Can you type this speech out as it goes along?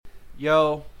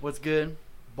Yo, what's good?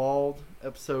 Bald,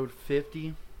 episode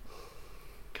 50.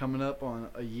 Coming up on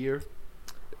a year.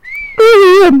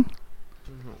 Oh my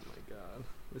god.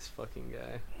 This fucking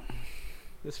guy.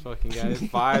 His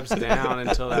vibes down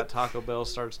until that Taco Bell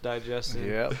starts digesting.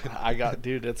 Yep.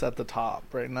 Dude, it's at the top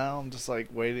right now. I'm just like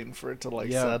waiting for it to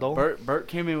settle. Bert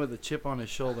came in with a chip on his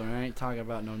shoulder. I ain't talking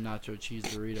about no nacho cheese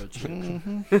burrito chip.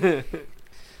 Mm-hmm.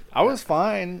 I was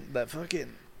fine. That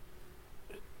fucking,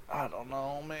 I don't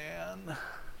know, man.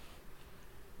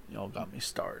 Y'all got me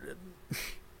started.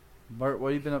 Bert,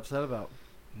 what have you been upset about?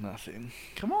 Nothing.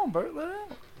 Come on, Bert, let it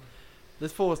out.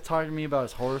 This fool was talking to me about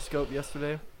his horoscope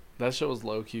yesterday. That shit was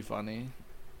low key funny.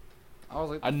 I was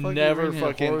like, I never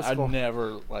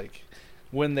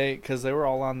when because they were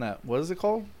all on that. What is it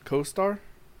called? CoStar.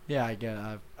 Yeah, I get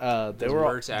it. They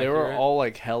were all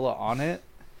like hella on it.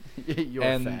 You're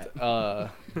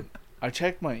fat. I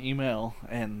checked my email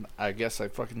and I guess I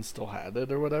fucking still had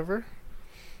it or whatever.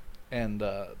 And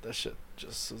that shit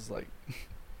just is like,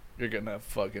 you're gonna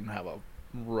fucking have a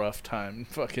rough time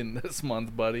fucking this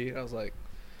month, buddy. I was like,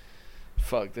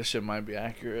 fuck, this shit might be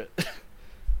accurate.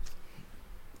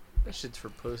 That shit's for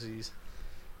pussies.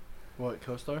 What,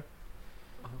 CoStar?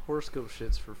 Horoscope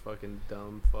shit's for fucking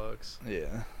dumb fucks.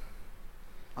 Yeah.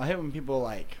 I hate when people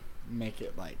like make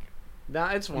it like.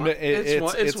 Nah, it's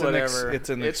whatever. It's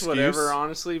an excuse. Whatever,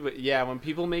 honestly. But yeah, when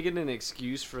people make it an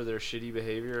excuse for their shitty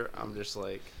behavior, I'm just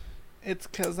like. It's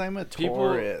because I'm a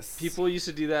Taurus. People used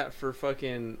to do that for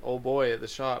fucking old boy at the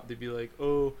shop. They'd be like,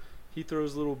 oh, he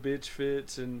throws little bitch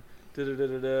fits and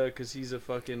da-da-da-da-da because he's a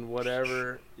fucking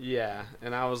whatever. Yeah.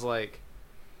 And I was like,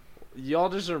 y'all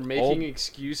just are making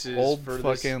excuses for this.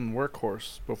 Old fucking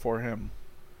workhorse before him.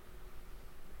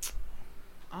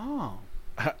 Oh.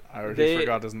 I already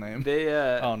forgot his name.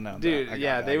 Oh, no. Dude,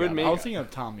 they would make... I was thinking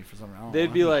of Tommy for some reason.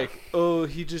 They'd be like, oh,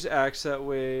 he just acts that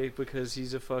way because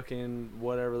he's a fucking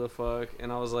whatever the fuck.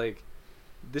 And I was like,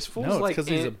 this fool's no, it's like... because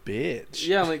he's a bitch.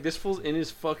 Yeah, I'm like, this fool's in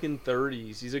his fucking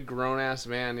 30s. He's a grown-ass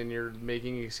man, and you're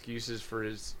making excuses for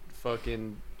his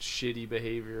fucking shitty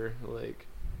behavior. Like,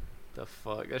 the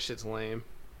fuck? That shit's lame.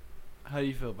 How do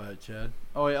you feel about it, Chad?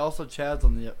 Oh, wait, also Chad's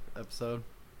on the episode.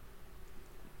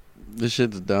 This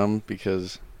shit's dumb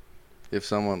because if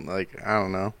someone, like, I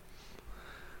don't know.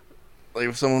 Like,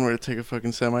 if someone were to take a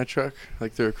fucking semi-truck,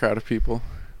 like, through a crowd of people,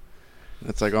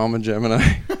 it's like, oh, I'm a Gemini.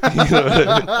 You know what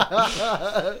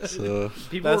I mean? So.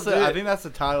 I think that's the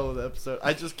title of the episode.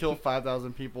 I just killed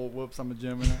 5,000 people. Whoops, I'm a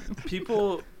Gemini.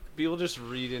 People just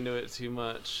read into it too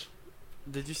much.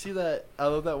 Did you see that? I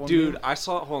love that one. Dude, I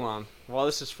saw, hold on. While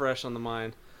this is fresh on the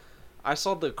mind, I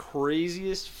saw the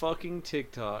craziest fucking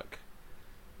TikTok.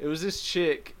 It was this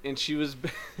chick, and she was...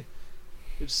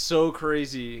 It's so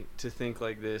crazy to think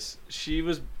like this. She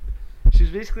was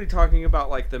basically talking about,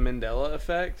 like, the Mandela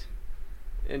effect.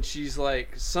 And she's like,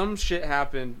 some shit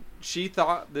happened. She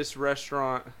thought this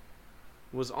restaurant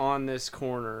was on this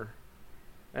corner.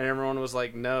 And everyone was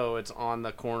like, no, it's on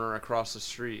the corner across the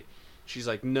street. She's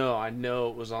like, no, I know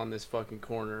it was on this fucking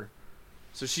corner.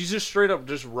 So she's just straight up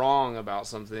just wrong about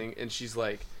something. And she's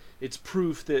like, it's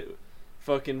proof that...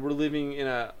 fucking we're living in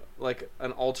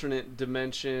an alternate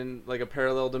dimension, like a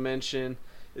parallel dimension.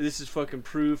 This is fucking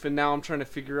proof, and now I'm trying to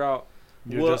figure out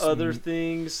what other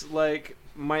things like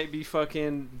might be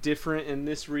fucking different in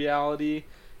this reality,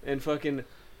 and fucking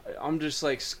I'm just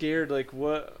like scared, like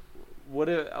what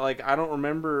if, like, I don't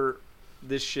remember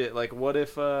this shit, like what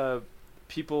if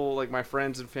people like my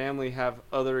friends and family have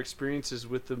other experiences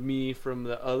with the me from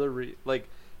the other like.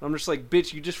 I'm just like,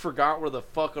 bitch, you just forgot where the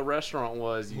fuck a restaurant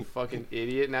was, you fucking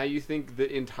idiot. Now you think the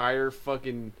entire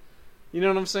fucking... You know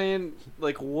what I'm saying?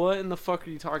 Like, what in the fuck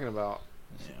are you talking about?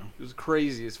 Yeah. It was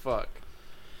crazy as fuck.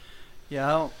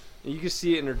 Yeah, And you could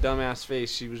see it in her dumbass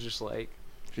face. She was just like...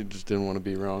 She just didn't want to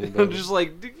be wrong about I'm just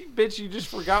like, bitch, you just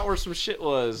forgot where some shit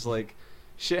was. Like,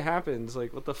 shit happens.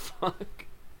 Like, what the fuck?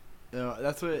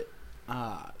 That's what...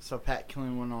 So Pat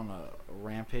Killian went on a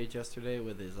rampage yesterday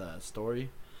with his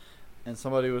story. And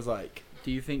somebody was like, do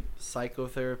you think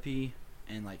psychotherapy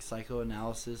and, like,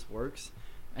 psychoanalysis works?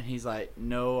 And he's like,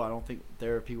 no, I don't think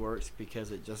therapy works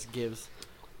because it just gives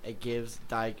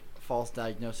false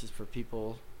diagnosis for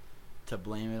people to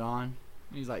blame it on.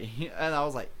 And he's like, and I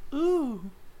was like,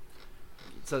 ooh.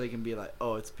 So they can be like,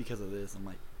 oh, it's because of this. I'm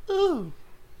like, ooh.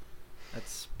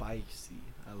 That's spicy.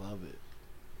 I love it.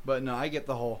 But no, I get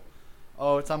the whole,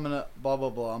 oh, I'm gonna blah,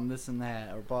 blah, blah. I'm this and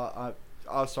that. Or blah.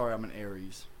 Sorry, I'm an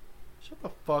Aries. Shut the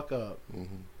fuck up.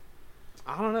 Mm-hmm.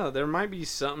 I don't know. There might be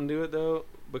something to it, though,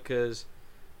 because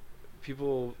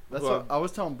people... That's what I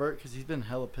was telling Bert, because he's been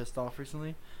hella pissed off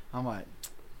recently. I'm like,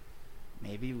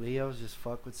 maybe Leo's just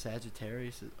fuck with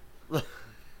Sagittarius.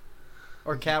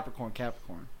 Or Capricorn.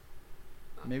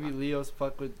 Maybe Leo's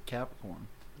fuck with Capricorn.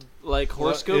 Like What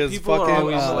horoscope is people are fucking,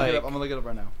 always I'm like, gonna look it up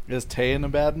right now. Is Tay in a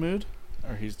bad mood,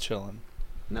 or he's chilling?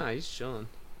 nah, he's chilling.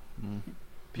 Mm.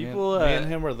 People, me and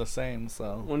him are the same.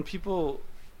 So when people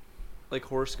like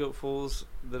horoscope fools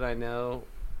that I know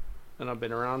and I've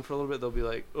been around for a little bit, they'll be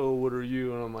like, "Oh, what are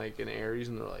you?" And I'm like, "An Aries,"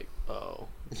 and they're like, "Oh,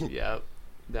 yep,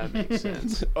 that makes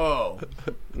sense." Oh,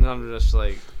 And I'm just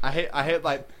like, I hate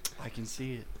like I can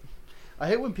see it. I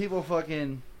hate when people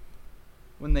fucking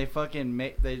when they fucking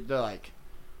make they're like,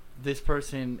 this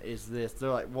person is this. They're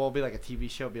like, well, it'll be like a TV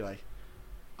show. It'll be like,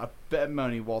 I bet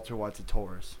money Walter White's a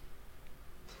Taurus.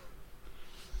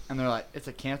 And they're like, it's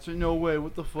a Cancer? No way.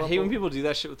 What the fuck? I hate when people do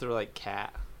that shit with their like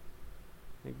cat.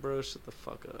 Like, bro, shut the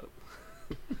fuck up.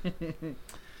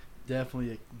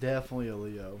 Definitely a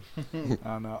Leo. I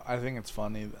don't know. I think it's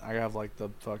funny. I have like the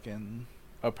fucking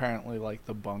apparently like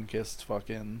the bunkest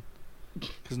fucking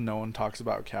because no one talks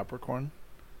about Capricorn.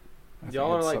 I think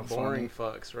Y'all are it's like so boring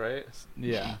funny. fucks, right?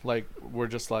 Yeah, like we're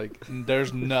just like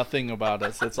there's nothing about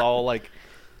us. It's all like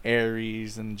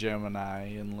Aries and Gemini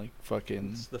and like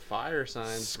fucking It's the fire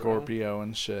signs, Scorpio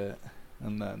and shit.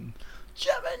 And then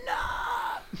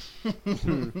Gemini!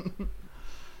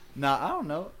 Nah, I don't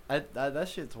know. I that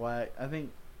shit's whack. I think,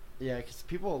 yeah, because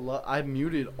people I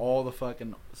muted all the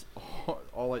fucking,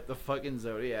 all like the fucking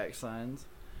zodiac signs.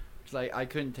 Cause like I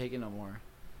couldn't take it no more.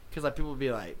 Cause like people would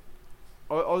be like,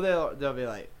 or they'll be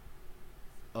like,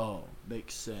 oh,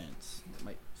 makes sense. I'm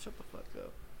like, shut the fuck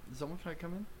up. Is someone trying to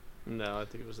come in? No, I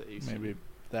think it was the AC. maybe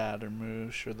that or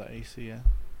Moosh or the AC.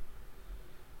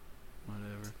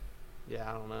 Whatever. Yeah,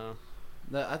 I don't know.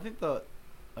 I think oh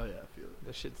yeah, I feel it.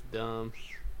 That shit's dumb.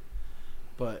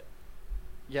 But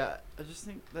yeah, I just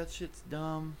think that shit's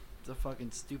dumb. It's a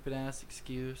fucking stupid ass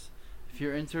excuse. If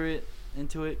you're into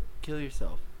it, kill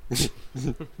yourself.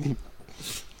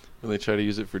 And they try to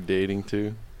use it for dating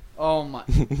too. Oh my.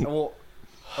 Well,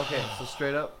 okay, so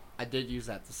straight up, I did use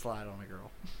that to slide on a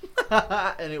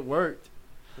girl, and it worked.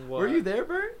 What? Were you there,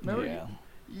 Bert? Remember? Yeah,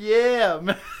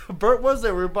 Yeah, Bert was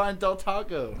there. We were buying Del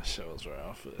Taco. the show was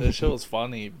rough. The show was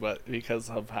funny, but because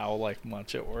of how like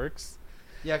much it works.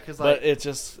 Yeah, cause like But it's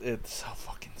so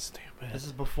fucking stupid. this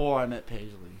is before I met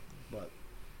Paisley, but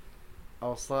I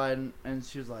was sliding, and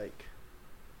she was like,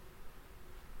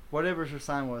 whatever her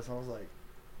sign was, I was like,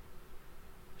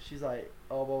 she's like,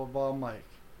 oh, blah, blah, blah. I'm like,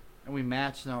 and we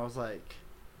matched, and I was like,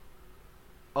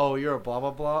 oh, you're a blah,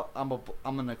 blah, blah.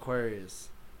 I'm an Aquarius.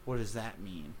 What does that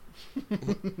mean?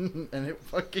 And it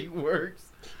fucking works.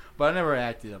 But I never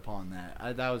acted upon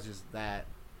that. That was just that.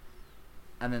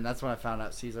 And then that's when I found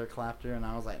out Caesar clapped her, and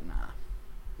I was like,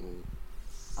 nah.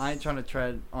 I ain't trying to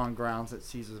tread on grounds that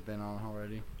Caesar's been on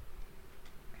already.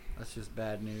 That's just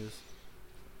bad news.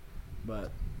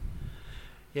 But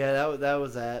yeah, that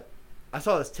was that. I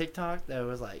saw this TikTok that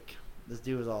was like, this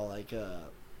dude was all like,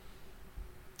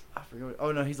 I forget.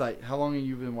 Oh no, he's like, how long have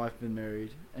you and wife been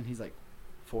married? And he's like,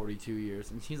 42 years.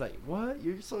 And she's like, what?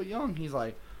 You're so young. He's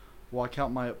like, well, I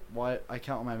count my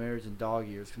marriage in dog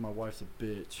years because my wife's a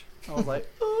bitch. I was like,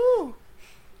 ooh.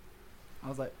 I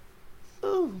was like,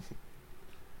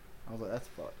 that's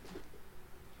fucked.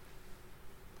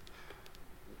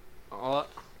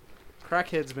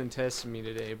 Crackhead's been testing me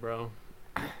today, bro.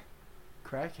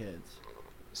 Crackheads.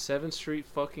 7th Street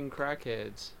fucking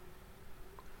crackheads.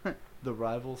 The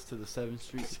rivals to the 7th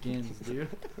Street Skins, dude.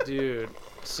 Dude,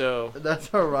 so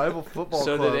That's our rival football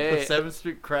So club. today- The 7th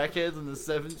Street Crackheads and the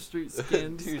 7th Street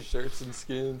Skins. Two shirts and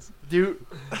skins. Dude.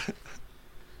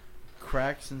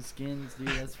 Cracks and skins, dude.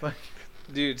 That's fucking.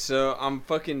 Dude, so I'm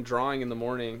fucking drawing in the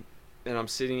morning, and I'm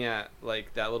sitting at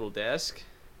like that little desk,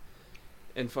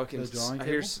 and fucking The drawing I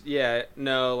hear table? yeah,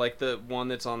 no, like the one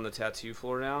that's on the tattoo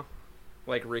floor now,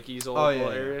 like Ricky's old Oh, little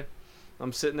yeah, yeah. area.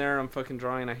 I'm sitting there, I'm fucking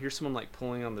drawing, and I hear someone like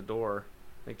pulling on the door,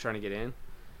 like trying to get in,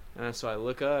 and so I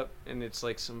look up, and it's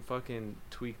like some fucking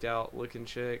tweaked out looking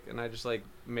chick, and I just like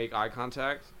make eye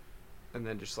contact, and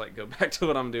then just like go back to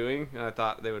what I'm doing, and I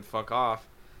thought they would fuck off.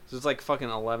 So it's like fucking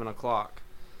 11 o'clock.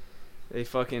 They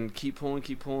fucking keep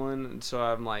pulling, and so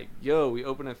I'm like, yo, we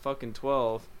open at fucking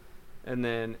 12. And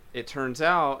then it turns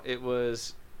out it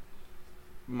was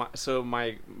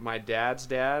my dad's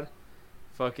dad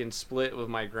fucking split with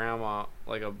my grandma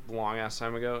like a long ass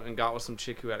time ago and got with some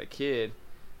chick who had a kid,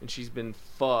 and she's been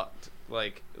fucked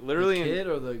like literally The kid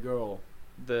or the girl?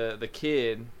 the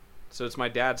kid. So it's my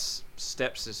dad's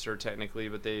stepsister technically,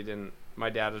 but they didn't. My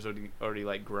dad was already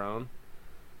like grown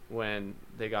when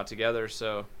they got together,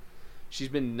 so she's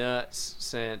been nuts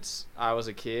since I was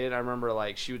a kid. I remember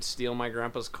like she would steal my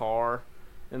grandpa's car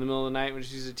in the middle of the night when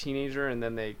she was a teenager, and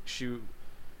then they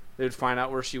they would find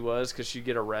out where she was because she'd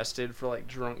get arrested for like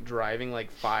drunk driving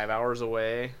like 5 hours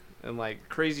away and like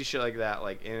crazy shit like that,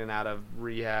 like in and out of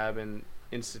rehab and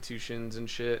institutions and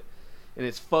shit. And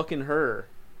it's fucking her.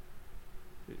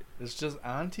 It's just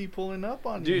auntie pulling up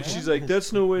on you, Dude, man. she's like,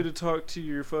 that's no way to talk to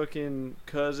your fucking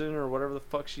cousin or whatever the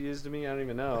fuck she is to me. I don't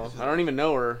even know. I don't even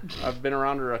know her. I've been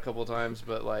around her a couple times,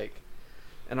 but like,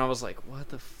 and I was like, what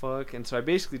the fuck? And so I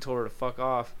basically told her to fuck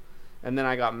off. And then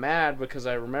I got mad because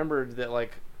I remembered that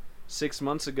like 6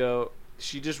 months ago,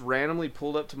 she just randomly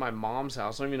pulled up to my mom's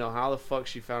house. I don't even know how the fuck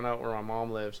she found out where my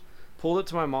mom lives. Pulled up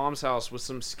to my mom's house with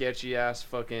some sketchy ass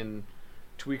fucking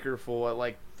tweaker fool at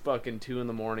like fucking 2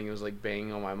 a.m. It was like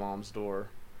banging on my mom's door.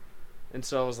 And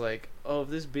so I was like, oh, if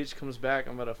this bitch comes back,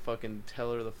 I'm gonna fucking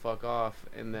tell her the fuck off.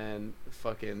 And then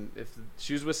fucking, if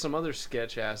she was with some other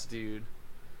sketch ass dude,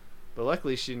 but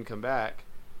luckily she didn't come back.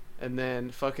 And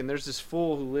then fucking there's this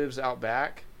fool who lives out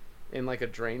back in like a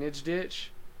drainage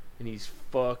ditch, and he's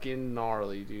fucking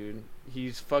gnarly, dude.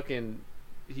 He's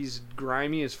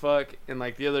grimy as fuck. And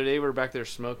like the other day we were back there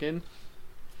smoking,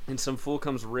 and some fool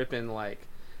comes ripping like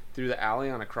through the alley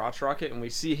on a crotch rocket, and we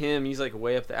see him. He's like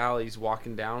way up the alley. He's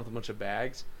walking down with a bunch of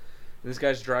bags, and this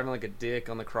guy's driving like a dick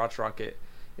on the crotch rocket.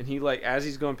 And he like, as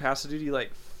he's going past the dude, he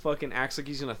like fucking acts like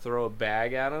he's gonna throw a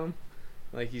bag at him,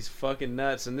 like he's fucking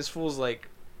nuts. And this fool's like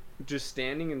just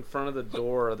standing in front of the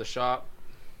door of the shop,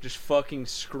 just fucking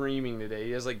screaming today.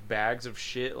 He has like bags of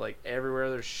shit like everywhere.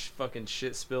 There's fucking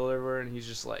shit spilled everywhere, and he's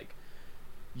just like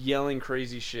yelling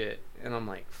crazy shit. And I'm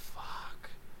like,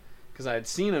 because I had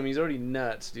seen him. He's already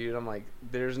nuts, dude. I'm like,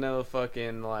 there's no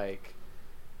fucking, like,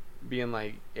 being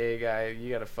like, hey, guy,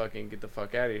 you gotta fucking get the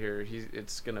fuck out of here.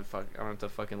 It's gonna fuck, I don't have to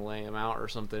fucking lay him out or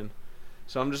something.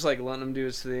 So I'm just, like, letting him do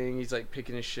his thing. He's, like,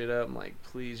 picking his shit up. I'm like,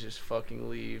 please just fucking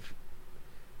leave.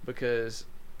 Because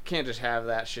can't just have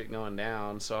that shit going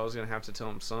down. So I was gonna have to tell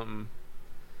him something.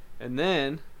 And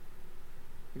then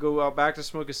I go out back to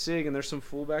smoke a cig, and there's some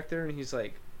fool back there, and he's,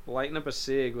 like, lighting up a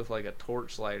cig with, like, a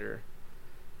torch lighter.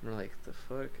 And we're like, the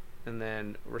fuck? And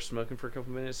then we're smoking for a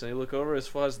couple minutes, and I look over, as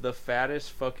far as the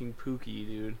fattest fucking Pookie,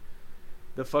 dude.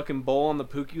 The fucking bowl on the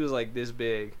Pookie was like this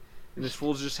big. And this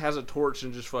fool just has a torch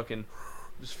and just fucking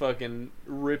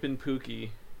ripping Pookie.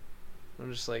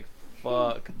 I'm just like,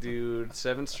 fuck, dude.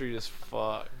 7th Street is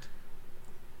fucked.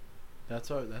 That's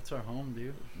our home,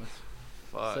 dude.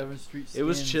 Fuck. 7th Street. It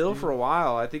was stands, chill dude. for a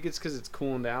while. I think it's because it's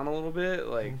cooling down a little bit.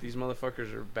 Like, these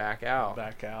motherfuckers are back out.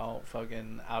 Back out,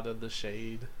 fucking out of the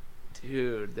shade.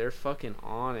 Dude, they're fucking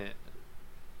on it.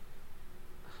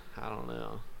 I don't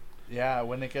know. Yeah,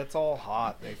 when it gets all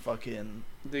hot, they fucking...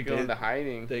 They go into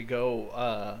hiding. They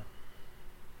go,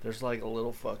 there's like a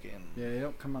little fucking... Yeah, they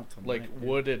don't come out till like night, dude.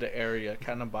 wooded area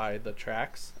kind of by the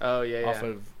tracks. Oh, yeah,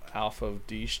 yeah. Off of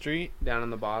D Street. Down in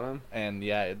the bottom. And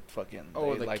yeah, it fucking...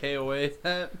 Oh, they, the like, KOA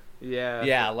that? Yeah.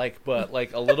 Yeah, like, but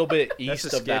like a little bit That's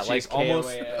east the of that, like sketchiest KOA almost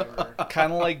ever.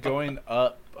 kind of like going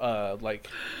up, like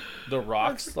the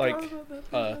rocks, like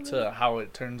to how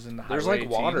it turns into. There's Highway like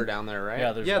water 18. down there, right?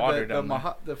 Yeah, there's Yeah, water down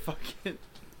there. the fucking.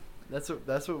 That's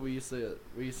what we used to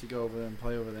go over there and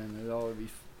play over there, and it all would be,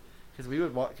 because we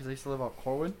would walk, because I used to live out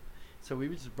Corwin, so we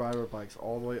would just ride our bikes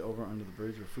all the way over under the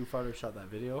bridge where Foo Fighters shot that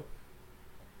video.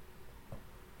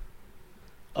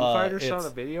 Foo Fighters shot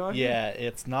it's- a video on here? Yeah,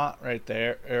 it's not right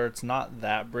there, or it's not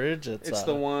that bridge. It's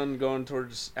the one going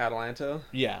towards Atlanta.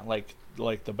 Yeah, like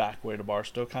the back way to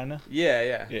Barstow, kind of. Yeah,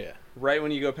 yeah. Yeah. Right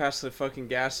when you go past the fucking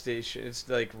gas station, it's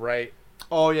like right.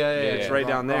 Oh yeah, it's right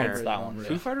down there. It's that one,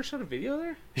 Foo yeah. Fighters shot a video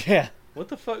there? Yeah. What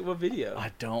the fuck? What video?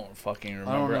 I don't fucking I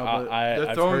remember. don't know, but they're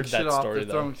I've throwing heard shit that off. story They're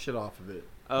though. throwing shit off of it.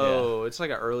 Oh, it's like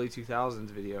an early 2000s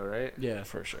video, right? Yeah,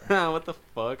 For sure. What the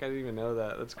fuck? I didn't even know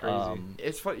that. That's crazy.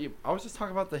 it's funny. I was just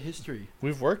talking about the history.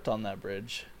 We've worked on that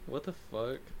bridge. What the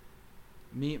fuck?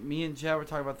 Me and Chad were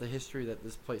talking about the history that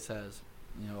this place has.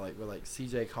 You know, like with like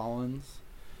C.J. Collins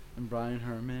and Brian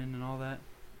Herman and all that.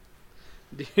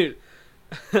 Dude,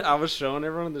 I was showing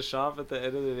everyone in the shop at the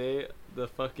end of the day the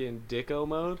fucking Dicko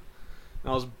mode. And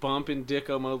I was bumping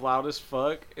Dicko mode loud as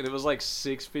fuck, and it was like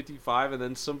 6:55, and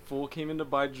then some fool came in to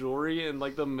buy jewelry in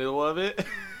like the middle of it,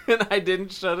 and I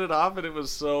didn't shut it off, and it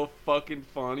was so fucking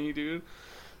funny, dude.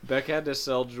 Beck had to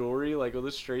sell jewelry like with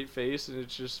a straight face, and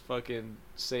it's just fucking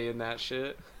saying that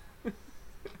shit.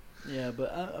 Yeah,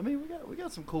 but I mean, we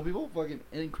got some cool people. Fucking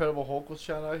Incredible Hulk was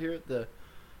shot out here at the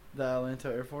Atlanta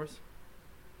Air Force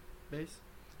Base.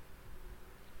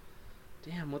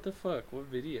 Damn, what the fuck? What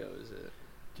video is it?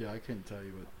 Yeah, I couldn't tell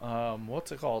you what.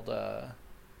 What's it called? The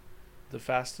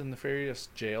Fast and the Furious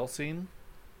jail scene.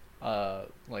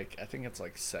 Like I think it's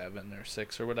like 7 or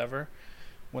 6 or whatever.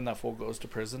 When that fool goes to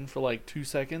prison for like 2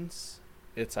 seconds,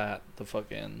 it's at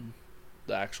the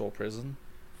actual prison.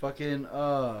 Fucking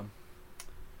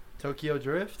Tokyo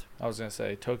Drift. I was gonna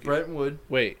say Tokyo. Brentwood.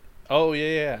 Wait. Oh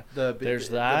yeah. There's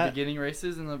that. The beginning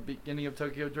races in the beginning of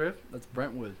Tokyo Drift. That's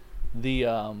Brentwood. The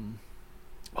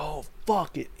Oh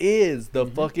fuck! It is the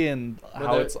Mhm. fucking Where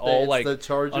how it's all like the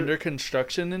Charger under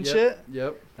construction and Yep, shit.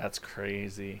 Yep. That's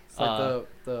crazy. It's like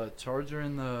the Charger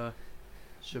and the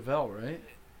Chevelle, right?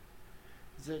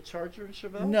 Is it a Charger and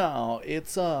Chevelle? No,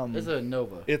 it's It's a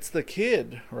Nova. it's the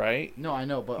kid, right? No, I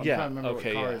know, but I'm yeah. trying to remember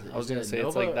Okay. what car Yeah. is it. I was Is gonna it say it's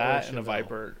Nova like or that and a Chevelle?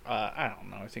 Viper. I don't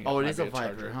know. I think. Oh, it might is a be Viper,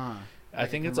 Charger. huh? I Like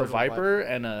think a it's a convertible Viper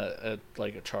and a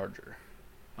like a Charger.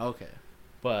 Okay.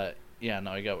 But yeah,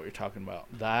 no, I got what you're talking about.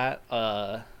 That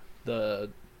the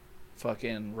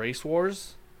fucking Race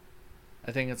Wars.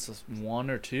 I think it's 1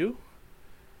 or 2.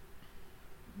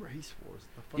 Race Wars.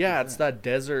 The fuck Yeah, is it's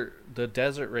the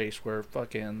desert race where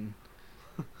fucking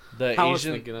the I was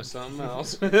Asian thinking of something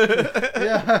else. Yeah.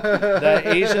 that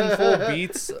Asian fool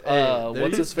beats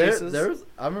what's his faces. There's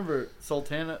I remember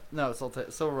Silverado.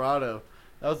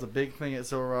 That was the big thing at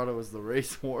Silverado was the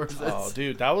Race Wars. Oh,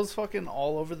 dude, that was fucking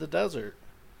all over the desert.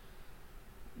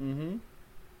 Mm-hmm.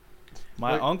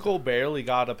 My Like- uncle barely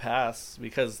got a pass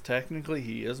because technically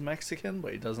he is Mexican,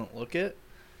 but he doesn't look it.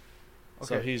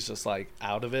 So Okay. he's just like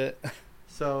out of it.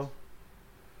 So,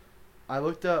 I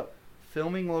looked up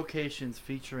filming locations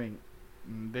featuring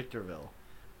Victorville.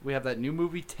 We have that new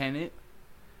movie Tenet,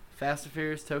 Fast and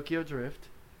Furious Tokyo Drift,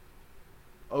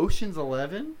 Ocean's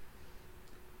 11,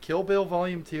 Kill Bill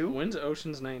Volume 2, When's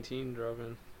Ocean's 19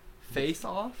 dropping? Face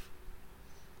Off,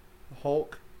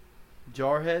 Hulk,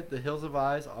 Jarhead, The Hills of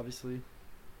Eyes, obviously,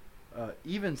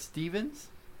 Even Stevens,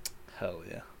 Hell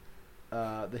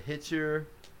yeah. The Hitcher,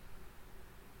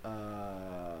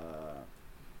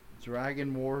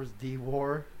 Dragon Wars,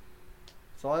 D-War.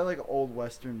 It's all like old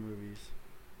Western movies.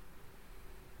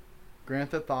 Grand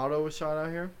Theft Auto was shot out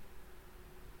here.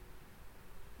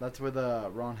 That's with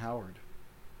Ron Howard.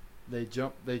 They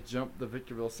jumped the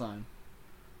Victorville sign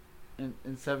in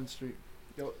 7th Street.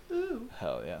 Go, ooh.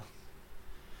 Hell yeah.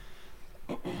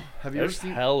 Have you ever There's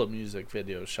seen hella music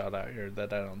videos shot out here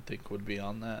that I don't think would be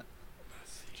on that.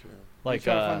 Like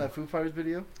you trying to find that Foo Fighters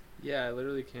video? Yeah, I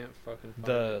literally can't fucking find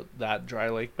it. that dry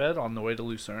lake bed on the way to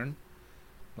Lucerne.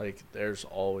 Like there's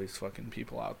always fucking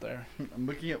people out there. I'm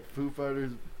looking at Foo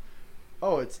Fighters.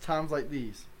 Oh, it's Times Like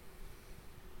These.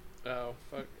 Oh,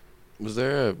 fuck. Was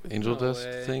there a Angel No Dust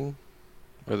way. thing?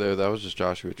 Or that was just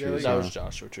Joshua Yeah, Tree? That was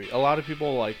Joshua Tree. A lot of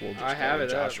people like will just I have go it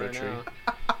to up Joshua right Tree.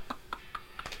 now.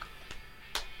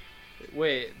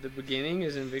 Wait, the beginning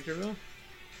is in Victorville?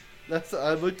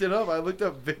 I looked it up. I looked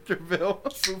up Victorville.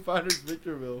 Foo Fighters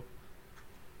Victorville.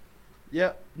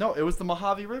 Yeah. No, it was the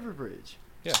Mojave River Bridge.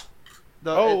 Yeah.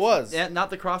 Oh, it it's- was. Yeah, not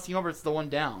the crossing over. It's the one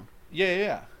down.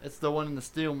 Yeah. It's the one in the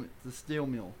steel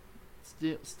mill.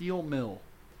 Steel mill.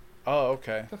 Oh,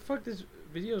 okay. The fuck, this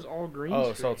video's all green Oh,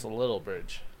 so screen. it's a little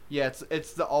bridge. Yeah,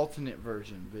 it's the alternate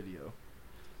version video.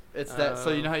 It's that.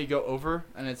 So you know how you go over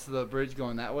and it's the bridge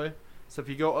going that way. So if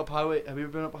you go up highway, have you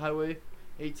ever been up Highway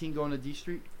 18 going to D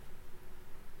Street?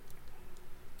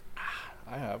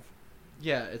 I have.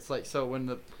 Yeah, it's like so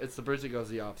when it's the bridge that goes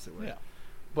the opposite way. Yeah.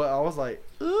 But I was like,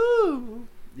 ooh,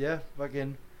 yeah,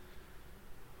 fucking,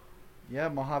 yeah,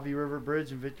 Mojave River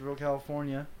Bridge in Victorville,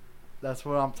 California. That's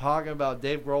what I'm talking about.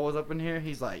 Dave Grohl was up in here.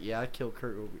 He's like, yeah, I killed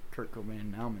Kurt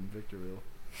Cobain. Now I'm in Victorville.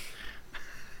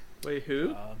 Wait,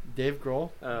 who? Dave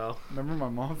Grohl. Oh. Remember my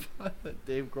mom thought that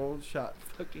Dave Grohl shot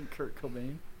fucking Kurt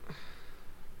Cobain?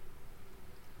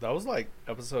 That was like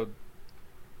episode,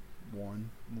 1.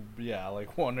 yeah,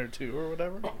 like 1 or 2 or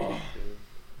whatever.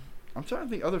 I'm trying to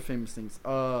think other famous things.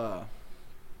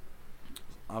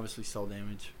 Obviously Cell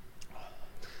Damage.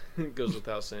 Goes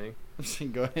without saying.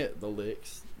 Go ahead. The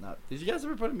Licks. Not. Did you guys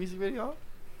ever put a music video out?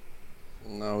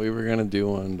 No, we were gonna do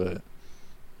one, but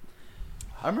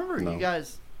I remember No. you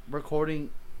guys recording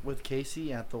with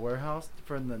Casey at the warehouse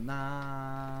for the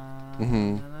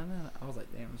Mhm. I was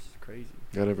like, damn, this is crazy.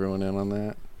 got everyone in on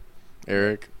that.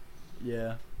 Eric.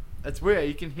 Yeah. It's weird.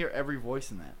 You can hear every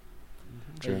voice in that.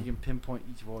 Like, Sure. you can pinpoint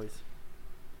each voice.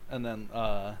 And then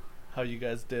how you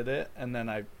guys did it, and then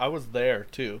I was there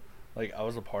too. Like I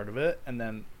was a part of it, and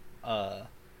then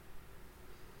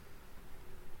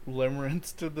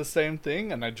Limerence did the same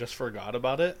thing, and I just forgot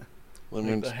about it. Like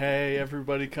Limerence. the, hey,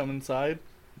 everybody come inside.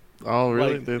 Oh,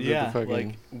 really? Like, They did yeah, the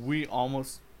fucking. like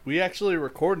we actually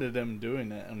recorded him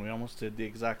doing it, and we almost did the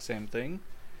exact same thing.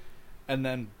 And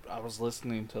then I was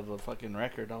listening to the fucking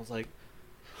record. I was like,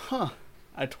 huh,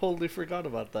 I totally forgot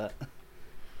about that.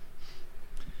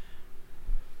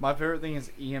 My favorite thing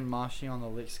is Ian Moshi on the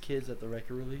Licks Kids at the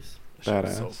record release. That shit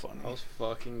was Badass. so funny. Those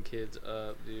fucking kids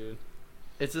up, dude.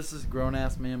 It's just this grown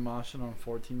ass man moshing on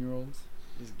 14-year-olds.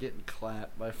 He's getting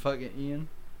clapped by fucking Ian.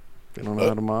 They don't know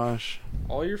how to mosh.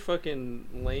 All your fucking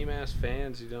lame ass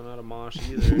fans who don't know how to mosh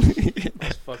either. I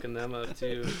was fucking them up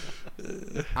too.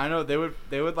 I know they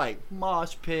would like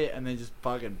mosh pit and then just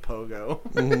fucking pogo.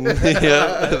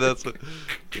 Yeah, that's what.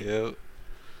 Yeah.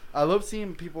 I love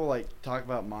seeing people like talk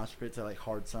about mosh pits at like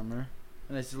Hard Summer,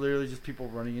 and it's literally just people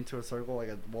running into a circle like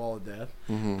a wall of death.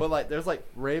 Mm-hmm. But like there's like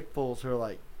rape fools who are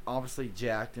like obviously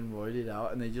jacked and roided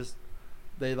out, and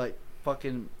they like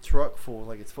fucking truck fools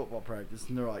like it's football practice,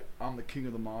 and they're like, I'm the king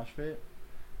of the mosh pit.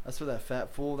 That's what that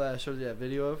fat fool that I showed you that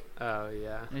video of. Oh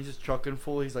yeah. And he's just trucking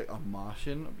full. He's like, I'm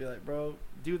moshing. I'll be like, bro,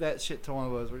 do that shit to one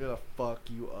of us. We're gonna fuck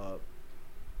you up.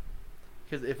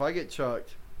 Because if I get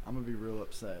trucked, I'm gonna be real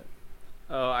upset.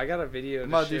 Oh, I got a video. I'm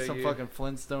to about to show do some you. fucking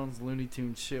Flintstones, Looney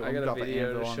Tunes shit. I I'm got a drop an video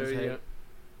anvil to on show his you. head.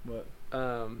 What?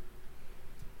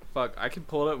 Fuck, I can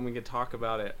pull it up and we can talk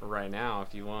about it right now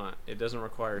if you want. It doesn't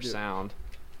require Yeah. sound.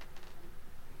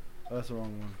 Oh, that's the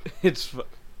wrong one. It's fu-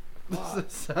 This is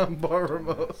a soundbar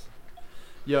remote.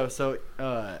 Yo, so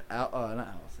not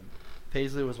Allison.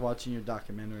 Paisley was watching your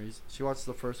documentaries. She watched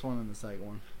the first one and the second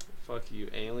one. fuck you,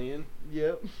 alien.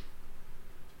 Yep. You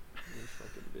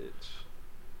fucking bitch.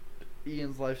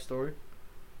 Ian's life story.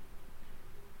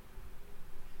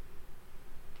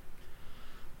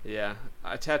 Yeah,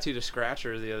 I tattooed a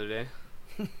scratcher the other day.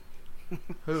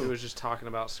 Who was just talking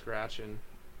about scratching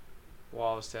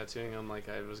while I was tattooing him, like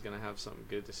I was gonna have something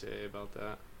good to say about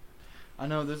that. I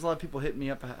know there's a lot of people hitting me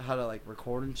up how to like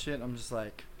record and shit. I'm just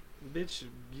like, Bitch,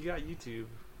 you got YouTube.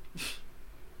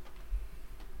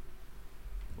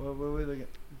 what are we looking?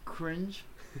 Cringe.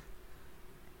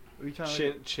 Are you trying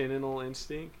to Chininal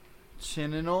instinct.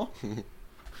 Chininal?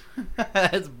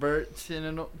 That's Bert.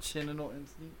 Chininal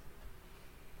instinct.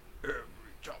 Every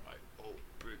time I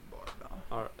open my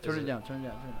mouth. Turn it down. Turn it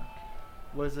down.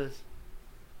 What is this?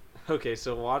 Okay,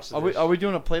 so watch this. Are we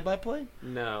doing a play-by-play?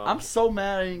 No. I'm so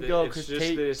mad I didn't go It's because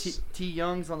just this- T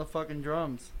Young's on the fucking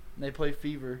drums. And they play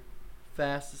Fever,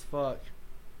 fast as fuck.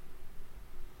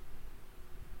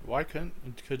 Why could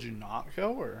you not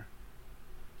go, or?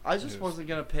 I just Yes. wasn't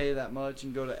gonna pay that much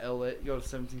and go to LA, go to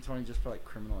 1720 just for like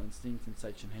Criminal Instinct and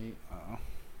Section 8. Oh.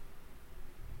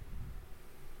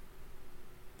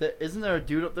 Isn't there a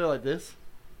dude up there like this?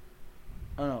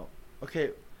 I don't know.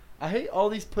 Okay, I hate all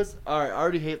these Alright, I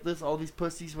already hate this. All these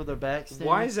pussies with their backs.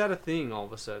 Why is that a thing all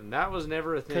of a sudden? That was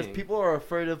never a thing. Because people are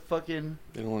afraid of fucking.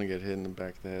 They don't want to get hit in the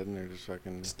back of the head, and they're just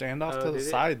fucking. Stand off Oh, to the did it-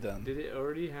 side then. Did it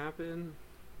already happen?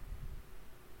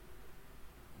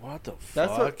 What the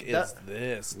That's what- fuck is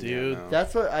this, dude? no.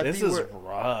 That's what I This think. is Where,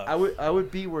 rough. I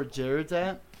would be where Jared's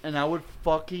at, and I would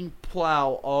fucking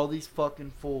plow all these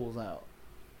fucking fools out.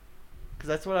 Cause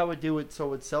that's what I would do. With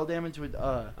Cell Damage would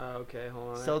Okay,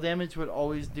 hold on. Cell Damage would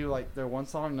always do like their one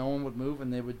song, no one would move,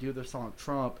 and they would do their song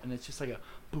Trump, and it's just like a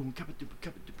boom, kappa, doop,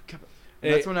 kappa, doop, kappa.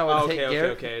 And that's when I would Oh, take okay,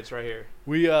 Garrett. okay, it's right here.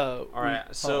 We All right,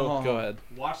 so hold on. go ahead.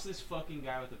 watch this fucking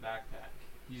guy with the backpack.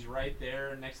 He's right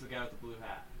there next to the guy with the blue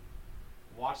hat.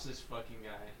 Watch this fucking guy.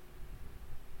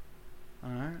 All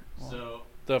right. Well, So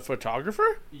The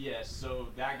photographer? yes, so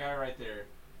that guy right there.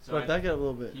 So but back it up a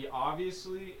little bit. he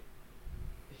obviously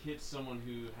hits someone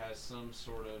who has some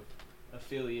sort of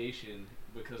affiliation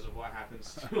because of what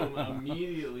happens to him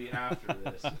immediately after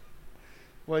this.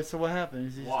 Wait, so what happened?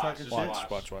 Is he just Watch, talking just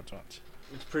shit? Watch.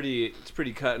 It's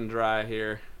pretty cut and dry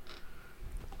here.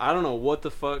 I don't know what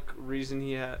the fuck reason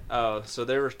he had. Oh, so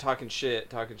they were talking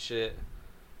shit.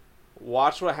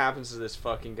 Watch what happens to this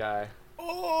fucking guy.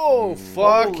 Oh,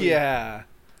 fuck Holy- yeah.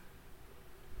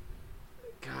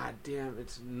 God damn,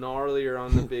 it's gnarlier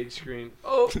on the big screen.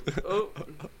 Oh.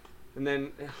 And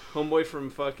then homeboy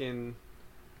from fucking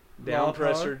Down Wild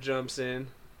Presser Card? jumps in.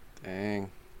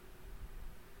 Dang.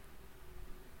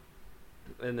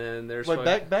 And then there's Wait,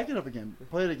 fucking, back it up again.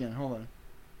 Play it again. Hold on.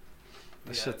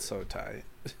 That Yeah. shit's so tight.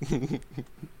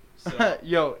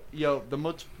 so, yo, the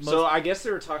most. so I guess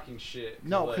they were talking shit.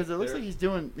 No, because it looks they're- like he's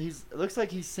doing. It looks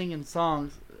like he's singing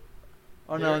songs.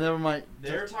 Oh no, They're- never mind.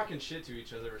 They're talking shit to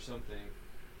each other or something.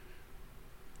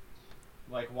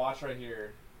 Like, watch right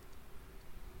here.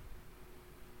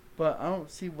 But I don't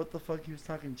see what the fuck he was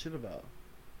talking shit about.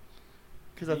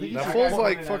 Because I think He's he's That That fool's guy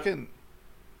like pointed out- fucking.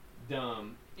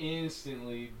 Dumb.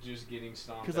 Instantly just getting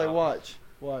stomped Because out.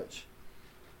 watch.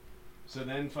 So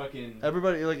then fucking...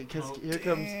 Everybody look at because Oh, here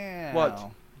comes Damn. watch.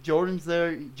 Jordan's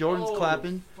there. Jordan's Oh,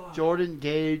 clapping. fuck. Jordan,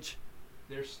 Gage,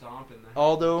 They're stomping the...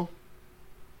 Aldo,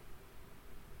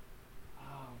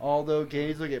 Oh. Aldo,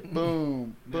 Gage. Look at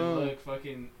boom, Then boom. look,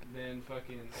 then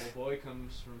fucking old boy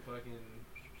comes from fucking...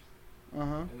 Uh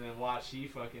huh. And then watch, he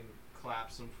fucking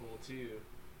claps some fool too.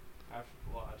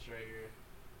 Watch right here.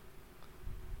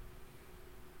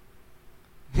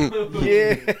 Yeah.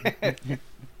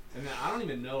 And then I don't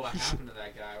even know what happened to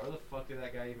that guy. Where the fuck did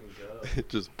that guy even go? It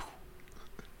just.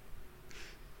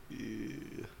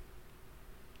 Yeah.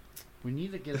 We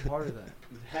need to get a part of that.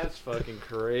 That's fucking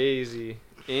crazy.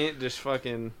 Ant just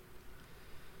fucking.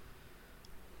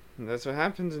 That's what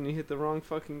happens when you hit the wrong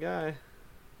fucking guy.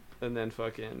 And then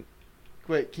fucking.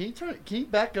 Wait, can you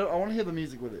back up? I want to hear the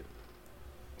music with it.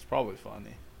 It's probably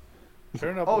funny.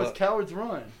 Turn up. Oh, it's Cowards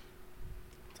Run.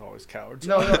 It's always cowards.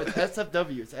 No, it's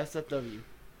SFW. It's SFW.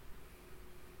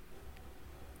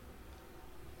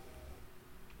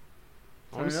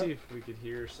 I want to Turn it see if we could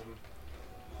hear some.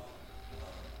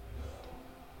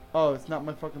 Oh, it's not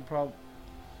my fucking problem.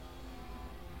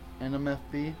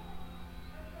 NMFB.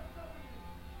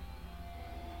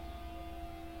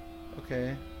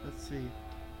 Okay, let's see.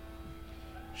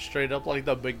 Straight up like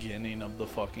the beginning of the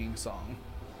fucking song.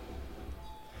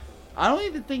 I don't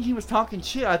even think he was talking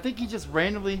shit. I think he just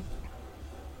randomly.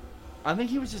 I think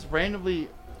he was just randomly,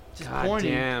 God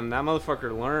pointing. damn, that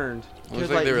motherfucker learned. It was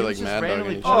Like, like they were he like was just mad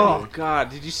randomly dogging each pointing. Oh other. god,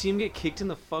 did you see him get kicked in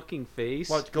the fucking face?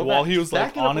 Watch, go While back. he was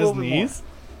back like it up on a his little bit more. knees.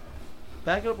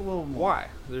 Back it up a little more. Why?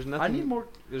 There's nothing. I need more.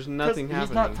 There's 'Cause nothing he's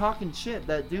happening. not talking shit.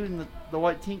 That dude in the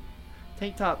white tank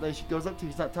top that she goes up to,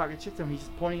 he's not talking shit to him. He's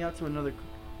just pointing out to another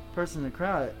person in the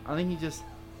crowd. I think he just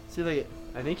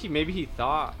I think maybe he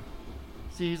thought.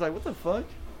 he's like, what the fuck?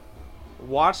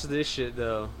 Watch this shit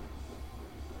though.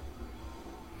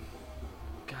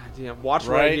 God damn! Watch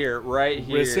right Right- here, right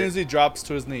here. As soon as he drops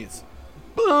to his knees.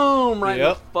 Boom! Right in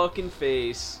Yep. the fucking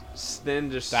face.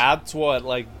 Then just. That's what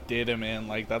like did him in.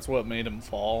 Like that's what made him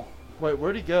fall. Wait,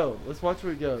 where'd he go? Let's watch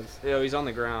where he goes. Yo, he's on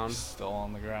the ground. Still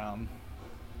on the ground.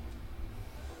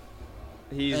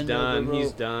 He's End of the done. He's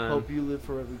rope. done. Hope you live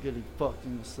forever getting fucked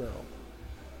in the cell.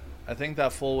 I think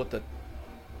that fool with the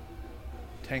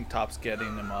tank top's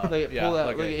getting him up. Look at, Yeah, pull out.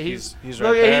 look Look at at, he's look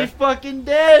right at there. he's fucking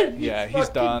dead. Yeah, he's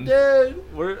fucking done. Dead.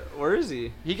 Where is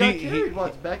he? He got He- carried.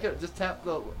 Watch, back up. Just tap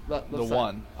the The side.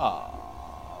 one.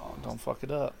 Oh, don't fuck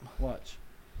it up. Watch.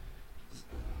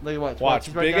 Look, watch. Watch,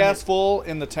 He's right big down ass fool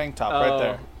in the tank top right Oh.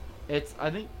 there. here. It's. I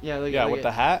think. Yeah. Look. Yeah, look with at,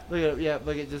 the hat. Look at. Yeah.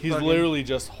 Look at just. He's fucking, literally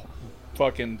just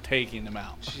fucking taking him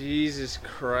out. Jesus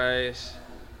Christ.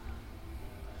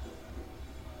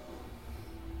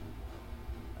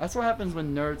 That's what happens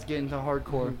when nerds get into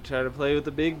hardcore. Try to play with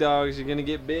the big dogs, you're gonna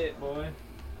get bit, boy.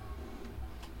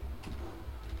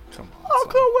 Come on. How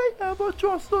son. can we ever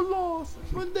trust the laws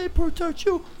when they protect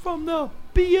you from the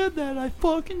beer that I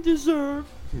fucking deserve?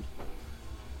 And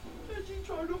you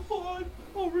try to find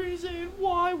a reason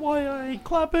why I ain't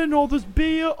clapping all this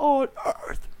beer on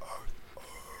earth.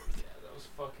 Yeah, that was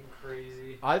fucking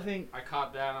crazy. I think I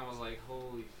caught that and I was like,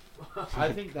 holy fuck.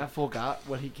 I think that fool got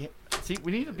what he can. See,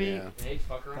 we need to be. Yeah. Hey,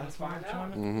 fuck around and That's what I'm find trying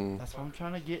out. to. Mm-hmm. That's what I'm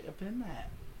trying to get up in that.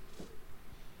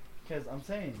 Because I'm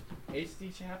saying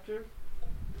HD chapter.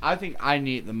 I think I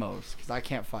need it the most because I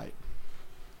can't fight.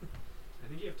 I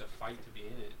think you have to fight to be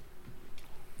in it.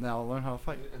 Now I'll learn how to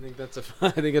fight. I think that's a I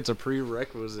think it's a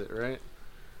prerequisite, right?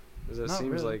 Because that Not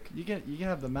seems really. like you can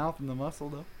have the mouth and the muscle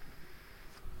though.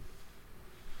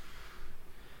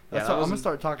 Yeah, That's that why I'm gonna wasn't-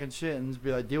 start talking shit and just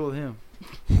be like, deal with him.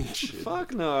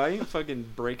 fuck no, I ain't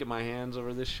fucking breaking my hands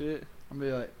over this shit. I'm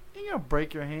gonna be like, you ain't gonna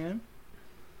break your hand.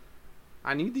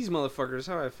 I need these motherfuckers.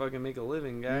 How I fucking make a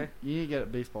living, guy. You need to get a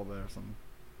baseball bat or something.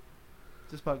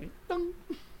 Just fucking. Dong.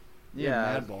 Yeah.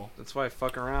 Mad ball. That's why I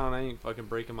fuck around. I ain't fucking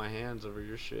breaking my hands over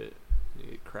your shit. You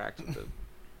get cracked with the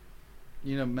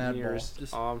You know, mad ball. nearest.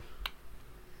 Just arm.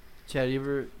 Chad,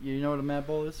 you know what a mad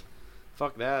ball is?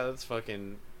 Fuck that. That's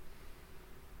fucking.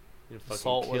 You know, fucking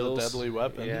Assault with a kills. deadly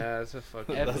weapon. Yeah, that's a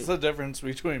fucking. That's the difference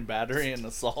between battery and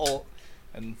assault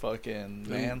and fucking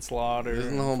manslaughter.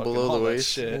 Isn't and the whole fucking below all the that waist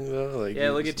shit. thing though? Like Yeah,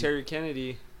 you look at just- Terry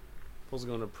Kennedy. Fool's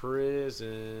going to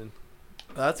prison.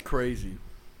 That's crazy.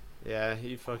 Yeah,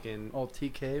 he fucking. Oh,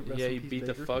 TK. rest Yeah, in he peace, beat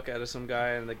the Baker. fuck out of some guy,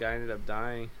 and the guy ended up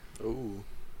dying. Ooh.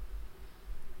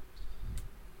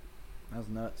 That's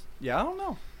nuts. Yeah, I don't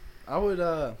know. I would,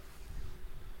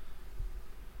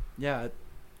 yeah,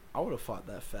 I would have fought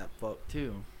that fat fuck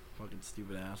too. Fucking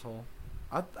stupid asshole.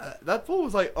 That fool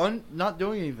was like not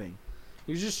doing anything.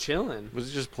 He was just chilling. Was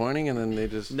it just pointing and then they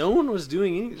just? No one was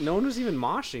doing any. No one was even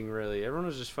moshing really. Everyone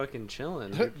was just fucking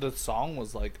chilling. The song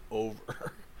was like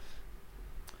over.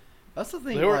 That's the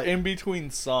thing. They were like, in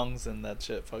between songs and that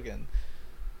shit fucking.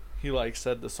 He like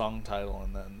said the song title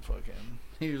and then fucking.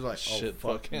 he was like, oh, Shit,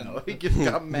 fuck fucking- no. He just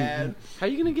got mad. How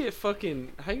you gonna get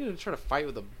fucking? How you gonna try to fight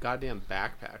with a goddamn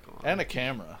backpack on? And a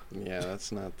camera. Yeah,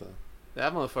 that's not the.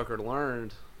 That motherfucker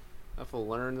learned. That fool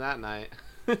learned that night.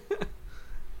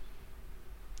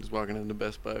 He's walking into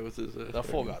Best Buy with his. That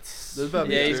fool got. There's about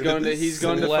Yeah, he's going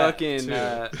to Slap, fucking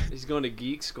too. he's going to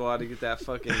Geek Squad to get that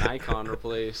fucking Nikon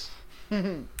replaced.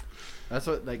 That's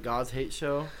what that God's Hate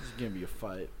show is gonna be a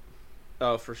fight.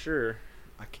 Oh, for sure.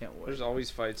 I can't wait. There's always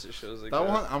fights at shows like that that.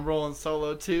 one I'm rolling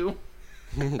solo too.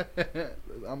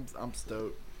 I'm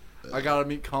stoked. I gotta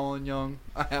meet Colin Young.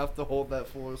 I have to hold that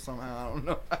floor somehow. I don't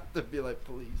know. I have to be like,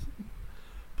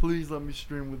 please let me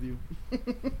stream with you.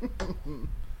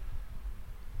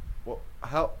 Well,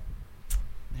 how?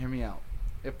 Hear me out.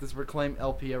 If this Reclaim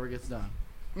LP ever gets done,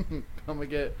 I'm gonna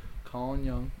get Colin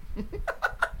Young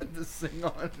to sing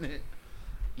on it.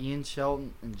 Ian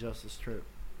Shelton and Justice Tripp.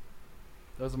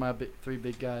 Those are my three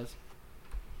big guys.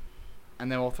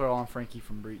 And then we'll throw on Frankie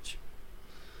from Breach.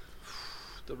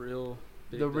 The real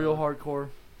Hardcore.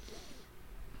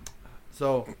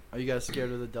 So, are you guys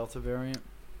scared of the Delta variant?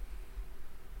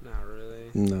 Not really.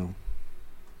 No.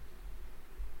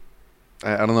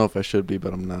 I don't know if I should be,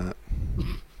 but I'm not.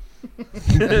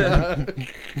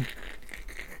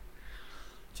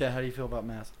 Chad, how do you feel about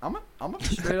masks? I'm a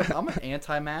straight up. I'm an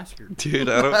anti-masker. Dude,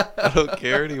 I don't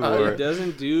care anymore. It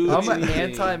doesn't do I'm an anything.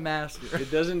 anti-masker. It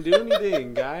doesn't do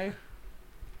anything, guy.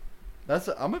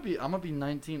 I'm gonna be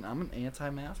 19. I'm an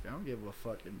anti-masker. I don't give a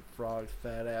fucking frog's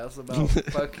fat ass about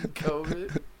fucking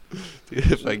COVID.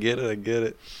 Dude, if I get it, I get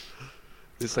it.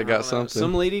 At least I got don't know. something.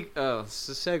 Some lady. Oh, it's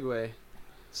a segue.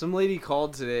 Some lady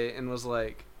called today and was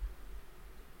like,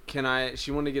 "Can I?"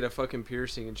 She wanted to get a fucking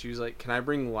piercing, and she was like, "Can I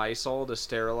bring Lysol to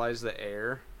sterilize the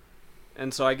air?"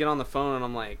 And so I get on the phone and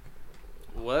I'm like,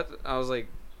 "What?" I was like,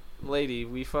 "Lady,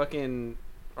 we fucking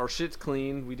our shit's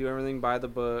clean. We do everything by the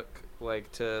book,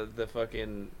 like to the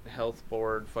fucking health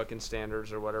board fucking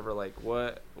standards or whatever. Like,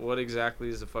 what exactly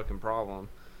is the fucking problem?"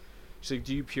 She's like,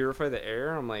 "Do you purify the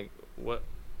air?" I'm like, "What?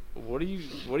 What are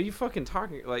you fucking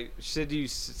talking?" Like, she said, "Do you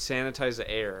sanitize the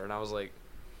air?" And I was like,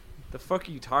 "The fuck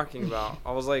are you talking about?"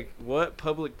 I was like, "What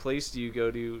public place do you go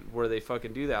to where they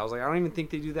fucking do that?" I was like, "I don't even think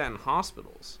they do that in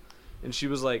hospitals." And she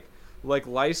was like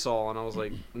Lysol, and I was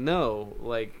like, "No,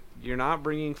 like you're not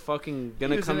bringing fucking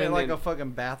gonna Using come it in like and a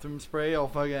fucking bathroom spray. I'll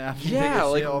fucking after you yeah, take a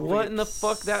like shit, I'll what fucking in the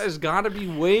fuck? That has got to be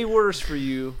way worse for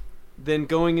you than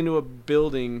going into a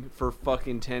building for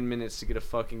fucking 10 minutes to get a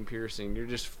fucking piercing. You're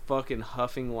just fucking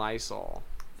huffing Lysol.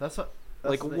 That's what.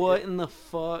 Like what in the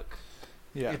fuck?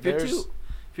 Yeah, If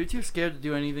you're too scared to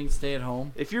do anything, stay at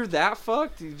home. If you're that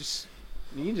fucked, you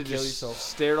need to Kill just yourself.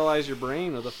 sterilize your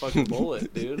brain with a fucking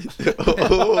bullet, dude. Dude,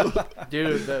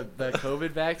 the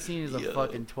COVID vaccine is a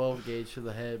fucking 12 gauge to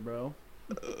the head, bro.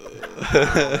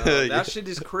 That shit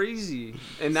is crazy.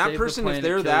 And that Save the person, if planet,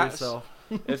 they're kill that, yourself.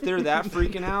 if they're that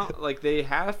freaking out, like they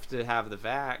have to have the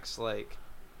vax. Like,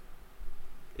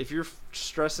 if you're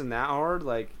stressing that hard,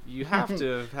 like you have to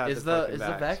have had Is the the fucking is vax.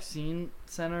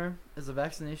 the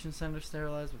vaccination center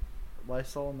sterilized with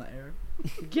Lysol in the air?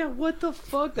 Yeah, what the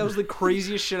fuck? That was the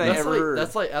craziest shit I That's ever like, heard.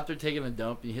 That's like after taking a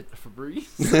dump, you hit the Febreze.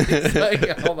 It's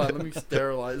like, hold on, let me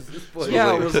sterilize this place.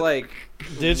 yeah, it was like.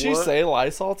 Did she what? say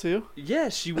Lysol too? Yeah,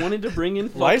 she wanted to bring in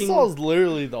fucking. Lysol's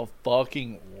literally the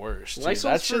fucking worst. Dude. Lysol's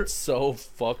That for- shit's so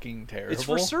fucking terrible. It's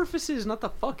for surfaces, not the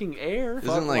fucking air. Isn't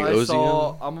Fuck like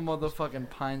Lysol. Ozium? I'm a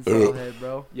motherfucking Pine Sol head,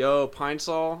 bro. Yo, Pine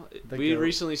Sol. The We goat.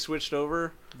 recently switched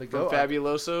over The from goat.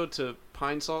 Fabuloso to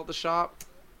Pine Sol at the shop.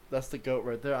 That's the goat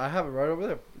right there. I have it right over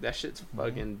there. That shit's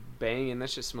fucking banging. That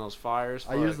shit smells fire as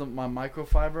fuck. I use my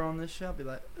microfiber on this shit. I'll be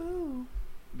like, ooh,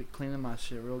 be cleaning my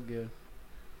shit real good.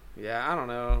 Yeah, I don't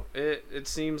know. It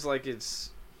seems like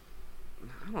it's.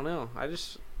 I don't know. I'm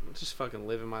just fucking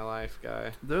living my life,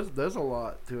 guy. There's a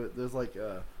lot to it. There's like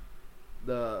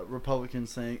the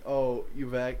Republicans saying, "Oh, you're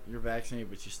vaccinated,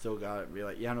 but you still got it." Be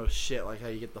like, "Yeah, no shit." Like how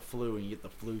you get the flu and you get the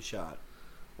flu shot.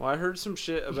 Well, I heard some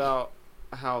shit about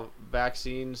how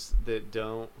vaccines that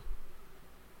don't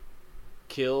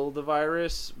kill the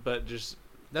virus, but just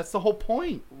That's the whole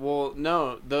point. well,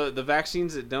 no, the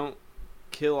vaccines that don't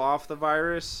kill off the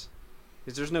virus,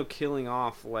 is there's no killing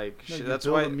off like No, shit. you That's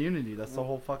build why. immunity. That's the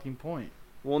whole fucking point.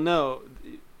 Well, no,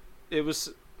 it was.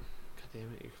 God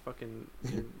damn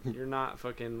it! You're not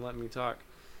fucking letting me talk.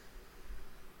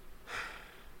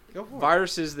 Go for it.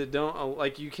 Viruses that don't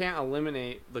like you can't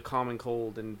eliminate the common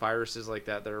cold and viruses like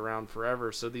that are around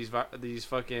forever. So these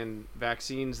fucking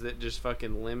vaccines that just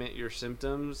fucking limit your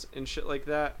symptoms and shit like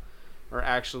that are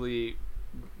actually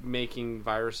making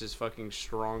viruses fucking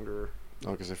stronger.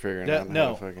 Oh, because they're figuring Yeah, out how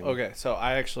no. to fucking... Okay, so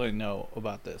I actually know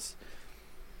about this.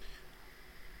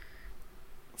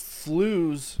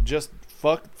 Flus, just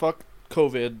fuck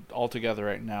COVID altogether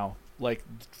right now. Like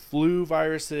flu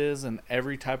viruses and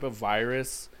every type of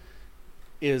virus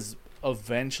is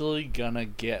eventually gonna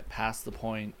get past the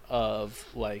point of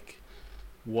like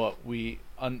what we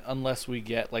unless we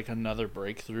get like another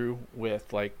breakthrough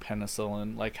with like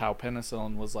penicillin, like how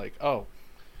penicillin was like, oh,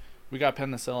 we got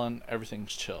penicillin,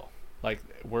 everything's chill. Like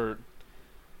the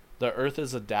earth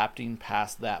is adapting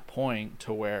past that point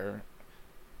to where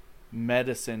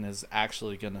medicine is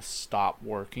actually going to stop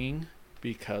working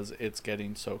because it's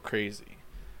getting so crazy.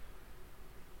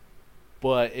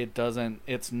 But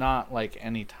it's not like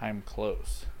any time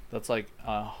close. That's like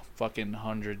fucking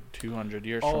 100, 200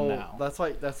 years from now. That's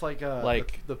like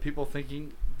the people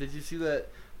thinking. Did you see that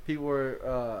people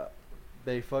were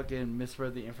they fucking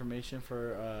misread the information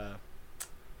for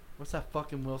what's that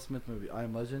fucking Will Smith movie, I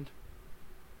Am Legend,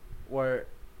 where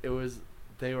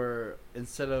they were,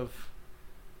 instead of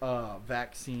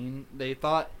vaccine, they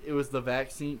thought it was the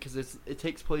vaccine because it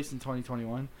takes place in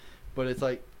 2021, but it's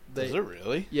like Is it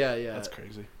really? Yeah. That's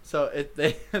crazy. So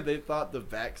they thought the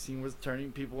vaccine was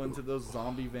turning people into those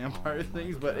zombie vampire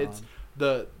things, but it's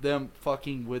them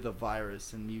fucking with a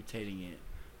virus and mutating it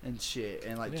and shit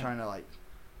and like trying to like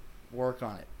work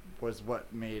on it was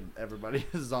what made everybody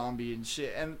a zombie and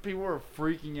shit. And people were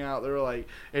freaking out. They were like,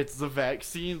 "It's the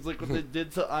vaccines! Look what they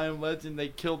did to I Am Legend. They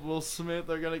killed Will Smith.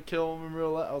 They're gonna kill him in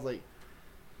real life." I was like,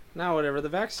 Nah, whatever. The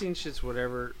vaccine shit's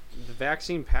whatever. The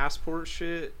vaccine passport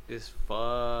shit is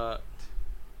fucked.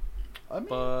 I mean,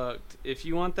 Fucked. If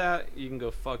you want that, you can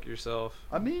go fuck yourself.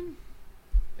 I mean,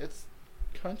 it's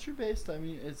country based. I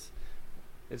mean,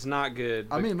 It's not good.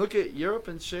 I mean, look at Europe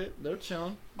and shit. They're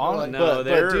chilling. On- They're like, No,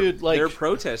 but dude, like- they're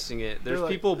protesting it. There's They're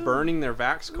like, people "Ooh, burning their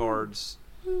vax ooh, cards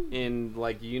ooh." in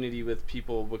like unity with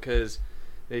people because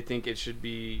they think it should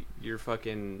be your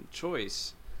fucking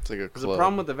choice. It's like a Because the club.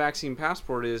 problem with the vaccine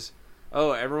passport is,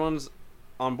 everyone's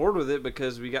on board with it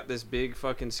because we got this big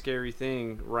fucking scary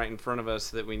thing right in front of us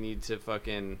that we need to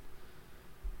fucking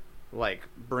like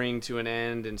bring to an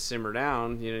end and simmer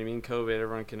down. You know what I mean? COVID,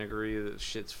 everyone can agree that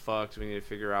shit's fucked. We need to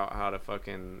figure out how to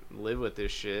fucking live with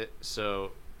this shit.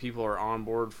 So people are on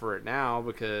board for it now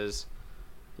because,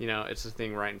 it's the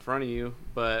thing right in front of you.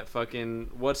 But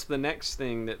fucking, what's the next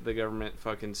thing that the government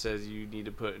fucking says you need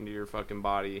to put into your fucking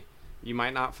body? You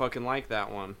might not fucking like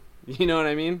that one. You know what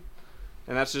I mean?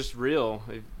 And that's just real.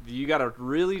 You gotta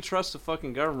really trust the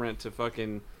fucking government to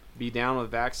fucking be down with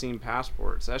vaccine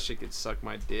passports. That shit could suck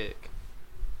my dick.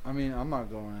 I mean, I'm not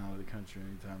going out of the country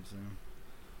anytime soon.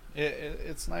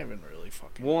 It's not even really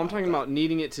fucking. Well, I'm talking about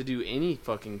needing it to do any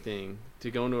fucking thing. To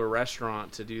go into a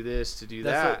restaurant, to do this, to do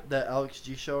That's that. what that Alex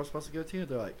G show was supposed to go to.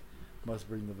 They're like, must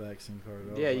bring the vaccine card.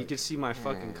 I was Yeah, you like- could see my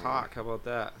fucking cock. How about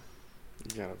that?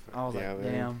 You gotta, I was like, man.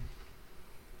 damn.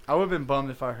 I would have been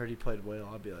bummed if I heard he played whale.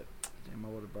 I'd be like, damn, I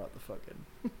would have brought the fucking.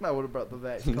 I would have brought the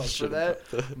vaccine card for Should've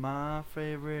that. My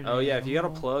favorite. Oh yeah, if you got a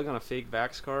animal. plug on a fake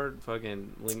vax card,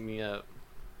 fucking link me up.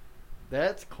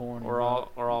 That's corny. Or bro.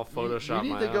 I'll Photoshop You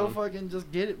need my to go own. fucking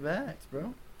just get it vaxxed,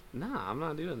 bro. Nah, I'm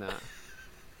not doing that.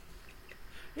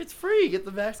 It's free. Get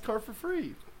the vax card for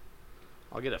free.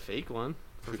 I'll get a fake one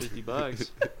for $50.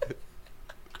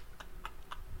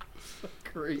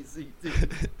 Crazy,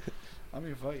 dude. I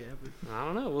mean, fuck it. I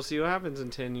don't know. We'll see what happens in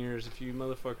 10 years if you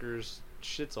motherfuckers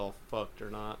shit's all fucked or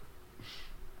not.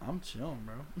 I'm chilling,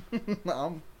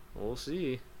 bro. We'll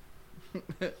see.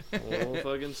 We'll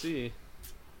fucking see.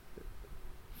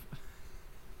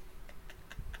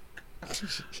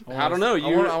 I don't know.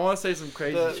 I want to say some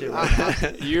crazy shit. Right now.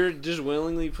 You're just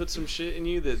willingly put some shit in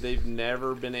you that they've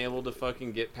never been able to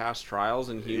fucking get past trials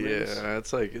in humans. Yeah,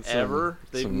 it's like it's Ever.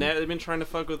 They've some- they've been trying to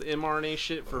fuck with mRNA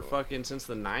shit for fucking since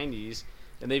the 90s,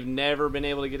 and they've never been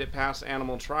able to get it past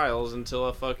animal trials until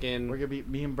a fucking. We're gonna be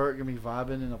me and Bert gonna be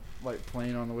vibing in a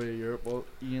plane on the way to Europe. Well,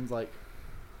 Ian's like,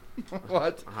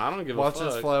 what? I don't give Watch a fuck.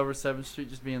 us fly over 7th Street,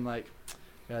 just being like,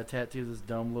 gotta tattoo this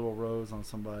dumb little rose on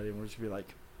somebody, and we're just gonna be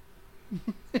like,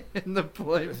 in the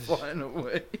plane flying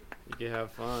away. You can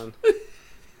have fun.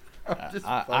 I'm just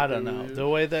I don't fucking know. with you. The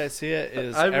way that I see it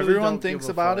is I really everyone don't thinks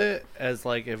give a about fuck. it as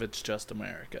like if it's just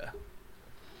America.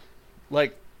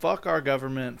 Like, fuck our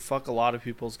government, fuck a lot of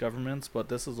people's governments, but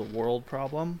this is a world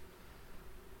problem.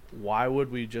 Why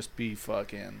would we just be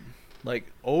fucking like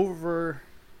over?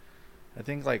 I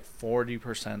think like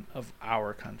 40% of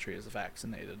our country is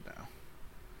vaccinated now.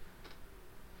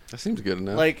 That seems good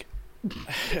enough. Like,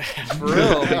 For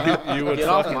real. you would Get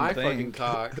off fucking my think. fucking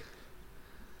cock.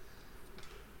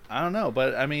 I don't know,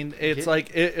 but I mean, it's Get-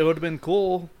 like it would have been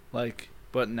cool, like,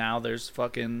 but now there's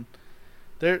fucking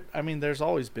there. I mean, there's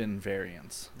always been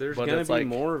variants. There's but gonna it's be like,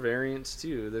 more variants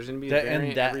too. There's gonna be a That- and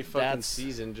variant that- every fucking that's-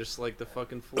 season, just like the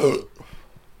fucking flu.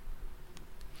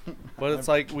 But it's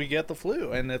like we get the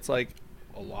flu, and it's like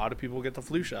a lot of people get the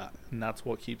flu shot, and that's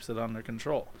what keeps it under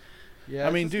control. Yeah, I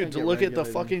it's mean, just dude, gonna to get look at the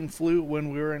regulated. fucking flu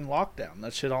when we were in lockdown,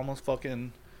 that shit almost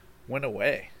fucking went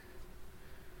away.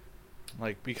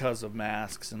 Like, because of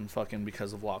masks and fucking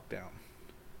because of lockdown.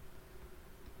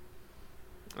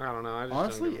 I don't know. I just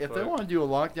Honestly, don't give a if they fuck. want to do a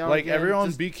lockdown, Like, again, everyone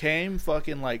just- became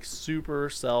fucking, like, super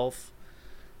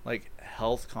like,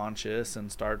 health conscious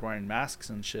and started wearing masks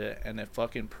and shit. And it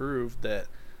fucking proved that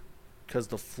because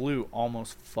the flu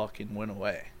almost fucking went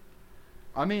away.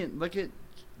 I mean, look at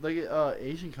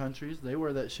Asian countries. They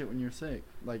wear that shit when you're sick.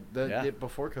 Like that Yeah. did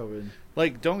before COVID.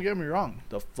 Like, don't get me wrong.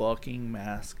 The fucking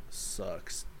mask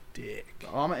sucks dick.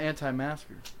 Oh, I'm an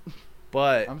anti-masker.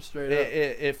 But I'm straight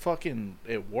it up. fucking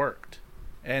worked.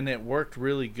 And it worked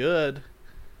really good.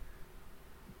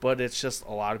 But it's just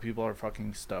a lot of people are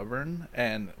fucking stubborn,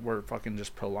 and we're fucking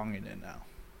just prolonging it now.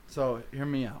 So hear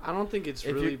me out. I don't think it's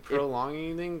If really you- prolonging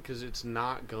anything because it's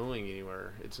not going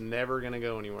anywhere. It's never gonna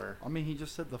go anywhere. I mean, he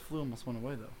just said the flu almost went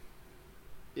away though.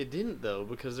 It didn't though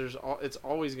because it's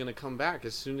always gonna come back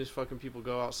as soon as fucking people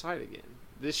go outside again.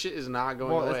 This shit is not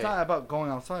going Well, away. it's not about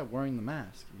going outside wearing the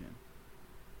mask again.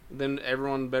 Then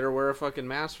everyone better wear a fucking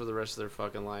mask for the rest of their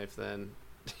fucking life. Then,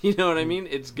 you know what I mean?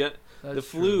 It's the That's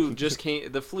flu true. just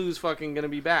can't. The flu's fucking gonna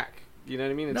be back. You know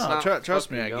what I mean? It's No, not trust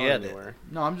me, fucking I going get it. anywhere.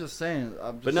 No, I'm just saying.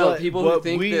 But no, But- people who but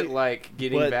think we- that like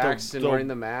getting but the- vaxxed and the- wearing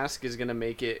the mask is gonna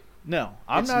make it. No,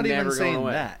 I'm It's not even never going saying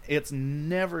away. that. It's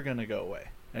never going to go away.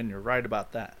 And you're right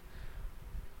about that.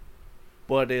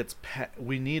 But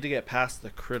we need to get past the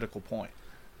critical point.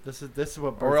 This is what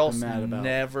Or Bert's else been mad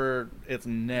about. it's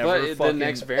never But the fucking...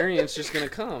 next variant's just gonna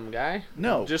come, guy.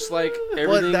 No. Just like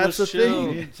everything that's was the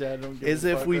chill. thing. Chad don't give Is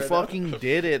a if fuck we right now. fucking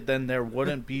did it, then there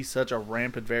wouldn't be such a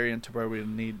rampant variant to where we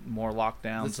need more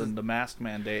lockdowns This is- and the mask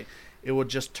mandate. It would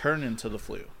just turn into the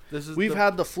flu. This is We've the,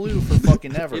 had the flu for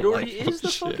fucking ever. It already like, is the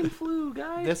fucking flu,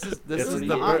 guy. This is It's the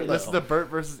not, Bert, this is though. the Bert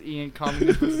versus Ian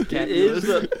communist versus It capitalist. is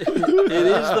the it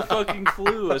is the fucking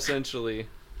flu essentially.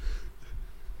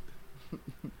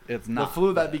 it's The not.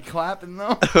 flu that be clapping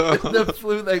though. The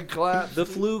flu that claps. The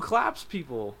flu claps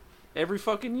people every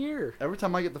fucking year. Every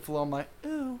time I get the flu, I'm like,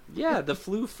 ooh. Yeah, the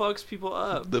flu fucks people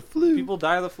up. The flu. People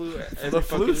die of the flu. Every The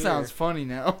fucking flu sounds year. funny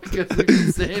now because we've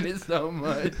been saying it so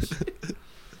much.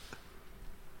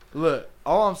 Look,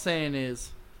 all I'm saying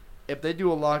is, if they do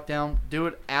a lockdown, do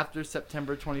it after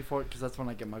September 24th because that's when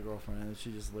I get my girlfriend and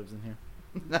she just lives in here.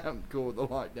 I'm cool with the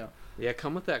lockdown. Yeah,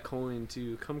 come with that coin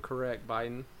too. Come correct,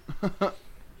 Biden.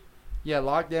 Yeah,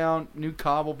 lockdown. New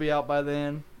COD will be out by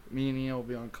then. Me and Ian will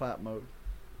be on clap mode.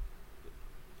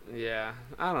 Yeah,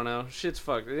 I don't know. Shit's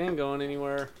fucked. It ain't going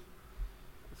anywhere.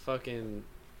 Fucking,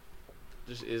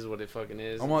 just is what it fucking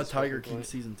is. I at want this Tiger fucking King point.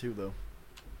 season 2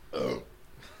 though.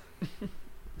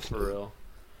 For real.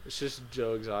 It's just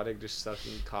Joe Exotic just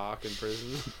sucking cock in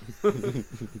prison.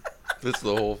 That's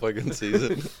the whole fucking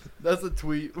season. That's a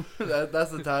tweet. That's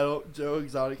the title. Joe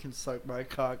Exotic can suck my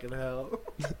cock in hell.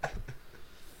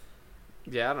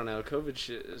 Yeah, I don't know. COVID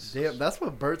shit is. Damn, that's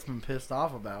what Bert's been pissed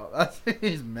off about.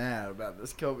 He's mad about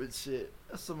this COVID shit.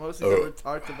 That's the most he's ever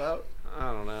talked about.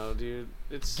 I don't know, dude.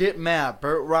 It's. Get mad,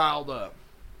 Bert riled up.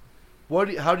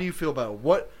 How do you feel about it?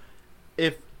 What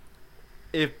if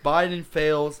Biden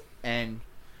fails and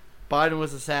Biden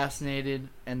was assassinated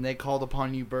and they called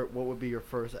upon you, Bert? What would be your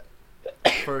first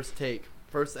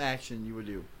action you would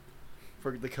do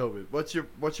for the COVID? What's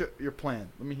your plan?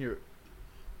 Let me hear it.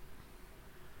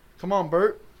 Come on,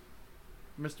 Bert.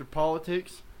 Mr.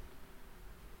 Politics.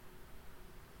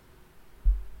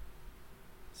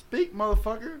 Speak,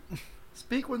 motherfucker.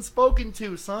 Speak when spoken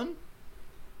to, son.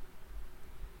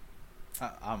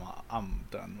 I'm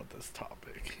done with this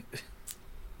topic.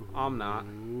 I'm not.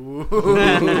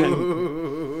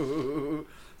 Ooh.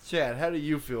 Chad, how do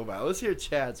you feel about it? Let's hear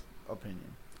Chad's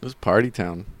opinion. It was party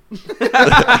town.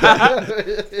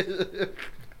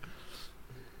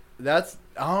 That's,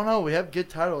 I don't know. We have good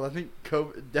titles. I think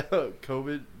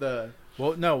COVID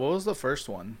Well, no, what was the first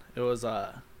one? It was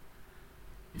forgot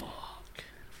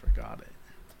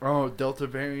it. Delta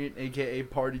variant, aka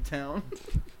Party Town.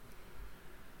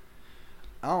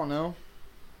 I don't know.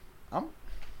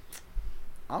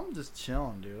 I'm just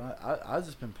chilling, dude. I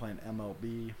just been playing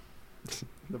MLB.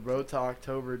 The road to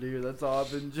October, dude. That's all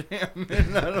I've been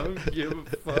jamming. I don't give a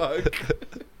fuck.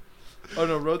 Oh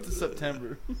no, road to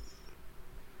September.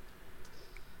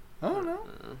 I don't know.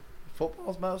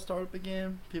 Football's about to start up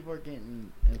again. People are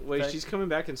getting Wait, infected. she's coming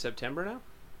back in September now?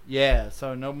 Yeah,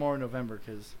 so no more November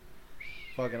because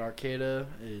fucking Arcata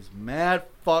is mad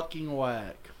fucking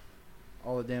whack.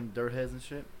 All the damn dirt heads and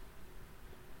shit.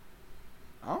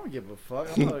 I don't give a fuck.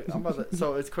 I'm about to,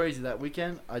 so it's crazy. That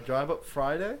weekend, I drive up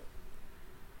Friday.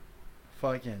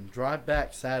 Fucking drive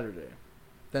back Saturday.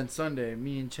 Then Sunday,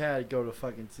 me and Chad go to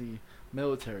fucking see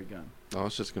Military Gun. Oh,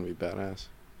 it's just gonna be badass.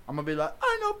 I'm gonna be like,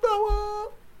 I know, blow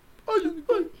up.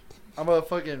 I'm gonna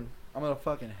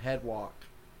fucking head walk.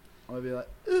 I'm gonna be like,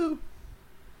 ooh.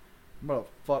 I'm gonna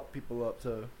fuck people up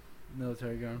to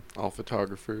military gun. All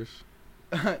photographers.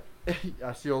 I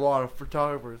see a lot of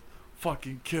photographers.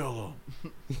 Fucking kill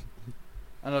them.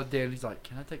 I know Danny's like,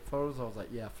 can I take photos? I was like,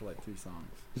 yeah, for like 3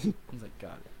 songs. He's like,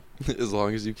 got it. As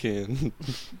long as you can.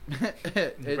 You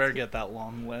better get that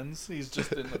long lens. He's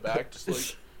just in the back, just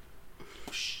like.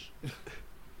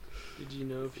 Did you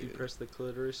know if you press the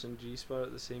clitoris and G-spot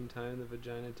at the same time, the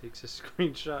vagina takes a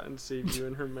screenshot and saves you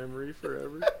in her memory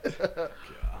forever?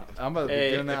 I'm gonna be Hey,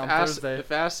 doing if that on ass, Thursday.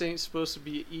 if ass ain't supposed to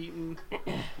be eaten,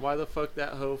 why the fuck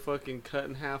that hoe fucking cut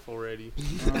in half already?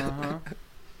 Uh-huh.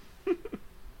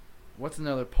 What's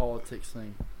another politics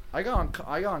thing? I got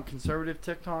on conservative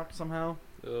TikTok somehow.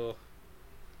 Ugh.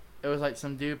 It was like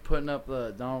some dude putting up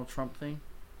the Donald Trump thing.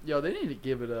 Yo, they need to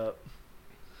give it up.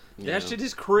 Yeah. That shit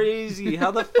is crazy.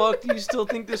 How the fuck do you still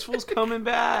think this fool's coming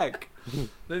back?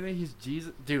 They think he's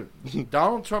Jesus. Dude,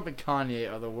 Donald Trump and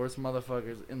Kanye are the worst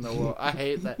motherfuckers in the world. I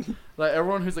hate that. Like,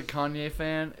 everyone who's a Kanye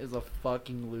fan is a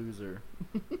fucking loser.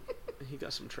 He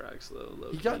got some tracks though.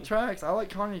 He got tracks. I like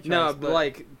Kanye tracks. No, but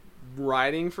like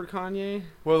writing for Kanye.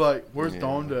 Well, like, where's Yeah.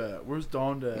 Donda at? Where's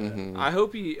Donda at? Mhm. I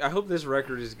hope this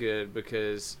record is good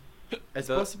because It's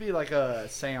supposed to be like a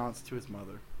seance to his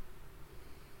mother.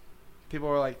 People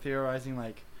were like theorizing,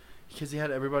 like, because he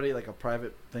had everybody like a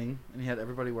private thing, and he had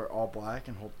everybody wear all black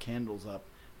and hold candles up,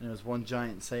 and it was one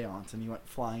giant seance, and he went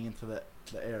flying into the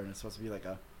air, and it's supposed to be like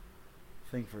a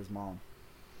thing for his mom.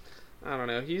 I don't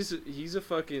know. He's a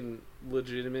fucking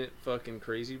legitimate fucking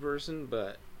crazy person,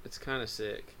 but it's kind of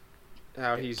sick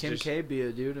how he's Kim just. K be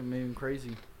a dude and made him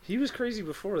crazy. He was crazy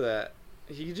before that.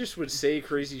 He just would say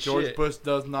crazy George shit. Bush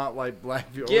does not like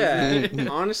black people. Yeah,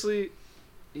 honestly,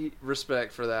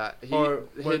 respect for that. He Or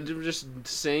when- just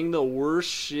saying the worst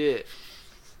shit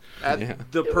at Yeah.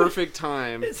 the perfect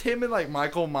time. It's him and like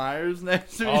Michael Myers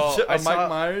next to Oh, each other. I Mike saw-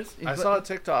 Myers. He's I like- saw a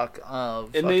TikTok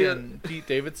of And they- fucking Pete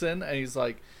Davidson, and he's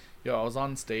like, "Yo, I was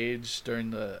on stage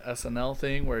during the SNL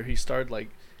thing where he started like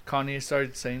Kanye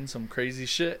started saying some crazy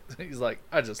shit. He's like,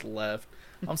 I just left.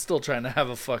 I'm still trying to have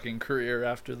a fucking career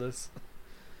after this."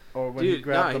 Or when he Dude,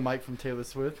 grabbed nah, the mic from Taylor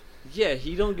Swift. Yeah,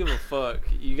 he don't give a fuck.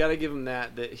 You gotta give him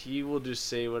that he will just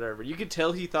say whatever. You could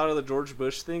tell he thought of the George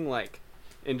Bush thing, like,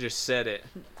 and just said it.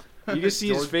 You can see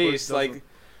his George face, Bush like, doesn't-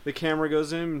 the camera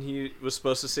goes to him, and he was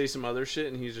supposed to say some other shit,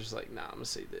 and he's just like, nah, I'm gonna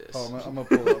say this. Oh, I'm gonna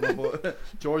pull it. I'm gonna pull it.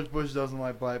 George Bush doesn't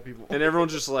like black people. And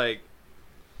everyone's just like,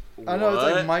 I know, it's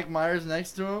like "What?" Mike Myers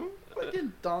next to him.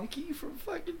 Fucking donkey from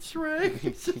fucking Shrek.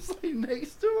 He's just like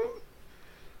next to him.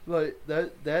 Like,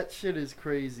 that shit is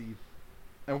crazy.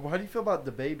 And how do you feel about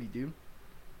the baby, dude?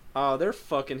 Oh, they're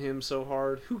fucking him so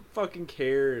hard. Who fucking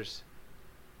cares?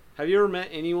 Have you ever met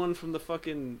anyone from the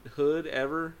fucking hood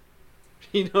ever?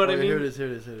 You know what I Okay, mean? Here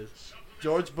it is.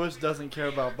 George Bush doesn't care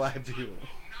about black people.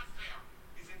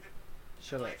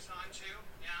 Shut up.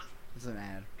 It's an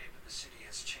ad. The city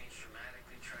has changed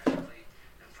dramatically, tragically,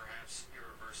 and perhaps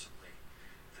irreversibly.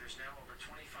 There's now over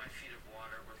 25 feet of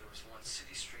water where there was once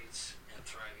city streets and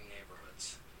thriving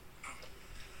neighborhoods.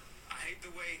 I hate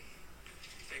the way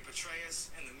they portray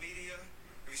us in the media.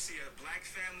 If you see a black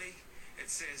family, it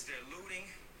says they're looting.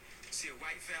 You see a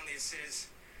white family, it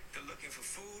says they're looking for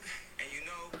food. And you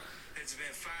know it's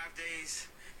been 5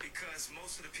 days because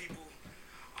most of the people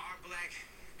are black.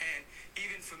 And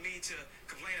even for me to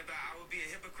complain about, I would be a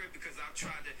hypocrite because I've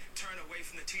tried to turn away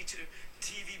from the teacher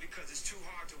TV because it's too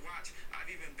hard to watch. I've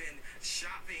even been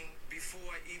shopping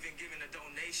before even giving a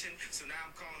donation. So now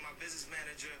I'm calling my business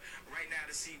manager right now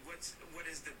to see what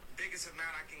is the biggest amount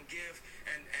I can give,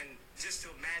 and just to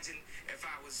imagine if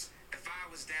I was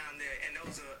down there, and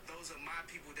those are my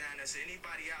people down there. So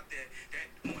anybody out there that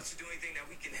wants to do anything that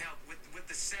we can help with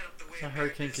the setup, the way It's a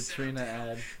America Hurricane is set up Katrina to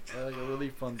help ad. Like a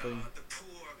really fun thing. the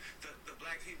poor, the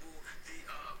black people,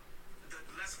 the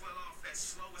less well off as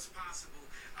slow as possible.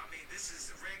 I mean, this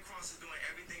is Red Cross is doing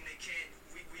everything they can.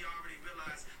 We already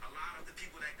realize a lot of the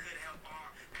people that could help are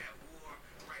at war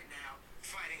right now,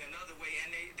 fighting another way,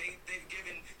 and they've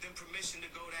given them permission to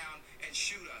go down and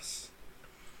shoot us.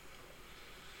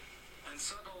 And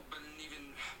subtle, but in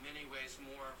even many ways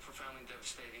more profoundly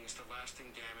devastating, is the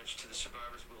lasting damage to the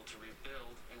survivors' will to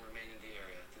rebuild and remain in the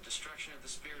area. The destruction of the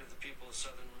spirit of the people of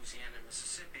southern Louisiana and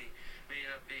Mississippi may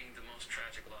end up being the most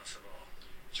tragic loss of all.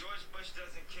 George Bush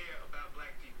doesn't care about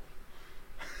black people.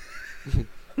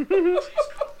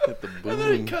 Hit the And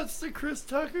then it boom. cuts to Chris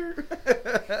Tucker.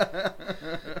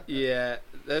 Yeah,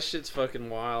 that shit's fucking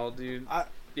wild, dude. I-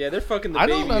 Yeah, they're fucking the I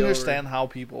baby don't over. understand how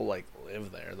people like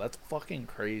live there. That's fucking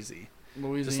crazy.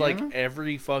 Louisiana. Just like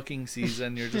every fucking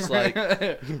season, you're just like,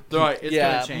 they're like, it's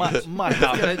yeah, gonna change. my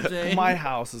gonna change. house, my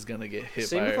house is gonna get hit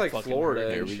Same by with a like fucking Florida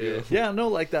hurricane. and we shit. Yeah, no,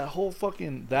 like that whole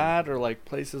fucking that, or like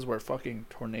places where fucking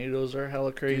tornadoes are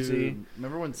hella crazy. Dude,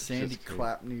 remember when Sandy Shit's crazy.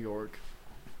 clapped New York?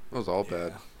 That was all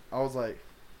bad. I was like,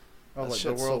 That the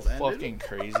shit's world's so ended. fucking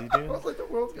crazy, I dude. was like, the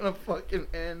world's gonna fucking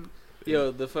end.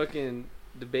 Yo, the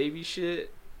baby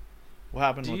shit. What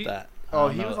happened Do with you- that? Oh,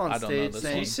 I he don't was know- on I don't know stage this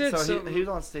saying. He one. said so something- he was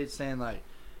on stage saying like,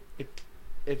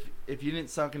 if you didn't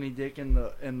suck any dick in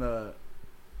the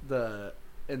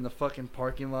fucking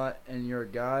parking lot and you're a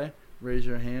guy, raise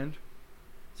your hand.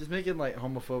 Just making like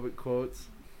homophobic quotes.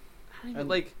 And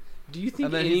like, do you think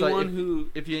and then he's like, anyone who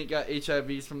If you ain't got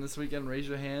HIVs from this weekend, raise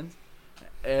your hand.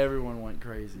 Everyone went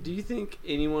crazy. do you think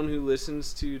anyone who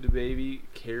listens to DaBaby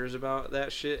cares about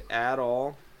that shit at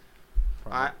all?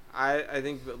 Probably. I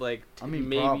think that like I mean,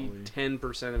 maybe probably.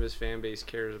 10% of his fan base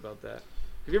cares about that.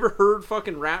 Have you ever heard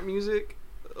fucking rap music?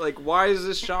 Like, why is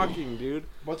this shocking, dude?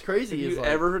 What's Have crazy is you like,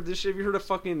 ever heard this shit? Have you heard a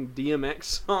fucking DMX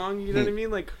song? You know what I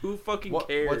mean? Like, who fucking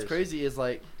cares? What's crazy is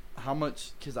like how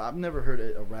much, because I've never heard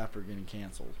a rapper getting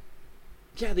canceled.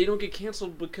 Yeah, they don't get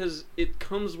canceled because it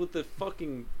comes with the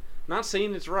fucking. Not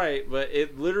saying it's right, but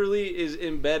it literally is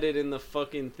embedded in the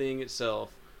fucking thing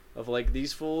itself. Of like,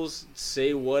 these fools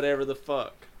say whatever the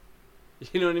fuck.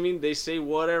 You know what I mean? They say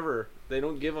whatever. They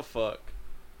don't give a fuck.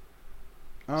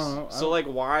 I don't know. So like,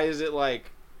 why is it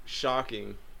like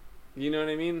shocking? You know what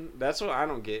I mean? That's what I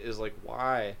don't get. Is like,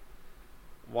 why?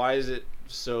 Why is it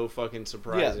so fucking Yeah,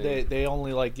 surprising? they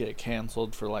only like get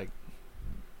canceled for like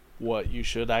what you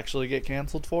should actually get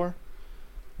canceled for,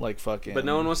 like fucking. But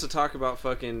no one wants to talk about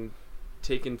fucking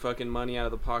taking fucking money out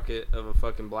of the pocket of a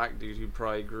fucking black dude who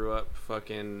probably grew up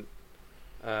fucking,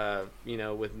 you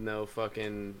know, with no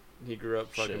fucking. He grew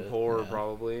up fucking Shit, poor, yeah.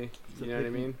 probably. It's a You know what I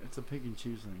pick and- mean? It's a pick and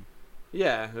choose thing.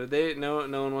 Yeah, no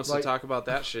one wants Like- to talk about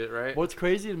that shit, right? What's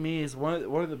crazy to me is one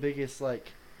of the biggest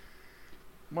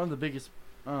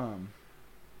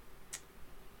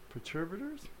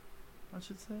perturbers, I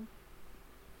should say,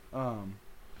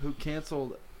 who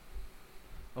canceled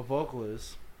a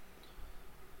vocalist.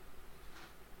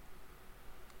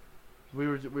 We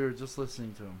were just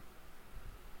listening to him.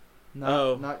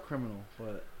 Not criminal,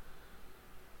 but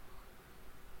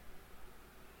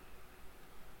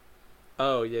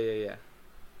Oh yeah.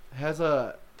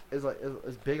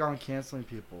 is big on canceling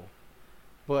people,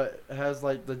 but has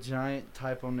like the giant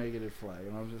typo negative flag,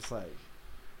 and I'm just like,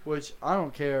 which I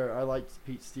don't care. I like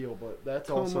Pete Steele, but that's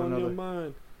also Come on another. your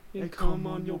mind and And come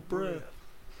on your breath.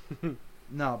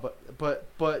 No,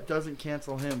 but doesn't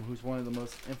cancel him, who's one of the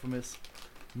most infamous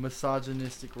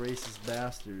misogynistic racist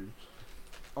bastards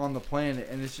on the planet,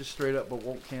 and it's just straight up, but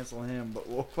won't cancel him, but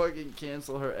will fucking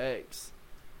cancel her ex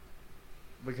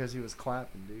because he was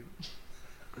clapping,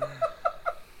 dude.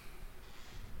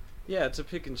 Yeah, it's a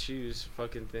pick and choose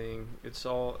fucking thing. It's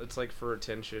like for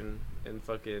attention and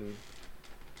fucking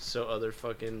so other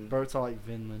fucking Bert's all like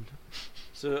Vinland.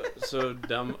 so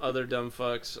other dumb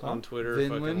fucks Huh? on Twitter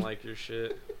Vinland? fucking like your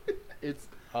shit. It's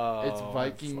Oh,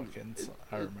 Viking- fucking-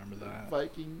 I remember that.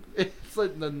 Viking. It's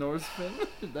like the Norseman.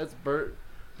 That's Bert.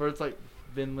 Bert's like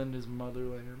Vinland is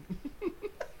motherland.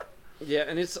 Yeah,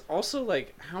 and it's also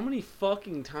like, how many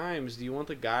fucking times do you want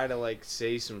the guy to like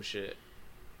say some shit?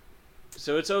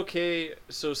 So it's okay.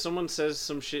 So someone says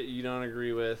some shit you don't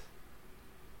agree with,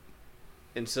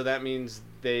 and so that means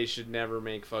they should never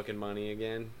make fucking money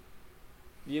again.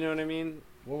 You know what I mean?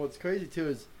 Well, what's crazy too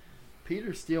is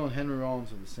Peter Steele and Henry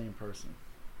Rollins are the same person,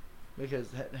 because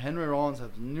Henry Rollins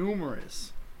has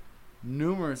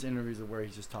numerous interviews of where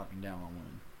he's just talking down on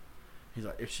women. He's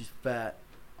like, if she's fat,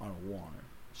 I don't want her.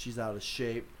 She's out of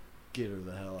shape, get her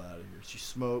the hell out of here. She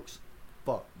smokes,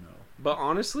 fuck no. But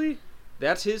honestly,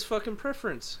 that's his fucking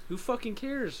preference. Who fucking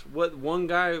cares what one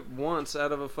guy wants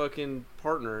out of a fucking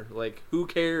partner? Like, who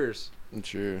cares?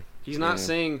 Sure. He's not Yeah.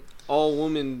 saying all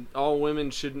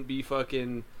women shouldn't be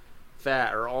fucking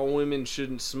fat or all women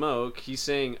shouldn't smoke. He's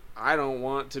saying I don't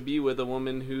want to be with a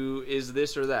woman who is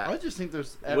this or I that, just think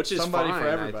there's which is somebody fine. for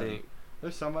I everybody. think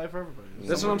There's somebody for everybody. There's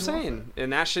that's what I'm somebody who saying, wants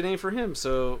and that shit ain't for him.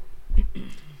 So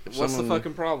If what's the someone-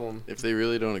 fucking problem? If they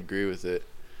really don't agree with it,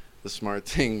 the smart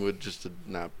thing would just to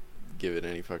not give it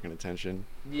any fucking attention.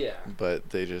 Yeah. But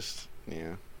they just,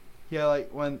 yeah. that. Yeah, like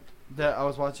when I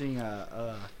was watching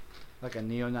like a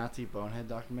neo-Nazi bonehead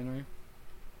documentary,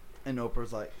 and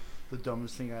Oprah's like, the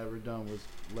dumbest thing I ever done was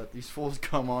let these fools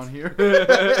come on here.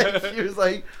 She was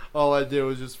like, all I did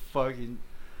was just fucking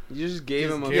You just gave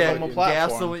him a give him a fucking-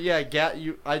 platform. gasoline.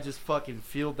 Yeah, I just fucking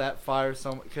fueled that fire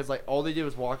so much, because like all they did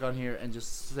was walk on here and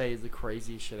just say the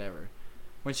craziest shit ever.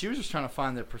 When she was just trying to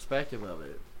find the perspective of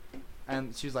it,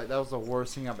 And she's like, that was the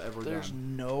worst thing I've ever There's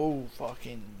done. no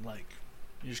fucking like,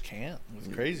 you just can't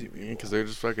with crazy people. because they're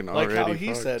just fucking like already how he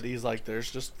fucked. said, he's like, there's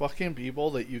just fucking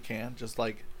people that you can't just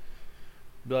like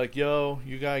be like, yo,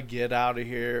 you gotta get out of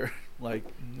here. Like,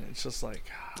 it's just like,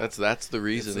 That's the it's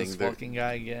reasoning. this They're- fucking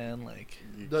guy again. Like,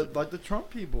 Like the Trump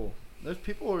people. There's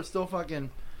people who are still fucking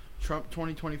Trump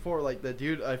 2024. Like the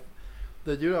dude I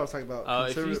was talking about.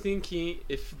 If you think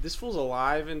if this fool's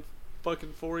alive in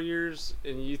fucking 4 years,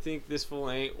 and you think this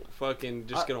fool ain't fucking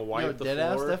just gonna wipe the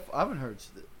floor, I haven't heard.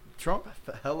 Trump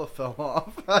hella fell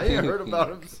off. I ain't heard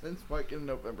about him since fucking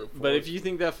November 4th. but if you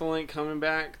think that fool ain't coming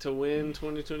back to win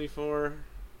 2024,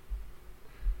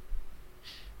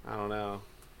 I don't know.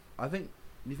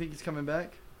 You think he's coming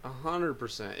back?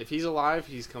 100%. If he's alive,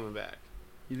 he's coming back.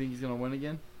 You think he's gonna win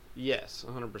again? Yes,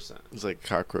 100%. It's like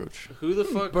cockroach. Who the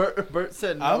fuck? Bert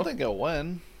said no. I don't think he'll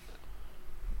win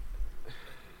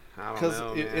I don't because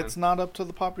know, man. it's not up to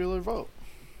the popular vote.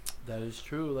 That is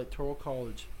true. Electoral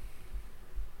college.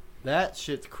 That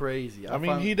shit's crazy. I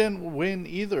mean, he didn't win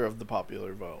either of the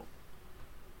popular vote.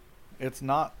 It's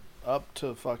not up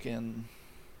to fucking.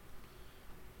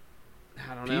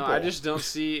 I don't know. people. I just don't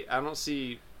see. I don't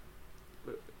see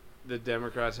the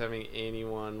Democrats having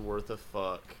anyone worth a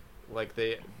fuck. Like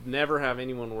they never have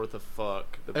anyone worth a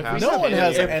fuck. The If past No one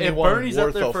has if anyone Bernie's up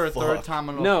worth there a for a third fuck. time,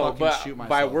 I'm gonna no, fucking but shoot myself.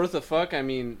 by worth a fuck, I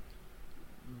mean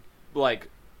like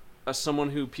someone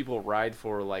who people ride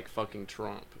for, like fucking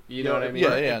Trump. You know what I mean?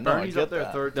 Yeah, yeah. If No, I Bernie's get up there a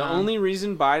that. third The time. only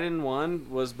reason Biden won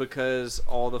was because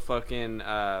all the fucking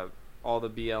all the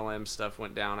BLM stuff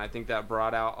went down. I think that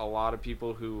brought out a lot of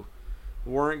people who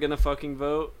weren't gonna fucking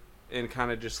vote and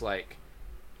kind of just like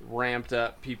ramped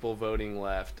up people voting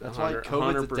left. That's why 100%.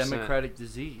 COVID's a democratic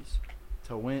disease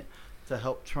to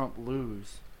help Trump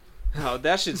lose. Oh,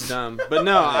 that shit's dumb. But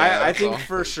no, I think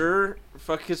for sure,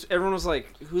 because everyone was like,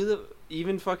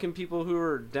 even fucking people who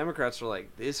are Democrats were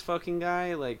like, this fucking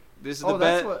guy, like, this is the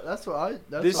best.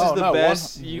 This is Oh, the no,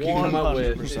 best you can come up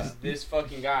with. 100%. Is this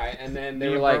fucking guy, and then they Me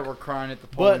were and like, Bert were crying at the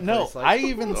polling But no, place, like, I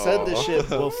even said this Oh. shit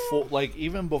before, like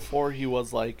even before he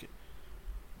was like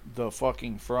the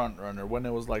fucking front runner. When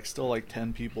it was like still like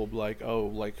 10 people, like, oh,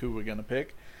 like who we're gonna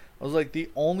pick. I was like, the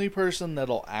only person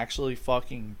that'll actually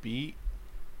fucking beat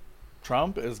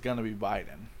Trump is gonna be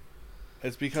Biden.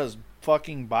 It's because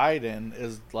fucking Biden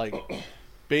is like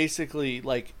basically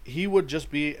like he would just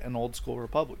be an old school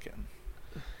Republican.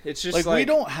 it's just Like we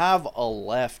don't have a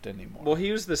left anymore. Well,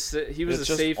 he was the it's a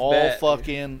just safe all bet.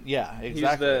 fucking yeah,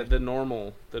 exactly. He was the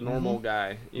normal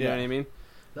guy. You know Yeah. what I mean?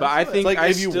 That's But I what- think It's like I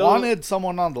if you still, wanted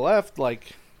someone on the left,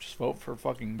 like just vote for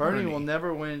fucking Bernie Bernie. will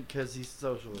never win because he's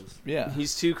socialist. Yeah,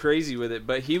 He's too crazy with it,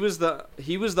 but he was the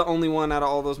only one out of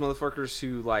all those motherfuckers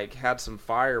who like had some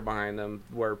fire behind them,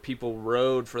 where people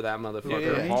rode for that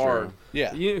motherfucker Yeah, hard.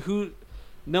 yeah.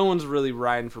 No one's really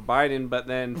riding for Biden, but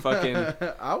then fucking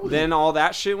I was then all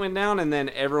that shit went down, and then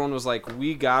everyone was like,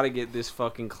 we gotta get this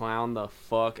fucking clown the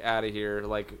fuck out of here.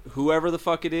 Like whoever the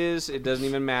fuck it is, it doesn't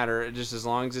even matter. Just as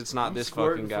long as it's not I'm this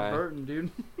squirting fucking guy. for Burton,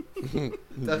 dude.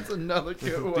 That's another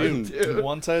good one, dude.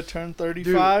 Once I turn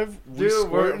 35, Dude,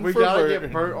 we for gotta Bert.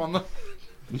 get Bert on the.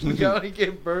 We gotta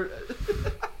get Bert.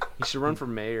 He should run for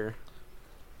mayor.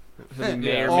 He'll be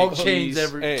Mayor All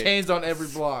McCheese. chains on every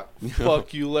block.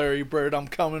 Fuck you, Larry Bird. I'm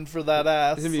coming for that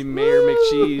ass. He'll be Mayor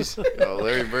McCheese. Oh,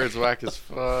 Larry Bird's whack as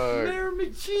fuck. Mayor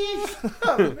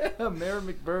McCheese. Mayor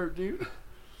McBird, dude.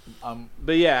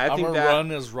 But yeah, I I'm think gonna that.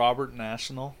 run as Robert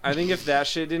National. I think if that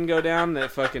shit didn't go down,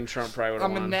 that fucking Trump probably would have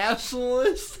I'm a won.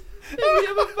 nationalist. And we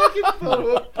have a fucking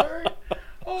photo of Bert.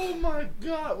 Oh my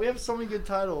god, we have so many good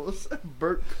titles.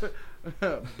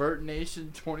 Bert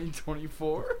Nation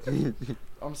 2024.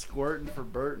 I'm squirting for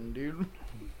Burton, dude.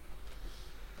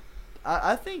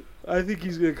 I think I think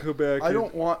he's gonna come back. I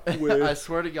don't want. win. I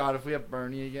swear to God, if we have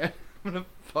Bernie again, I'm gonna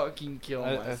fucking kill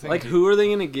I myself. think Like, who are they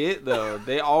gonna get though?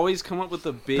 They always come up with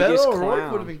the Beto biggest O'Rourke would have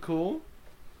clown. been cool.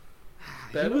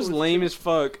 He Beto was lame too- as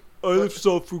fuck. I live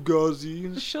South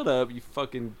Fugazi. Shut up, you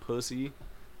fucking pussy.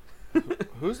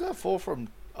 Who's that fool from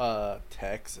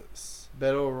Texas?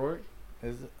 Beto O'Rourke.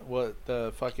 Is it, what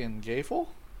the fucking gay fool?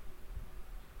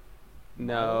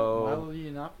 No. Milo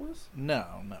Yiannopoulos?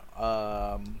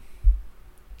 No.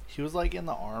 He was like in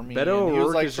the army. Beto and he was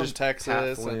O'Rourke like is from just Texas, Pat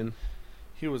and Flynn.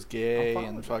 he was gay I'm fine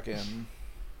and with fucking.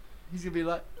 He's gonna be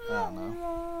like, I don't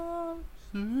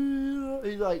know.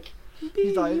 He's like,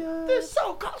 this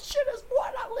so-called shit is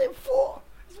what I live for.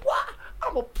 It's why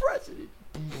I'm a president.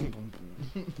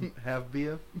 Have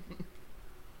beer.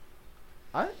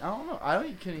 I don't know.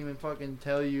 I can't even fucking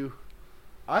tell you.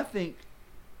 I think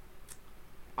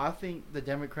the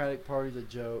Democratic Party's a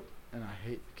joke, and I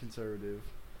hate the conservative.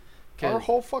 Our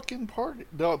whole fucking party,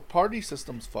 the party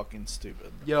system's fucking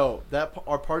stupid. Yo,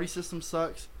 our party system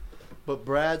sucks, but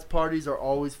Brad's parties are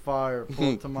always fire.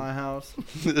 Pull up to my house.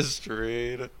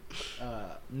 Straight.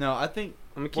 No, I think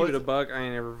I'm gonna keep it a buck. I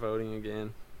ain't ever voting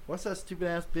again. what's that stupid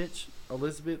ass bitch?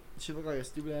 Elizabeth. She looked like a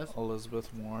stupid ass.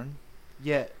 Elizabeth Warren.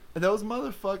 Yeah, those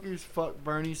motherfuckers fucked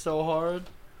Bernie so hard.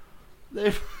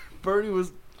 Bernie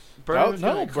was Bernie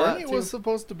gonna clap, was too.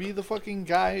 supposed to be the fucking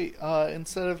guy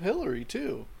instead of Hillary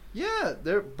too. Yeah,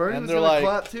 Bernie And was they're gonna like,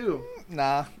 clap too.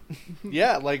 Nah.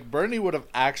 Yeah, like Bernie would have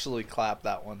actually clapped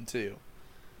that one too.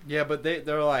 Yeah, but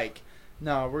they're like,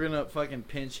 no, we're gonna fucking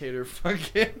pinch hitter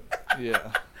fucking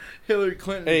Yeah. Hillary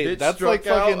Clinton. Hey, bitch that's struck like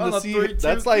fucking out on the a C. 3-2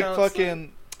 That's like count.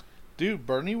 fucking. Dude,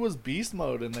 Bernie was beast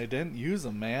mode and they didn't use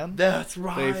him, man. That's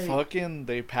right.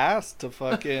 They passed to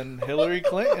fucking Hillary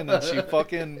Clinton and she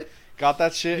fucking got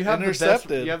that shit you have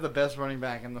intercepted. you have the best running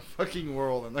back in the fucking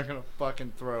world, and they're gonna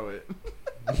fucking throw it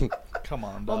Come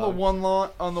on, on dog.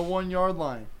 the 1 yard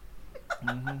line.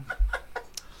 Mhm.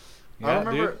 I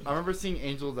Yeah, remember seeing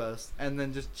Angel Dust and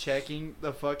then just checking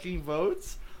the fucking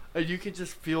votes, and you could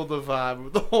just feel the vibe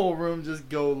of the whole room just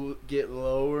get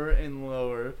lower and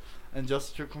lower. And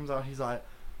Justin Tripp comes out, he's like,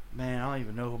 "Man, I don't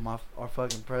even know who our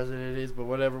fucking president is, but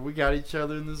whatever. We got each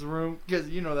other in this room because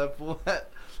you know that fool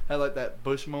had like that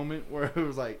Bush moment where it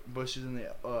was like Bush is in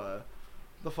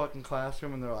the fucking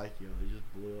classroom, and they're like, yo, they just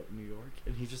blew up New York,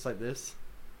 and he's just like this.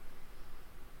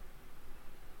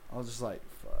 I was just like,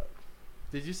 fuck.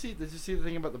 Did you see the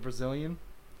thing about the Brazilian?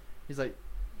 He's like,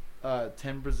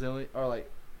 10 Brazilian or like,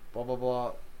 blah blah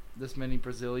blah. This many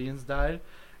Brazilians died,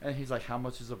 and he's like, how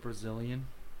much is a Brazilian?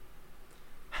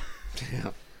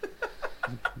 Yeah.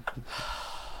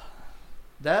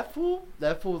 That fool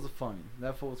was funny.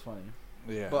 That fool was funny.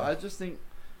 Yeah. But I just think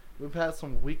we've had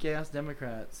some weak ass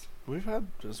Democrats. We've had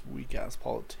just weak ass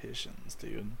politicians,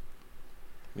 dude.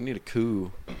 We need a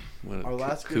coup. Our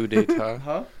last coup d'etat.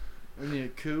 Huh? We need a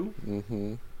coup.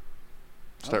 Mm-hmm.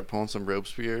 Start pulling some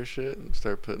Robespierre shit and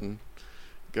start putting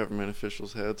government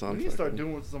officials' heads on. We need to start fucking-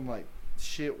 doing some like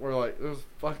shit where like there's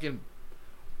fucking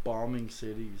bombing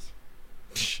cities.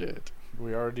 shit.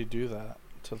 We already do that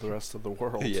to the rest of the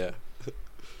world. Yeah.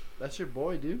 That's your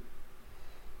boy, dude.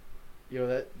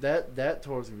 Yo, that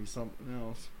tour's gonna be something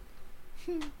else.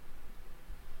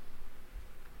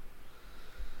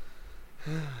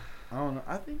 I don't know.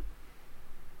 I think.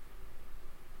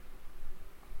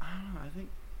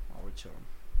 Oh, we're chilling.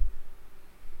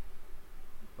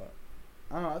 But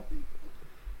I don't know. I think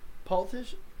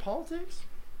politics.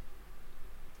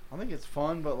 I think it's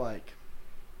fun, but like,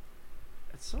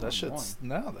 it's so That annoying. shit's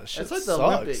no. That shit It's like sucks. the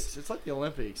Olympics. It's like the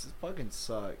Olympics. It fucking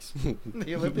sucks.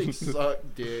 The Olympics suck,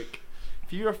 dick.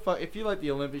 If you like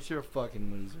the Olympics, you're a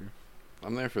fucking loser.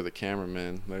 I'm there for the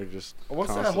cameramen. They're just. What's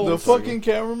that constantly whole The fucking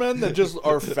cameramen that just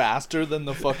are faster than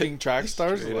the fucking track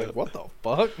stars. Straight Like, up. what the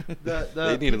fuck? The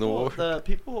They needed the people, war. The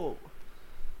people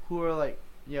who are like,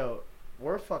 yo,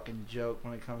 we're a fucking joke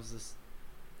when it comes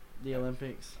to the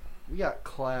Olympics. We got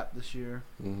clapped this year.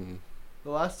 Mm-hmm. The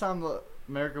last time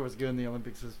America was good in the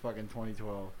Olympics was fucking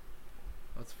 2012.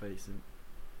 Let's face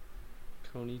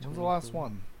it. Coney When was the last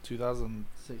one? 16.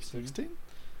 2016?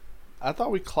 I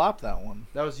thought we clapped that one.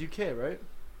 That was UK, right?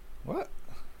 What?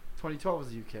 2012 was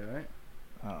UK, right?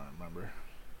 I don't remember.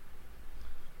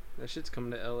 That shit's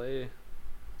coming to LA.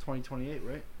 2028,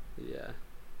 right? Yeah.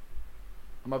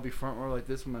 I'm gonna be front row like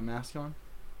this with my mask on.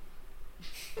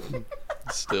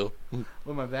 Still.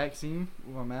 With my vaccine,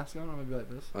 with my mask on, I'm gonna be like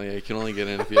this. Oh yeah, you can only get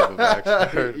in if you have a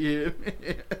vaccine.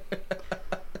 Yeah.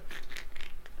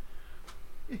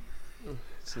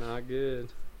 It's not good.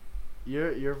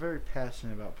 You're very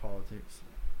passionate about politics.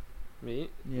 Me?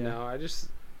 Yeah. No,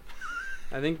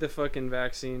 I think the fucking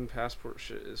vaccine passport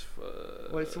shit is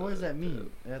Wait, so what does that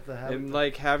mean? You have to have And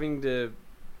like having to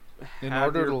In have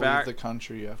order your to back- leave the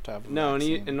country, you have to have a No,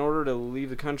 vaccine. in order to leave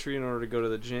the country, in order to go to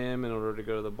the gym, in order to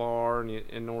go to the bar, and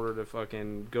in order to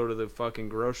fucking go to the fucking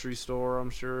grocery store, I'm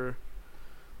sure.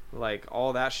 Like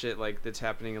all that shit, like that's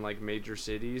happening in like major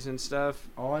cities and stuff.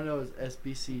 All I know is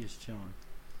SBC is chilling.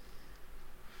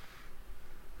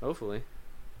 Hopefully.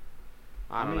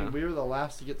 I I don't mean, know. we were the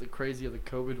last to get the crazy of the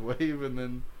COVID wave, and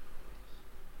then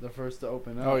the first to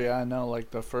open up. Oh yeah, I know.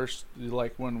 Like the first,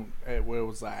 like when it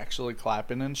was actually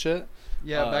clapping and shit.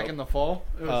 Yeah, back in the fall,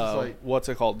 it was just like what's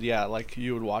it called? Yeah, like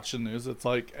you would watch the news. It's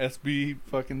like SB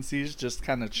fucking C's just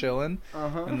kind of chilling,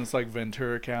 uh-huh. and it's like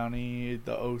Ventura County,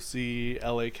 the OC,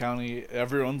 LA County.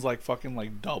 Everyone's like fucking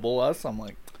like double us. I'm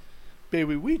like,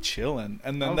 baby, we chilling.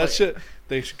 And I then was that like- shit,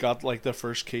 they got like the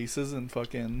first cases and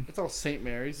fucking. It's all St.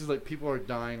 Mary's. It's like people are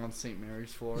dying on St.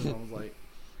 Mary's floor, and I was like,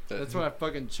 That's when I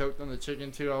fucking choked on the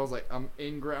chicken too. I was like, I'm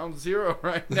in ground zero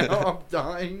right now. I'm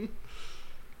dying.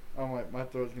 I'm like, my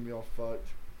throat's gonna be all fucked.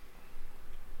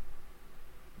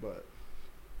 But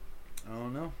I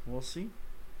don't know. We'll see.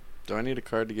 Do I need a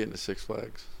card to get into Six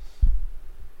Flags?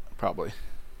 Probably.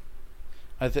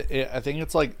 I think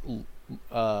it's like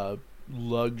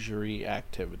luxury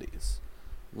activities.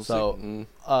 We'll So, see. don't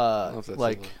know if that's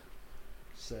like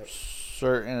Sick.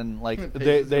 certain like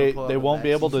Paige's they gonna pull out won't the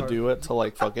be able to vaccine do it to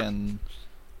like fucking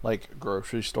like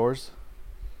grocery stores,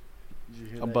 Did you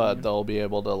hear that, but Ian? they'll be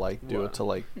able to like do What? it to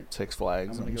like Six I'm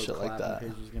Flags gonna and go shit clap like and that.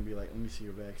 Paige was gonna be like, let me see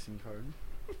your vaccine card.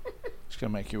 Just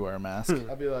gonna make you wear a mask.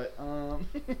 I'd be like,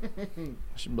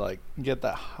 She'd be like, get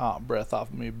that hot breath off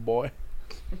of me, boy.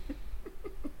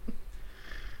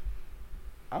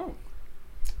 I don't.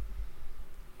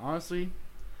 Honestly,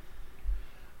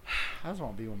 I just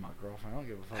want to be with my girlfriend. I don't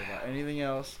give a fuck about anything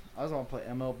else. I just want to play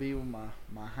MLB with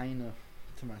my hyena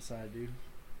to my side, dude.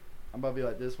 I'm about to be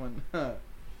like this when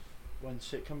when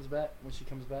shit comes back. When she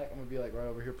comes back, I'm gonna be like right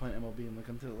over here playing MLB and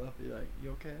looking to the left. Be like,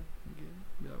 you okay? You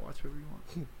good? Be like, watch whatever you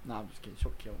want. Nah, I'm just kidding.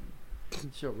 She'll kill me.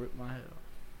 She'll rip my head off.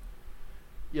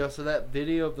 Yo, so that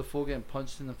video of the fool getting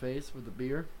punched in the face with the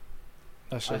beer.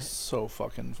 That's just so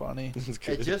fucking funny. It's It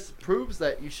good. just proves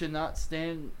that you should not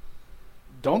stand.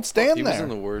 Don't stand He there. was in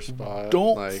the worst spot.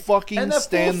 Don't like, fucking And that fool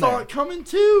stand saw there. it coming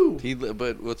too.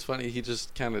 But what's funny, he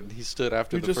just he stood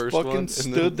after You the just first fucking one. and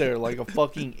stood then- there like a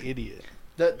fucking idiot.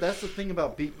 That's the thing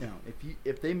about beatdown.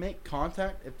 If they make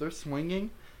contact, if they're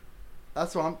swinging,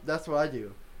 that's what I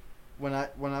do. When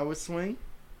I would swing,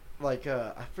 like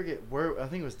I forget where, I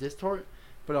think it was distort,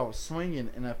 but I was swinging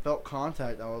and I felt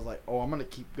contact. I was like, oh, I'm gonna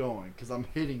keep going because I'm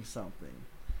hitting something,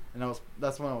 and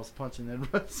that's when I was punching Ed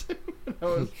Russell. I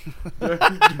was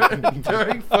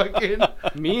during fucking.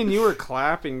 Me and you were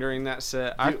clapping during that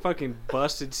set. I Dude. fucking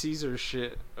busted Caesar's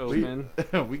shit open.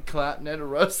 We clapped Ned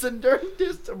Russell during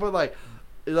this, but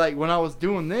like when I was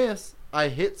doing this, I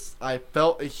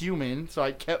felt a human, so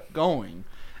I kept going,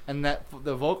 and that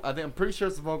the vocal. I think I'm pretty sure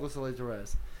it's the vocal Soleil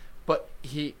Torres, but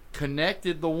he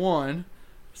connected the one.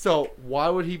 So why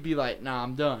would he be like, nah,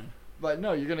 I'm done? Like,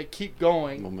 no, you're gonna keep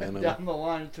going Momentum. down the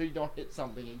line until you don't hit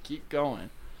something and keep going.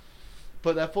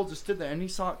 But that fool just stood there and he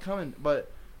saw it coming. But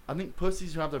I think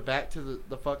pussies who have their back to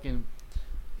the fucking.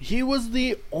 He was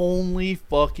the only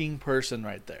fucking person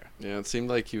right there. Yeah, it seemed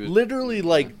like he was Literally,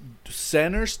 like,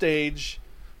 center stage,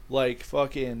 like,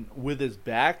 fucking, with his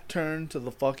back turned to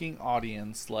the fucking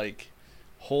audience, like,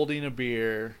 holding a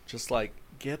beer, just like,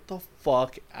 get the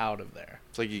fuck out of there.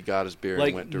 It's like he got his beer and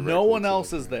Like, went directly. no one to else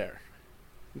the is ground. there.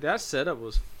 That setup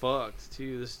was fucked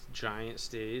too. This giant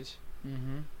stage.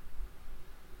 Mm-hmm.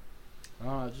 I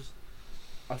don't know.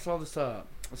 I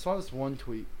saw this one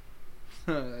tweet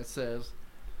that says,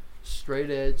 "Straight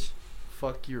edge,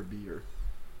 fuck your beer."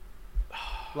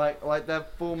 Like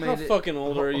that fool made How it. fucking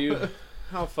old are you?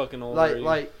 How fucking old are you?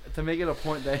 Like to make it a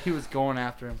point that he was going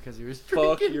after him because he was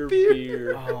fuck drinking your beer.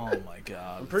 beer. Oh my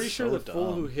god. I'm pretty it's sure so the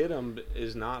fool who dumb. hit him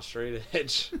is not straight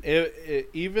edge.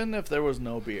 Even if there was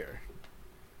no beer,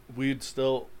 we'd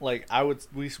still, like,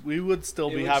 we would still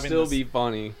It be would having still this, be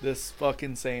funny. this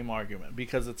fucking same argument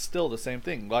because it's still the same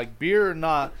thing. Like, beer or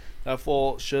not, that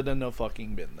fool shouldn't have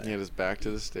fucking been there. He had his back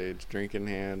to the stage, drink in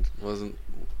hand. Wasn't.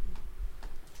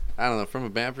 I don't know. From a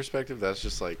band perspective, that's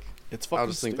just like. It's fucking I'll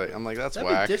just think stupid. that I'm like that's That'd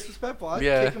whack. be disrespectful. I'd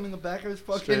Yeah. kick him in the back of his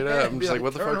fucking Straight head. up. and I'm be just like,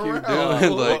 what the "Turn fuck are you around."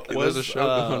 doing? Like, What there's a was, show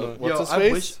going on. What's Yo, his I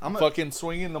face? wish- I'm a- fucking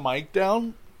swinging the mic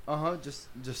down.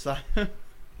 Just like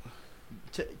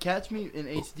catch me in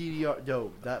HDDR.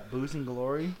 Yo, that Booze and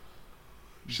Glory.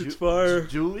 Shit's fire.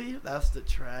 Julie, that's the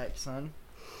track, son.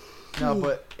 No,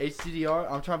 but HDDR,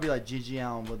 I'm trying to be like Gigi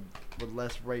Allen with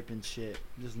less rape and shit.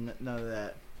 Just none of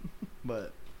that.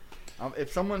 But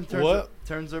if someone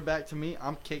turns their back to me,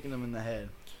 I'm kicking them in the head.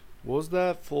 What was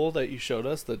that fool that you showed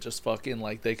us that just fucking,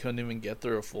 like, they couldn't even get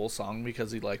through a full song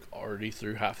because he, like, already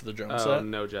threw half of the drum set?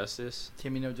 No justice.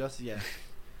 Timmy No Justice, yeah.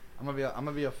 I'm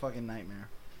gonna be a fucking nightmare.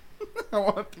 I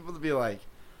want people to be like,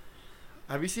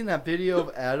 have you seen that video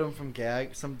of Adam from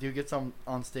Gag? Some dude gets on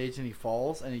stage and he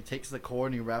falls and he takes the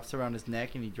cord and he wraps it around his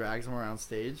neck and he drags him around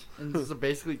stage and just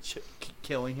basically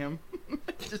killing him,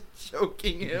 just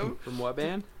choking him. From what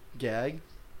band? Gag.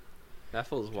 That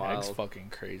feels Gag's wild. fucking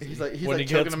crazy. He's like When he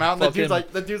choking gets him out and the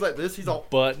fucking dude's like this. He's all.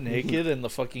 butt naked in the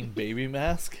fucking baby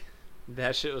mask.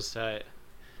 That shit was tight.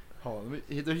 Hold on,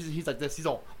 he's like this. He's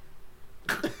all.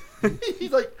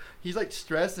 he's like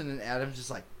stressing and Adam's just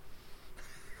like.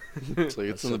 It's like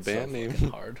it's in the That shit's band so name. fucking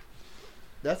hard.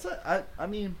 I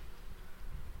mean,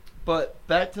 but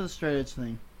back to the straight edge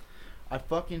thing. I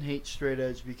fucking hate straight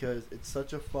edge because it's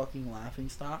such a fucking laughing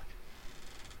stock.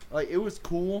 Like, it was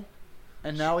cool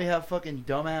And now we have fucking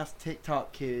dumbass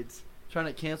TikTok kids trying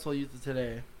to cancel Youth of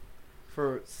Today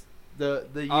for the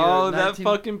year. Oh, 19 that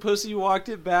fucking pussy walked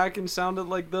it back and sounded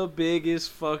like the biggest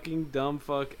fucking dumb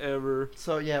fuck ever.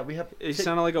 So yeah, we have. It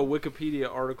sounded like a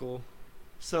Wikipedia article.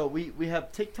 So we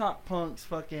have TikTok punks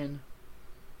fucking.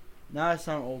 Now I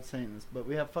sound old saying this, but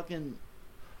we have fucking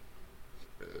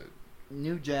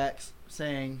New Jacks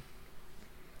saying,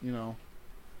 you know,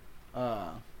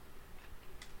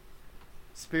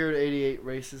 Spirit 88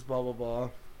 racist, blah blah blah.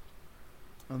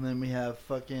 And then we have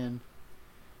fucking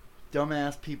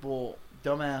dumbass people,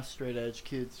 dumbass straight edge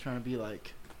kids trying to be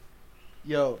like,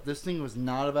 yo, this thing was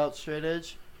not about straight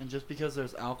edge, and just because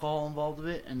there's alcohol involved with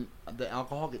it and the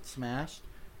alcohol gets smashed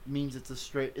means it's a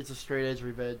straight edge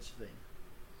revenge thing.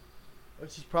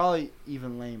 Which is probably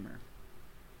even lamer.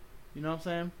 You know what I'm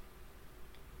saying?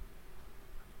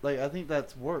 Like, I think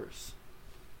that's worse.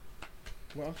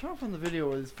 Well, I'm trying to find the video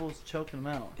where this fool's choking him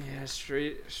out. Yeah,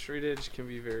 straight edge can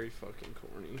be very fucking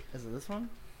corny. Is it this one?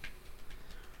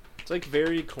 It's like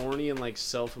very corny and like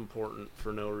self-important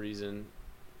for no reason.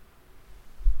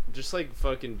 Just like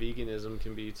fucking veganism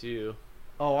can be too.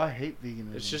 Oh, I hate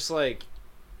veganism. It's just like,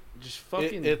 just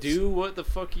fucking it's- do what the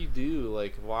fuck you do.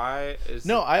 Like, why is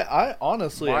No, I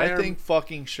honestly, Why I are- think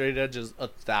fucking straight edge is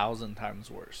 1,000 times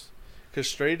worse. Because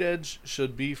straight edge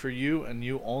should be for you and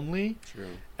you only. True.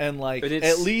 And, like, But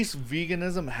it's- at least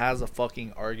veganism has a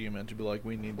fucking argument to be like,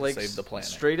 we need to like save the planet.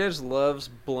 straight edge loves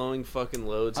blowing fucking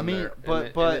loads. I in mean, their, but-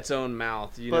 in but- its own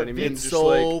mouth. You know but what I mean? It's Just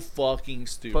so like, fucking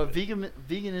stupid. But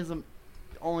veganism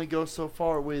only goes so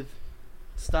far with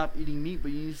stop eating meat,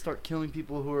 but you need to start killing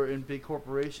people who are in big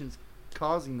corporations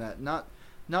causing that. Not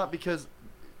because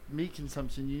meat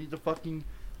consumption. You need to fucking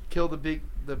kill the big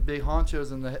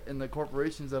honchos in the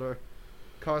corporations that are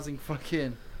causing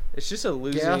fucking it's just a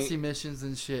losing. gas emissions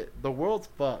and shit. The world's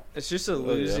fucked. It's just a yeah.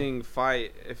 losing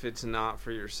fight if it's not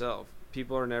for yourself.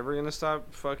 People are never gonna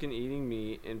stop fucking eating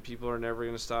meat, and people are never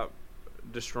gonna stop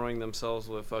destroying themselves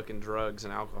with fucking drugs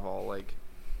and alcohol. Like,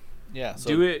 yeah, so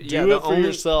do it. do Yeah, it the for only-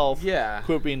 yourself. Yeah,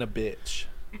 Quit being a bitch.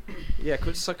 yeah.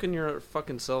 Quit sucking your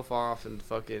fucking self off and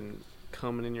fucking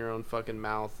coming in your own fucking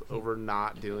mouth over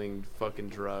not doing fucking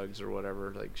drugs or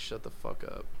whatever. Like, shut the fuck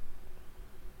up.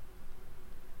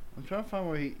 I'm trying to find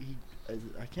where he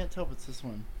I can't tell if it's this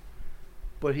one,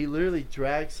 but he literally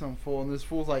drags some fool, and this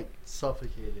fool's like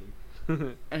suffocating,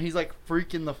 and he's like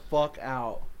freaking the fuck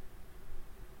out.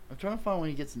 I'm trying to find when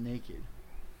he gets naked.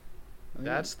 I think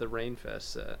That's the Rainfest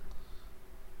set.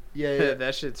 yeah, yeah.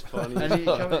 That shit's funny. And he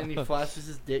comes and he flashes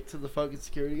his dick to the fucking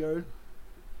security guard.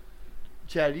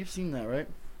 Chad, you've seen that, right?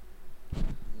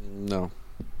 No.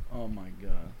 Oh my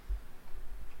god,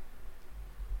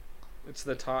 It's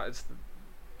the top.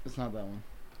 it's not that one.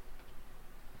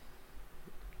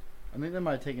 I think they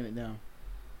might have taken it down.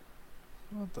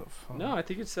 What the fuck? No, I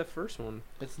think it's that first one.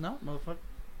 It's not, motherfucker,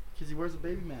 because he wears a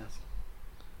baby mask.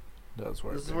 Does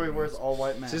wear This is where he wears all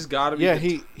white This mask. has got to be Yeah,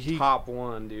 the he top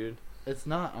one, dude. It's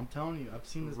not. I'm telling you. I've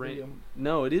seen this video.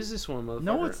 No, it is this one, motherfucker.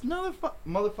 No, it's not.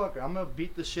 Motherfucker, I'm gonna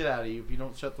beat the shit out of you if you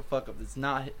don't shut the fuck up. It's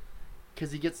not,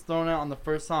 because he gets thrown out on the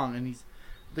first song, and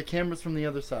the camera's from the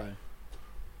other side.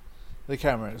 The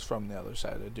camera is from the other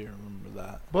side. I do remember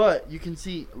that. But you can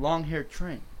see long-haired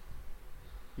Trent.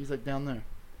 He's like down there.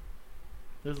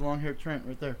 There's long-haired Trent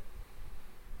right there.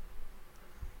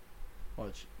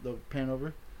 Watch. They'll pan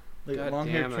over. Like God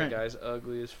long-haired damn, that Trent. guy's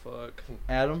ugly as fuck.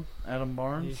 Adam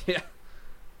Barnes. Yeah.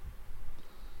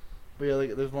 But yeah,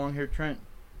 like, there's long-haired Trent.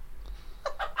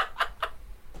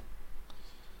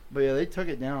 But yeah, they took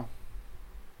it down.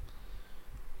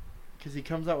 Because he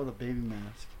comes out with a baby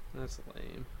mask. That's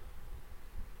lame.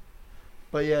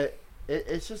 But yeah,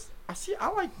 it's just I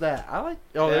like that. I like.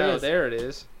 Oh, there it is. there it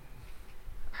is.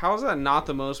 How is that not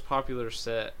the most popular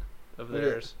set of Look at-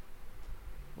 theirs?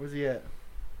 Where's he at?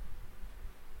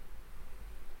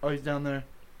 Oh, he's down there.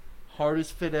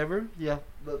 Hardest fit ever. Yeah,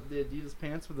 the Adidas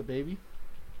pants with the baby.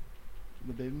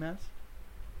 The baby mask.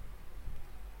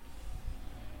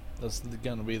 That's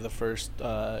gonna be the first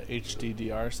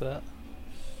HDDR set.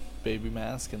 Baby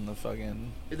mask and the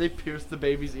fucking. They pierced the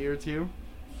baby's ear too.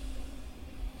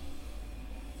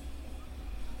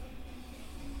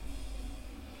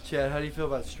 Chad, how do you feel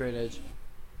about straight edge?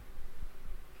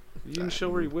 You didn't show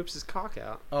where he whips his cock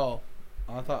out. Oh,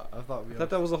 I thought we. I thought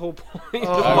that was the whole point.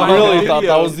 Oh, I Find really the thought that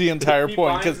video. was the entire He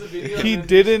point finds because the video he and-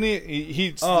 didn't.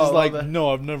 He's Oh, my like, bad.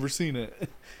 no, I've never seen it,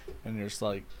 and you're just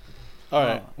like, all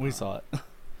right, Oh, we oh. saw it.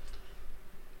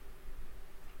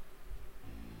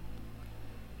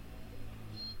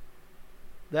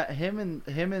 That him and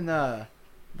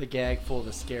the gag full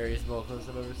the scariest vocals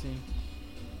I've ever seen.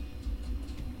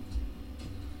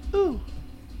 Ooh.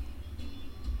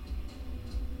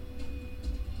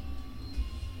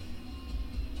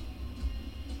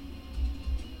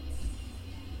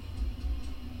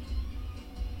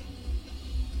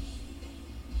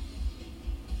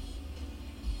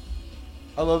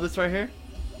 I love this right here.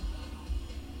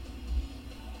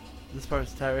 This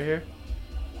part's tight right here.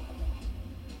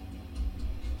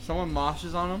 Someone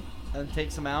moshes on him and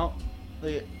takes him out.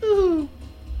 Look at, ooh.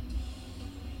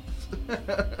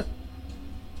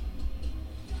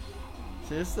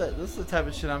 See, this is the type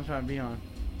of shit I'm trying to be on.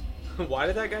 Why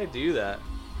did that guy do that?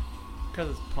 Because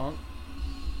it's punk.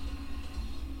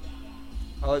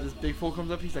 I like this big fool comes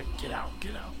up, he's like, get out,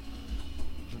 get out.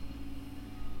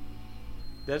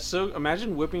 That's so.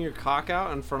 Imagine whipping your cock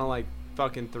out in front of like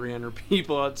fucking 300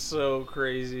 people. That's so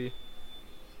crazy.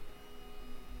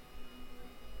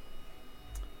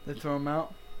 They throw him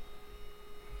out.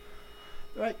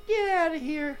 They're like, get out of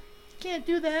here. Can't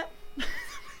do that.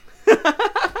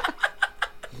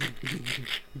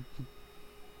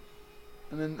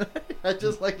 And then I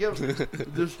just like him.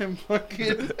 There's him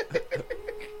fucking.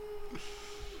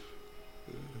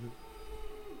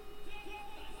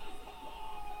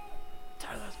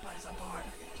 Tear this place apart.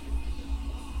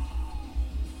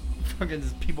 Fucking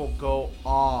just people go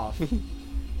off.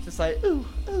 Just like, ooh,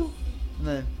 ooh. And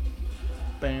then,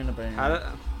 bam, bam. How did,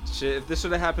 shit, if this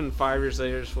would have happened 5 years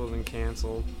later, this would have been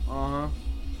canceled. Uh-huh.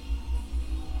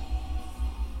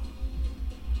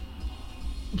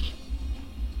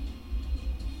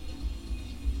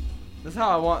 That's how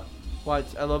I want. Watch,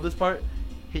 I love this part.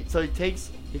 So he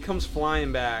takes. He comes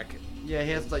flying back. Yeah,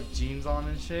 he has like jeans on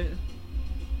and shit.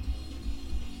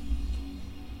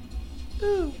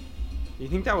 Ooh. You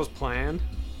think that was planned?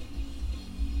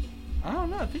 I don't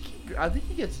know. I think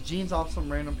he gets jeans off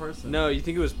some random person. No, you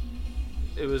think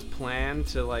it was planned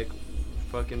to like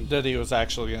fucking. That he was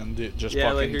actually gonna do, just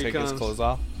Yeah, like, fucking here he take his comes. clothes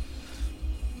off.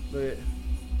 But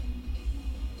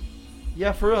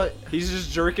yeah, for real. He's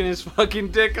just jerking his fucking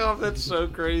dick off. That's so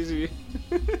crazy.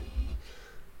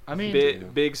 I mean,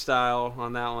 Big style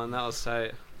on that one. That was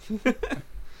tight.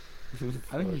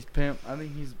 I think he's pimp. I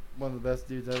think he's one of the best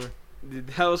dudes ever. Dude,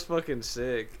 that was fucking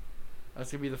sick.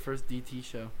 That's gonna be the first DT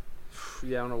show.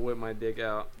 Yeah, I'm gonna whip my dick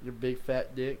out. Your big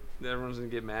fat dick. Everyone's gonna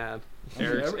get mad. I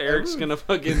mean, Eric's gonna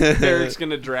fucking. Eric's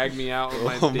gonna drag me out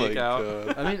with my dick out.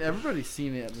 God. I mean, everybody's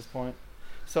seen it at this point.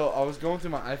 So I was going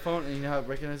through my iPhone, and you know how it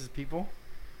recognizes people?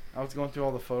 I was going through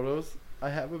all the photos I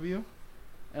have of you,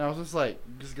 and I was just like,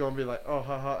 just going to be like, oh,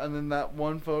 haha. And then that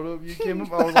one photo of you came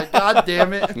up. I was like, God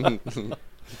damn it.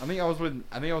 I think I was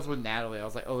with Natalie. I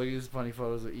was like, oh, look at these funny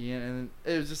photos of Ian, and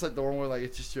then it was just like the one where like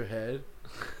it's just your head,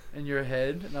 and your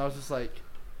head, and I was just like,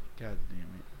 God damn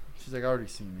it. She's like, I already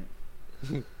seen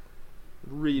it.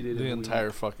 Read it. The and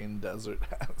entire fucking desert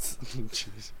has.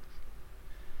 Jeez.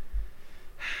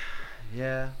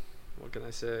 Yeah, What can I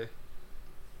say?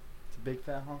 it's a big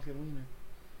fat honking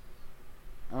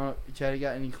wiener. Chad, you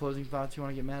got any closing thoughts you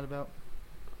want to get mad about?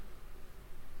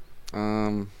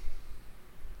 I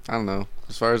don't know.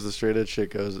 As far as the straight edge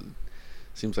shit goes, it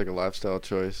seems like a lifestyle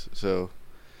choice. So,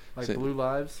 Like So- Blue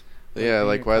Lives? yeah, being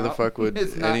like a why the cop? fuck would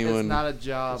It's anyone? not a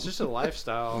job. It's just a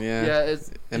lifestyle. yeah. Yeah,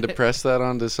 it's And to press that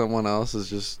onto someone else is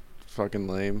just fucking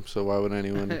lame. So why would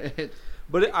anyone? it,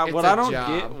 But It's what a I don't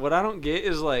job. get, what I don't get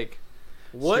is like,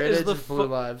 what straight is edge the Blue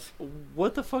Lives?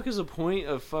 what the fuck is the point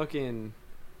of fucking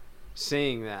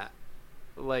saying that?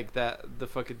 Like that the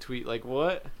fucking tweet, like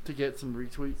what? To get some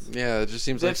retweets. Yeah, it just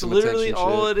seems like That's some literally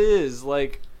attention all shit. it is.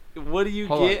 Like, what do you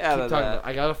Hold get on, out keep of talking that? about-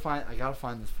 I gotta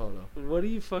find this photo. What do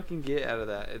you fucking get out of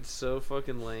that? It's so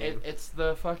fucking lame. It's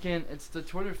the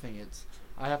Twitter thing.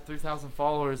 I have 3,000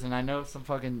 followers, and I know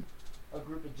a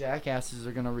group of jackasses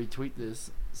are gonna retweet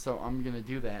this, so I'm gonna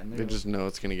do that. And They they're just know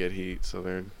it's gonna get heat, so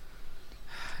they're.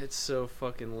 It's so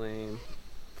fucking lame.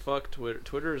 Fuck Twitter.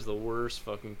 Twitter is the worst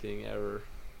fucking thing ever.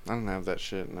 I don't have that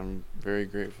shit, and I'm very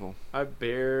grateful. I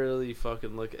barely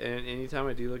fucking look, and anytime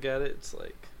I do look at it, it's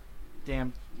like.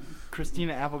 damn.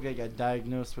 Christina Applegate got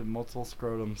diagnosed with multiple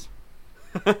scrotums.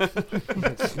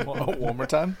 One more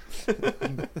time.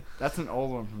 That's an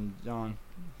old one from John.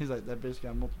 He's like, that bitch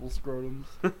got multiple scrotums.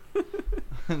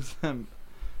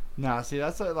 Nah, see,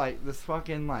 that's like this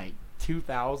fucking like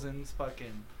 2000s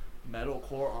fucking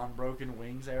metalcore on Broken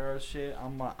Wings era shit.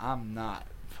 I'm not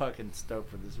fucking stoked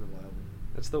for this revival.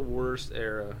 That's the worst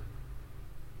era.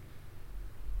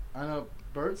 I know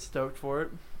Bert's stoked for it.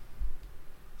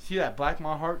 See that Black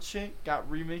My Heart shit got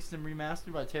remixed and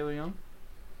remastered by Taylor Young?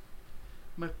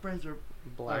 My friends are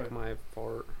Black Alright. my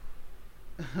fart.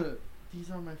 these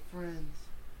are my friends.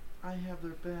 I have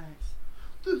their backs.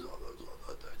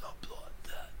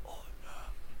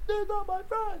 They're not my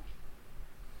friends.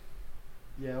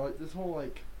 Yeah, like this whole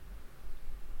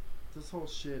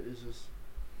shit is just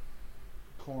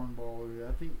cornballery.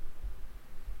 I think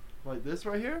like this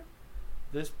right here,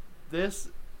 this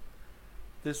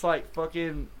like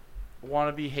fucking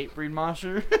wannabe hate breed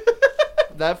mosher.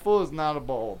 that fool is not a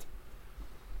bald.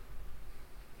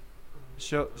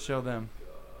 Show them.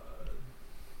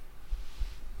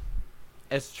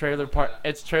 It's trailer park.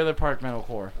 It's trailer park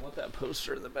metalcore. I want that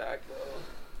poster in the back though.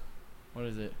 What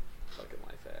is it? Fucking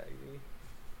life agony.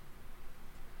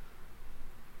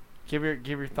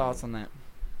 Give your thoughts on that.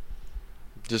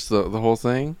 Just the whole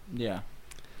thing. Yeah.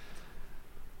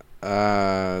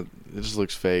 It just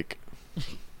looks fake.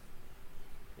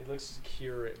 It looks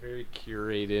very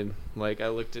curated. Like I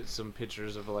looked at some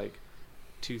pictures of like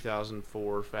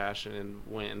 2004 fashion and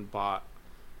went and bought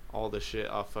all the shit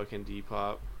off fucking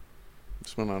Depop.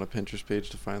 Just went on a Pinterest page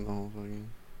to find the whole fucking.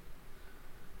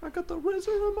 I got the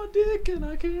razor on my dick and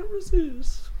I can't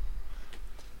resist.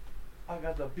 I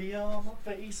got the bee on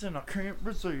my face and I can't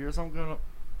resist. I'm gonna.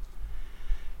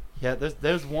 Yeah,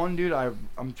 there's one dude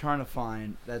I'm trying to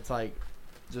find that's like,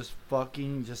 just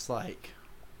fucking just like.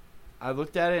 I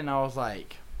looked at it and I was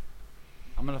like,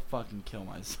 I'm gonna fucking kill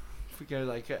myself because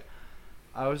like,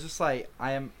 I was just like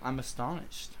I'm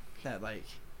astonished that like,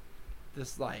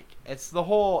 this like it's the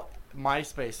whole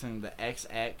MySpace thing, the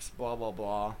XX blah blah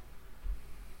blah,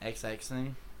 XX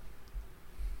thing.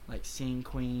 Like scene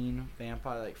queen,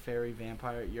 vampire, like fairy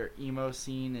vampire, your emo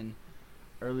scene in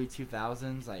early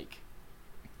 2000s, like.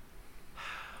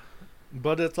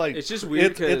 But it's like It's just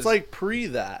weird It's 'cause- like pre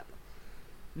that.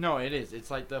 No, it is.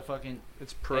 It's like the fucking.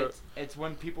 It's pro. It's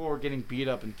when people were getting beat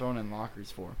up and thrown in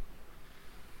lockers for.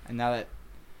 And now that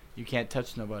you can't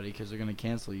touch nobody because they're gonna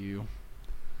cancel you,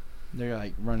 they're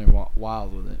like running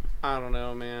wild with it. I don't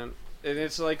know, man. And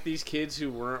it's like these kids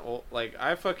who weren't old, like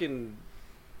I fucking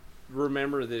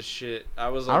remember this shit. I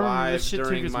was I remember alive this shit too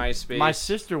during 'cause MySpace. my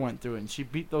sister went through it and she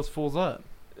beat those fools up.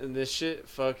 And this shit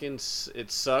fucking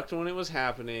it sucked when it was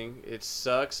happening. It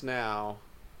sucks now.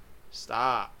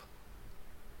 Stop.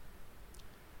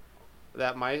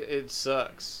 It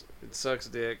sucks. It sucks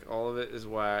dick. All of it is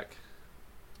whack.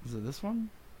 Is it this one?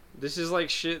 This is like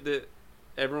shit that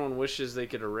everyone wishes they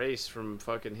could erase from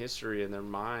fucking history in their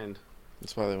mind.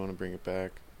 That's why they want to bring it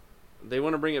back. They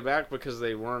want to bring it back because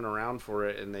they weren't around for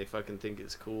it and they fucking think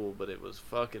it's cool, but it was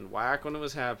fucking whack when it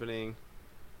was happening.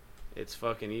 It's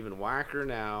fucking even whacker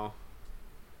now.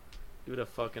 Give it a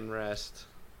fucking rest.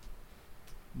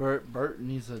 Bert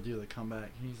needs to do the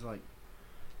comeback. He's like,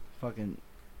 fucking,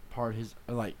 part his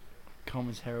like, comb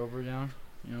his hair over down.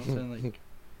 You know what I'm saying? Like,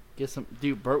 get some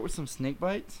dude Bert with some snake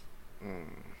bites.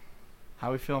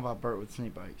 How we feeling about Bert with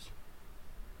snake bites?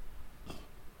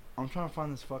 I'm trying to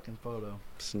find this fucking photo.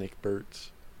 Snake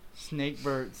Birds. Snake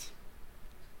Bert's.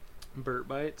 Burt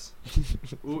bites.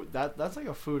 Ooh, that's like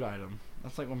a food item.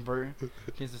 That's like when Bert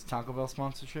gets his Taco Bell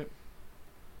sponsorship.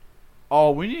 Oh,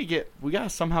 we gotta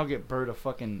somehow get Bert a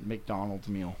fucking McDonald's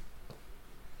meal.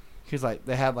 Cause like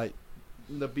they had like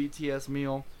the BTS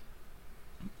meal,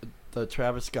 the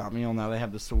Travis Scott meal. Now they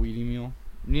have the Saweetie meal.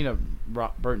 We need a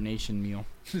Bert Nation meal.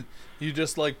 You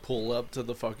just like pull up to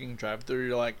the fucking drive-thru.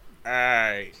 You're like,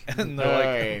 "Hey," and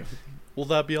they're like, "Will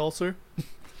that be all, sir?"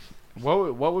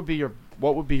 What would be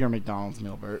your McDonald's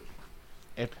meal, Bert?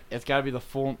 It's gotta be the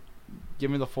full. Give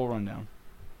me the full rundown.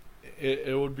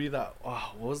 It would be that.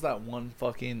 Oh, what was that one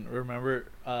fucking? Remember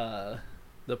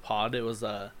the pod? It was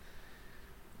a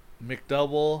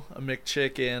McDouble, a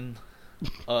McChicken,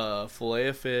 a fillet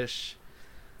of fish,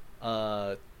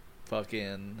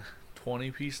 fucking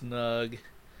 20-piece nug,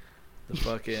 the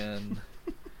fucking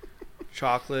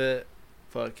chocolate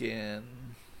fucking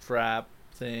frap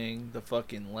thing, the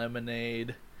fucking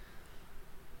lemonade,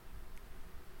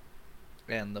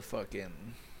 and the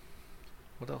fucking.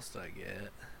 What else did I get?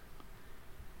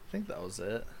 I think that was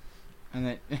it. And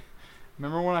then,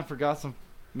 remember when I forgot some?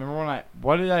 Remember when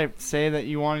what did I say that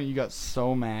you wanted? You got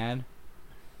so mad.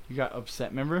 You got upset.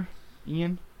 Remember,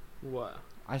 Ian? What?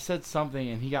 I said something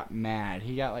and he got mad.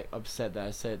 He got like upset that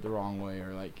I said it the wrong way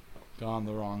or like gone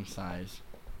the wrong size.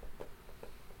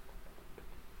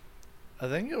 I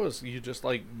think it was you just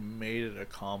like made it a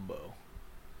combo.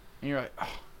 And you're like,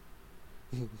 oh.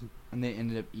 And they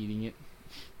ended up eating it.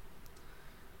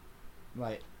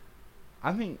 Like,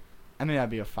 I think that'd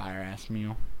be a fire ass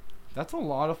meal. That's a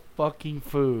lot of fucking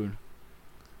food.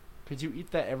 Could you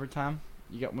eat that every time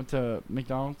you went to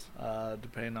McDonald's?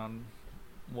 Depending on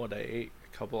what I ate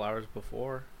a couple hours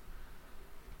before.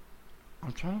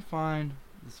 I'm trying to find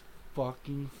this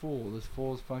fucking fool. This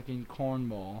fool's fucking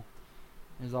cornball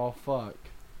is all fuck.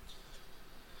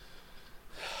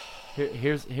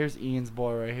 Here's Ian's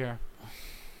boy right here.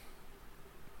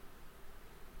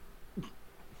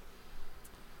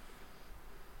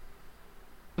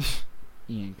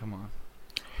 Ian, come on.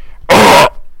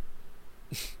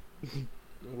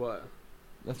 What?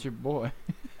 That's your boy.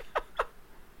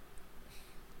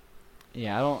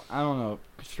 Yeah, I don't know.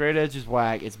 Straight edge is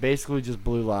whack. It's basically just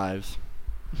Blue Lives.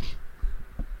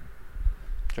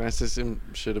 Can I say some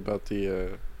shit about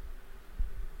the?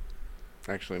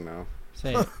 Actually, no.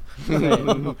 Say it. Say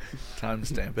it.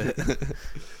 Timestamp it.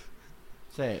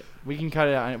 Say it. We can cut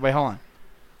it out. Wait, hold on.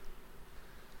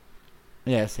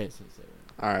 Yeah, say it.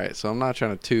 All right, so I'm not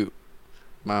trying to toot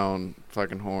my own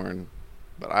fucking horn,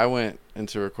 but I went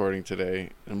into recording today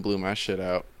and blew my shit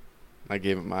out. I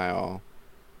gave it my all.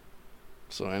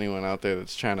 So anyone out there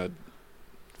that's trying to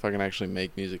fucking actually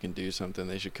make music and do something,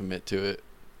 they should commit to it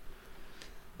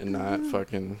and not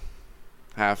fucking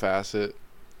half-ass it,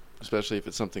 especially if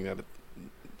it's something that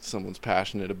someone's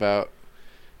passionate about,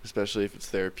 especially if it's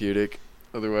therapeutic.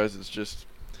 Otherwise, it's just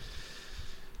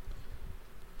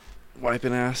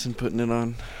wiping ass and putting it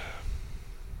on.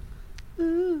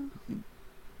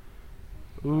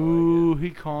 Ooh, he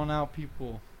calling out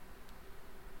people.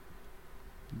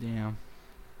 Damn.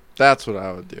 That's what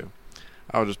I would do.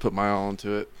 I would just put my all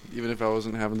into it, even if I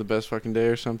wasn't having the best fucking day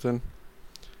or something.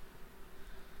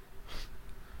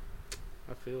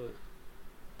 I feel it.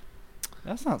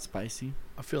 That's not spicy.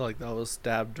 I feel like that was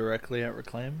stabbed directly at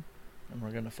Reclaim, and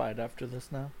we're gonna fight after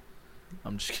this now.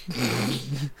 I'm just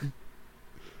kidding.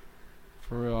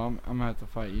 For real, I'm gonna have to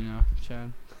fight you now,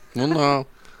 Chad. Well, no.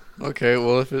 Okay,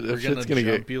 well, if We're shit's gonna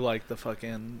gonna jump you like the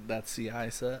fucking that CI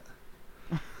set.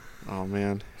 Oh,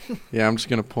 man. Yeah, I'm just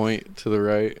gonna point to the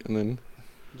right and then...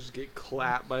 Just get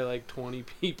clapped by like 20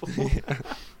 people.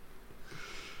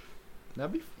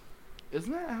 That'd be.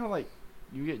 Isn't that how like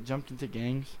you get jumped into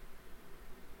gangs?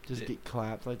 Just Yeah. get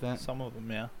clapped like that. Some of them,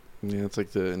 yeah. Yeah, it's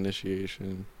like the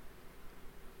initiation.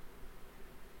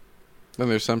 Then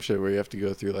there's some shit where you have to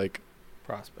go through, like...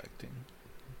 Prospecting.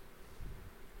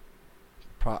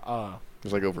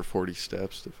 There's like over 40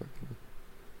 steps to fucking...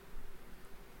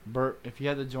 Bert, if you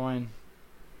had to join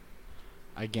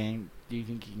a gang, do you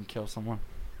think you can kill someone?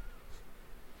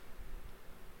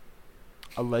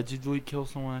 Allegedly kill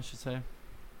someone, I should say.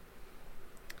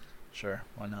 Sure,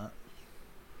 why not?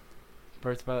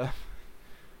 Bert's about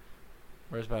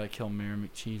to kill Mayor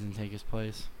McCheese and take his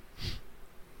place.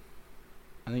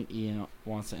 I think Ian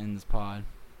wants to end this pod.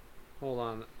 Hold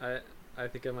on. I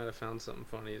think I might have found something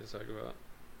funny to talk about.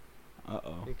 I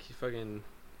Uh-oh. think you fucking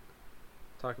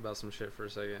talk about some shit for a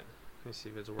second. Let me see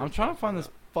if it's worth I'm trying to talking find this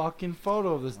about. fucking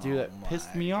photo of this dude Oh that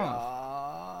pissed my me off.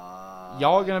 God.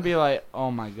 Y'all are gonna be like,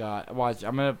 oh my god. Watch,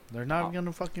 I'm gonna... They're not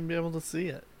gonna fucking be able to see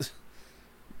it.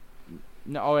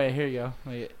 No, oh wait, here you go.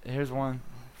 Wait, here's one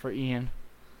for Ian.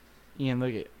 Ian,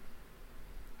 look at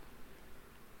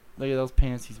those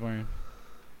pants he's wearing.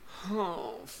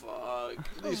 Oh fuck!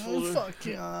 These Oh, fools are- fuck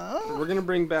yeah. We're gonna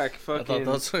bring back I thought fucking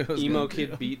that's what it was emo gonna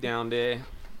kid do. beatdown day.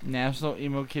 National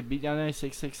Emo Kid Beatdown Day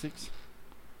 666.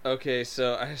 Okay,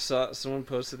 so I saw someone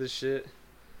posted this shit,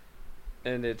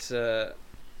 and it's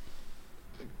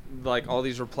like all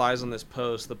these replies on this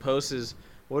post. The post is,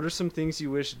 "What are some things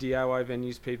you wish DIY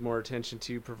venues paid more attention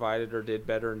to, provided, or did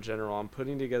better in general? I'm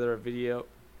putting together a video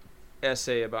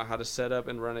essay about how to set up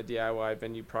and run a DIY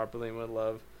venue properly and would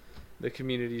love the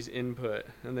community's input."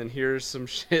 And then here's some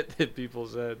shit that people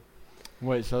said.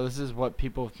 Wait, so this is what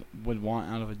people would want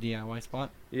out of a DIY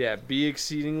spot? Yeah, be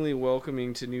exceedingly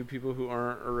welcoming to new people who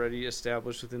aren't already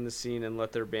established within the scene and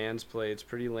let their bands play. It's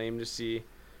pretty lame to see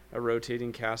a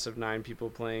rotating cast of 9 people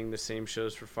playing the same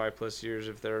shows for 5+ years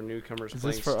if there are newcomers Is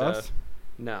playing this for stuff. us?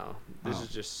 No, this Oh. is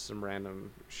just some random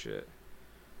shit.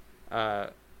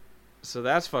 So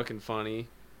that's fucking funny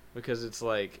because it's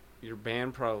like your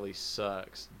band probably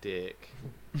sucks dick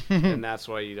and that's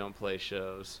why you don't play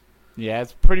shows. Yeah,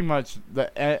 it's pretty much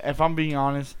if I'm being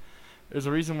honest, there's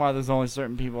a reason why there's only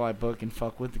certain people I book and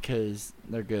fuck with because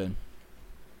they're good.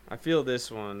 I feel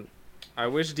this one. I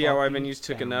wish DIY Fucking venues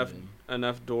took talented.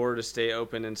 enough door to stay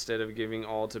open instead of giving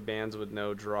all to bands with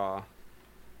no draw.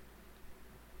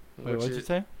 Wait, what'd you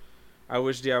say? I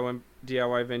wish DIY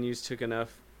venues took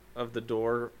enough of the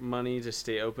door money to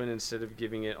stay open instead of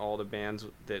giving it all to bands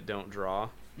that don't draw.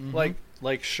 Mhm.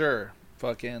 Like sure,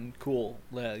 fucking cool.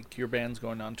 Like your band's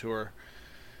going on tour.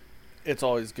 It's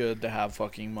always good to have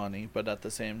fucking money, but at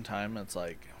the same time, it's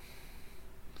like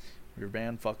your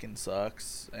band fucking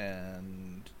sucks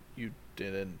and you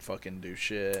didn't fucking do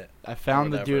shit. I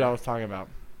found the dude whatever. I was talking about.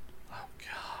 Oh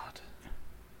god.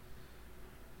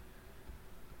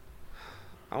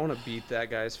 I want to beat that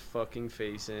guy's fucking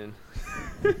face in.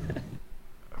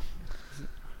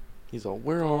 He's all,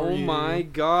 where are Oh you? my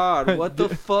god, what the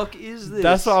fuck is this?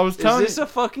 That's what I was telling Is this a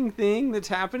fucking thing that's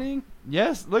happening?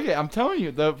 Yes, look at I'm telling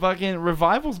you, the fucking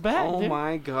revival's back. Oh dude.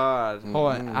 my god.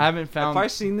 Hold on, I haven't found. If I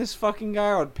seen this fucking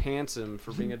guy, I would pants him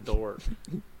for being a dork.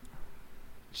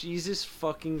 Jesus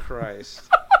fucking Christ.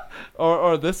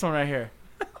 or this one right here.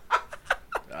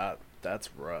 That's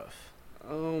rough.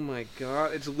 Oh my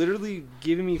god, it's literally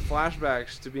giving me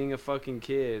flashbacks to being a fucking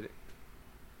kid.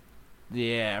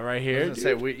 Yeah, right I here. was gonna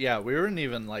say we weren't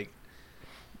even like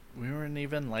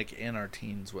in our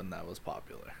teens when that was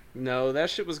popular. No, that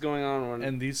shit was going on when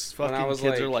And these When I fucking was,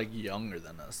 kids are like- like younger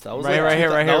than us. That was Right like here,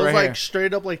 right here, That was right like here.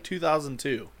 straight up like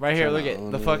 2002. Right here, Come look at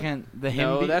on, the man. fucking the him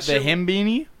No, be- that the shit- him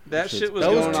beanie. that shit was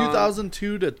That was going on.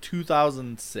 2002 to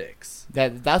 2006.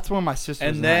 That's when my sister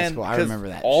was And in high then school. I 'cause remember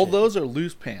that. all shit. those are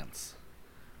loose pants.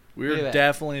 We Look at were that.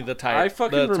 definitely the type. I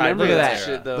fucking the type remember Look at that that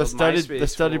era. shit, though. the studded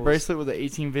MySpace rules. bracelet with the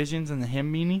 18 visions and the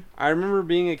him beanie. I remember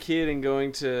being a kid and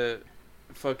going to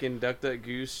fucking Duck Duck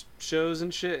Goose shows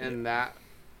and shit, and that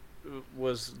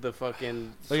was the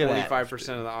fucking Look at that.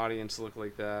 25% of the audience looked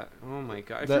like that. Oh my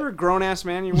god! If That- you're a grown ass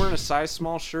man, you're wearing a size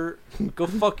small shirt. Go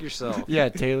fuck yourself. Yeah,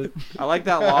 Taylor. I like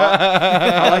that law.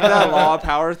 I like that law of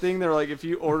power thing. They're like, if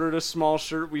you ordered a small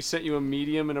shirt, we sent you a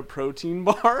medium and a protein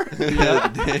bar.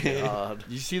 God.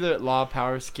 You see the law of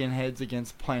power skinheads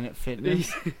against Planet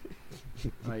Fitness?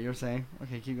 Right, you were saying?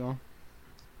 Okay, keep going.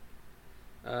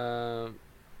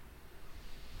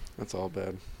 That's all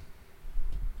bad.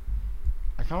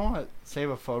 I kind of want to save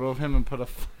a photo of him and put a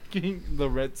fucking the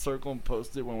red circle and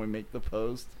post it when we make the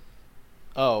post.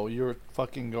 Oh, you were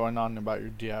fucking going on about your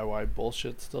DIY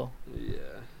bullshit still? Yeah.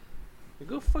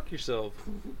 Go fuck yourself.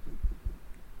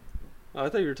 Oh, I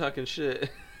thought you were talking shit.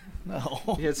 No.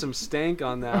 You had some stank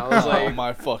on that. I was Oh like,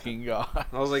 my fucking god.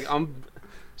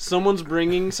 someone's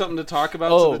bringing something to talk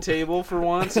about Oh. to the table for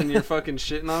once, and you're fucking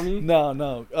shitting on me.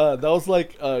 No. That was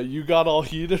like you got all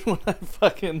heated when I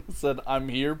fucking said I'm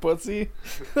here, pussy.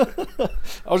 I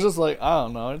was just like, I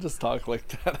don't know. I just talk like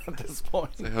that at this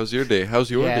point. Say, how's your day? How's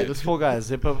your Yeah, day? this fool got a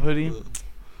zip up hoodie.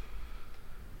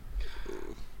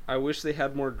 I wish they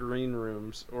had more green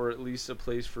rooms, or at least a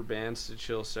place for bands to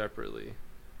chill separately.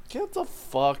 Get the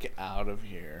fuck out of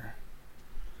here.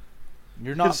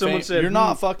 You're not. someone said, you're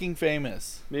not fucking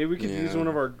famous. Maybe we could use Yeah. one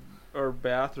of our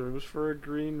bathrooms for a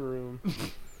green room.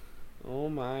 Oh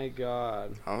my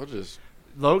god. I'll just.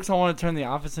 Lokes, I want to turn the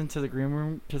office into the green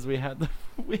room because we have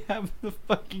the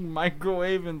fucking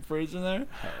microwave and fridge in there,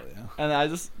 Hell yeah.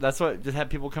 and that's what just had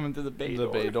people coming through the bay The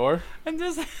door. bay door. And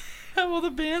just have all the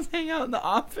bands hang out in the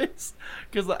office.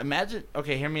 Because like, imagine,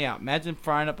 okay, hear me out. Imagine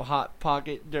frying up a hot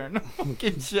pocket during a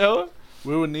fucking show.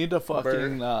 We would need a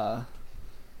fucking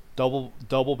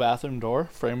double bathroom door,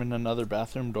 framing another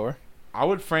bathroom door. I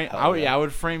would frame. Hell yeah. I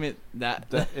would frame it that.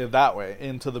 That way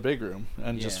into the big room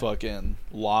and just Yeah. fucking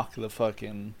lock the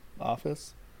fucking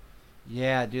office.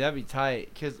 Yeah, dude, that'd be tight.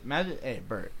 Cause imagine, hey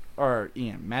Bert or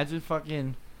Ian, imagine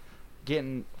fucking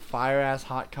getting fire ass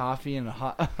hot coffee and a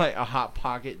hot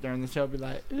pocket during the show. Be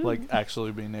like, ooh. Like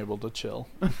actually being able to chill.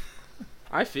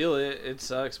 I feel it. It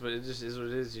sucks, but it just is what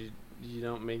it is. You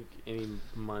don't make any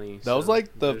money. That was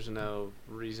like the- There's no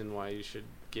reason why you should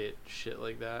get shit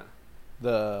like that.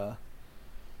 The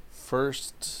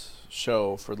first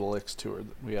show for the Licks tour,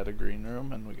 we had a green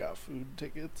room and we got food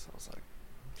tickets. I was like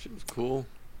Shit was cool.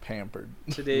 pampered.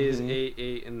 Today is Mhm.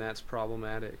 8/8, and that's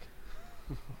problematic.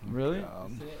 really?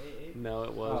 No,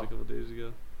 it was Oh. a couple days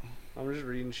ago. I'm just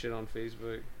reading shit on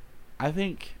Facebook. I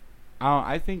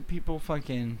think people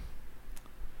fucking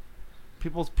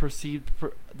people's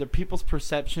people's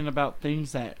perception about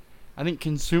things that I think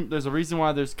there's a reason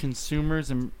why there's consumers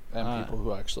and And people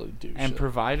who actually do and shit.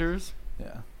 providers,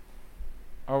 Yeah.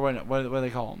 or what do they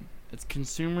call them? It's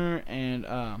consumer and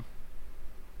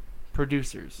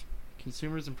producers.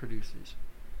 Consumers and producers.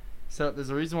 So there's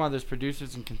a reason why there's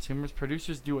producers and consumers.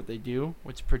 Producers do what they do,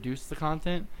 which produce the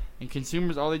content, and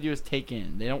consumers all they do is take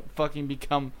in. They don't fucking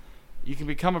become. You can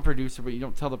become a producer, but you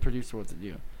don't tell the producer what to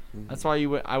do. That's why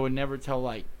I would never tell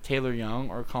like Taylor Young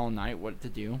or Colin Knight what to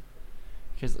do,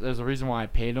 because there's a reason why I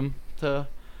paid them to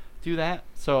do that.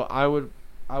 So I would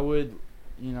want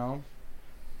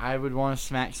to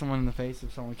smack someone in the face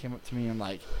if someone came up to me and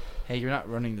like, hey, you're not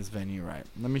running this venue right.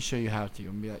 Let me show you how to.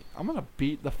 And be like, I'm gonna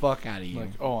beat the fuck out of you.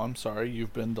 Like, oh, I'm sorry,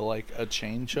 you've been to like a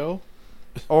chain show?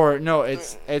 Or no,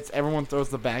 it's everyone throws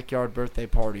the backyard birthday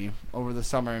party over the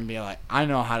summer and be like, I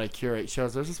know how to curate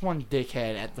shows. There's this one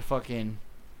dickhead at the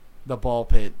ball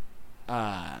pit.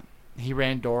 He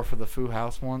ran door for the Foo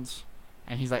House once,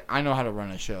 and he's like, I know how to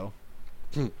run a show.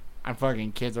 And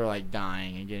fucking kids are like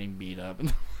dying and getting beat up in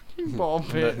the fucking ball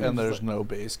pit. And there's It's no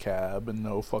bass cab and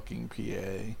no fucking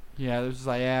PA. yeah, they're just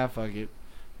like, yeah, fuck it.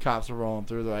 Cops are rolling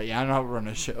through. They're like, yeah, I know how to run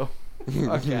a show.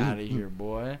 Fuck out of here,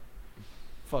 boy.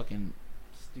 Fucking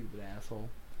stupid asshole.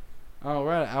 Oh,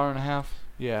 we're at an hour and a half.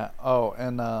 Yeah. Oh,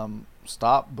 and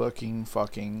stop booking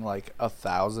fucking like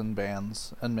 1,000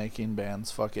 bands and making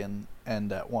bands fucking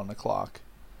end at 1:00.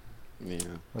 Yeah.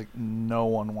 Like, no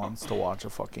one wants to watch a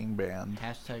fucking band.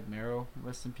 Hashtag Marrow,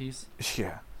 rest in peace.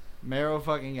 Yeah. Marrow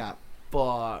fucking got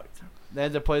fucked. They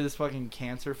had to play this fucking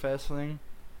Cancer Fest thing.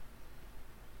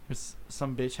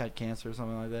 Some bitch had cancer or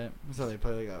something like that. So they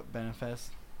play like a benefit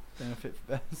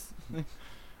fest.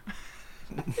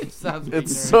 It sounds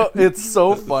It's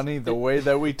so funny the way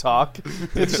that we talk.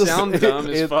 It's just sound dumb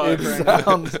as fuck It right now.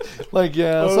 sounds like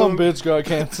some bitch got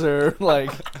cancer.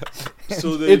 Like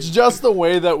So they- it's just the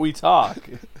way that we talk.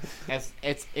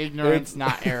 It's ignorance,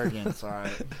 not arrogance. All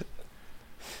right.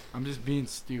 I'm just being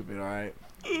stupid. All right.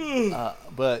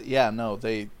 But yeah, no,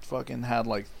 they fucking had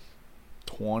like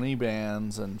 20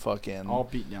 bands and fucking All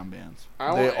beatdown bands.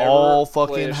 I They won't ever all play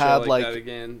fucking a show had, like, that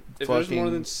again. If there's more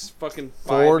fucking than fucking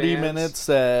 40 5 bands, minute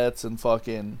sets and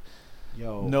fucking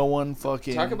Yo. no one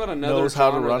fucking Talk about another knows how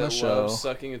to genre run a that show. loves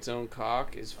sucking its own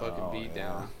cock is fucking Oh, Beatdown.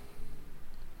 yeah.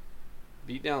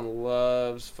 Beatdown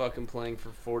loves fucking playing for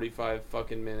 45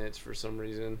 fucking minutes for some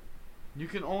reason. You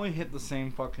can only hit the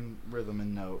same fucking rhythm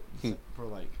and note for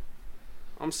like.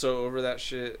 I'm so over that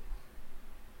shit.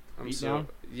 Beatdown?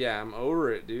 Yeah, I'm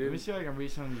over it, Let me dude. see if I can read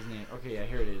some of these names. Okay, yeah,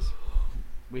 here it is.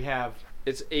 We have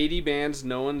It's 80 bands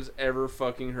no one's ever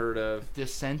fucking heard of.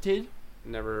 Dissented,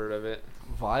 Never heard of it.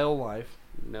 Vile Life,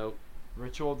 Nope.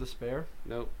 Ritual Despair,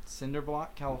 Nope.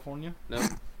 Cinderblock, California,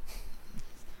 Nope.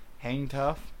 Hang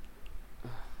Tough,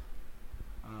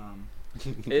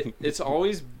 It's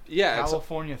always yeah. It's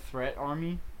California Threat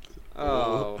Army,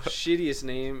 shittiest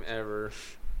name ever.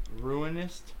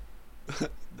 Ruinist,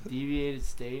 Deviated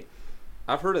State,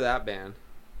 I've heard of that band,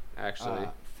 actually.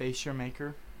 Facier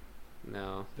Maker,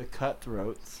 No. The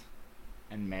Cutthroats,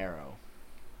 and Marrow.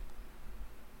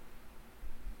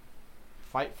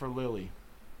 Fight for Lily.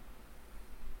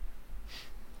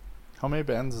 How many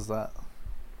bands is that?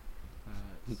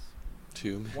 It's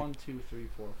 2. 1, 2, 3,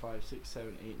 4, 5, 6,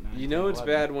 7, 8, 9. You know 10, it's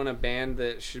 11. bad when a band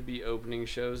that should be opening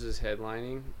shows is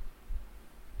headlining.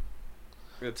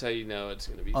 That's how you know it's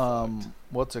gonna be fucked.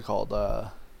 What's it called?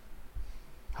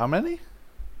 How many?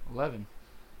 11.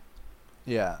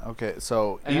 Yeah, okay.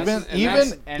 So And even that's- and even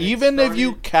that's- and it even if you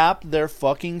started- cap their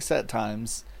fucking set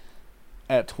times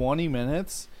at 20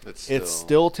 minutes, it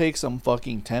still takes them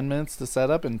fucking 10 minutes to set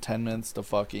up and 10 minutes to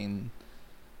fucking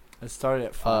It started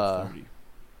at 5:30.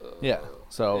 yeah.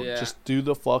 So Yeah. just do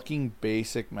the fucking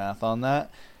basic math on that.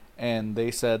 And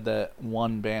they said that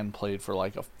one band played for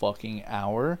like a fucking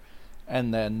hour,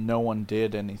 and then no one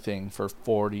did anything for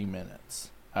 40 minutes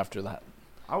after that.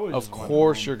 I would. Of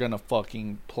course you're gonna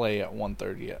fucking play at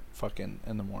 1:30 at fucking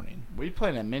in the morning. We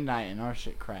played at midnight and our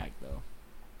shit cracked though.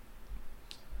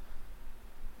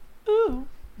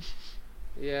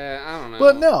 Yeah, I don't know.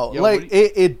 But no, Yo, like what do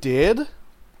you- it did,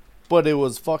 but it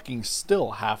was fucking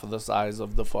still half of the size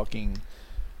of the fucking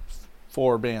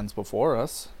 4 bands before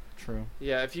us. True.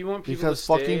 Yeah, if you want people Because to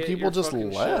stay fucking at people your just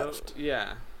fucking left. show,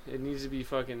 yeah, it needs to be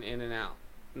fucking in and out.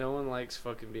 No one likes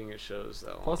fucking being at shows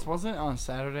that long. Plus, wasn't it on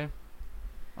Saturday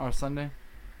or Sunday?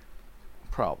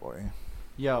 Probably.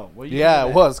 Yo, what do you? Yeah, think it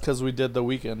of was because we did the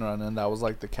weekend run, and that was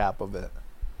like the cap of it. that?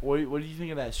 What do you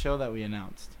think of that show that we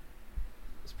announced?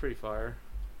 It's pretty fire.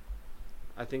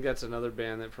 I think that's another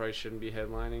band that probably shouldn't be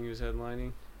headlining. Who's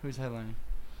headlining? Who's headlining?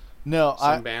 No,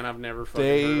 Some band I've never fucking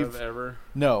heard of Dave- ever.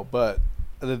 No, but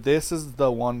this is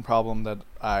the one problem that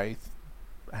I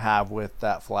have with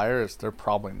that flyer is they're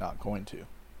probably not going to.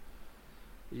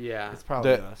 Yeah. It's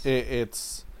probably That us.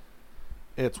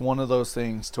 it's one of those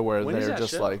things to where When is they're that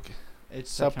just show? like It's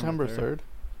September 3rd.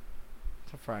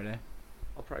 It's a Friday.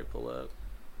 I'll probably pull up.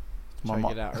 My Try to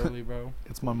mom- get out early, bro.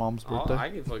 It's my mom's I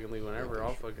birthday. can fucking leave whenever.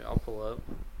 I'll pull up.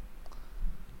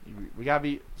 We gotta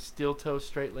be steel toe,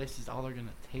 straight laced. Is all they're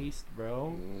gonna taste,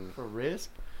 bro. Mm. For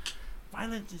risk.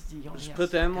 Violence is the only. Just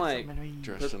put them, aspect like, of memory.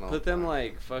 Dressed in all Put them black.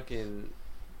 like fucking.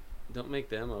 Don't make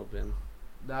them open.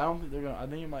 I don't think they're gonna. I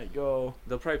think it might go.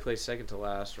 They'll probably play second to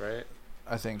last, right?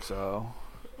 I think so.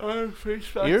 Face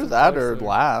Facts Either and that or Chrysler.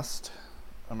 last.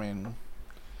 I mean,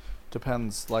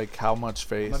 depends like how much I'm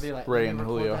faith gonna be like, Ray "Let and me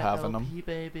record Julio that have in them. LP,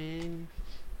 baby.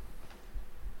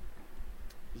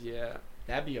 Yeah.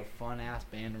 That'd be a fun ass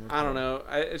band to record. I don't know.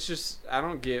 It's just I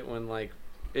don't get when like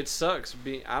it sucks.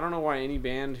 I don't know why any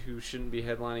band who shouldn't be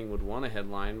headlining would want to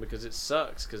headline because it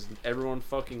sucks because everyone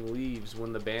fucking leaves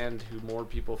when the band who more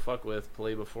people fuck with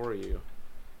play before you.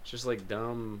 It's just like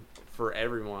dumb for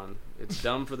everyone. It's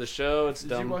dumb for the show. It's Did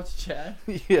dumb. you watch Chad?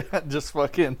 Yeah, just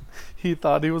fucking. He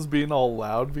thought he was being all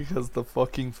loud because the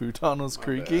fucking futon was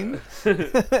creaking,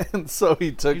 and so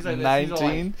he took He's like this, he's all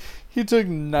 19. He took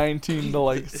 19 to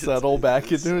like settle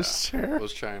back into his I chair.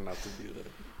 was trying not to do that.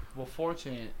 Well,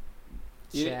 fortunate.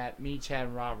 Yeah. Chad,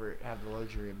 and Robert have the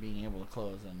luxury of being able to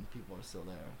close, and people are still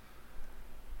there.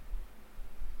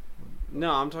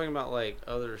 No, I'm talking about like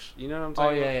others. You know what I'm Oh,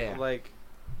 talking yeah, about? yeah. Like,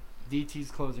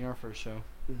 DT's closing our first show.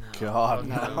 no. God,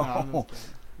 No, I'm no. just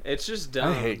kidding. It's just dumb.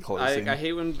 I hate closing. I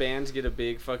hate when bands get a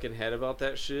big fucking head about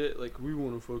that shit. Like, we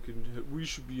want to fucking, we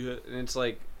should be, and it's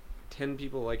like, 10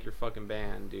 people like your fucking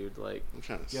band, dude. Like, I'm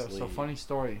trying to Yo, sleep. so funny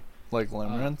story. Like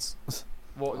limerence?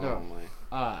 Well, Oh no.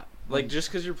 my. like just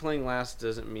because you're playing last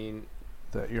doesn't mean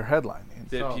That you're headlining.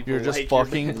 that So- people You're just like your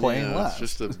fucking band. playing Yeah, last.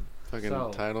 It's just a fucking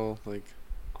So- title. Like,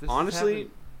 This Honestly,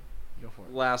 happened- Go for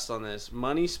it. last on this.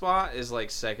 Money Spot is like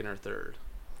second or third.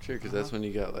 sure, because that's when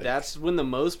you got like. That's when the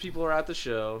most people are at the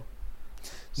show. No,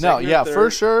 Second or yeah, for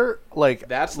third, sure. Like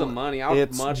That's the money. I would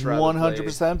it's much rather 100%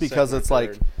 play because second or it's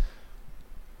like third.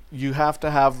 you have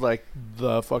to have like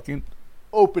the fucking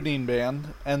opening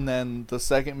band, and then the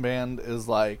second band is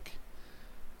like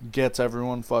gets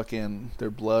everyone fucking their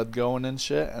blood going and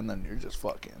shit, and then you're just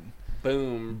fucking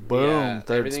boom, Boom, yeah,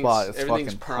 third everything's- spot is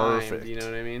everything's fucking primed, perfect. You know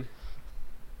what I mean?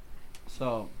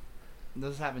 So,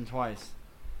 this happened twice.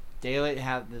 Daylight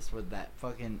had this with that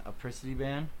fucking Apricity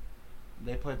band.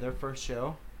 They played their first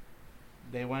show.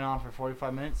 They went on for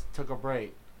 45 minutes, took a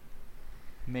break,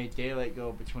 made Daylight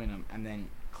go between them, and then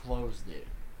closed it.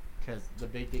 Because the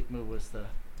big dick move was to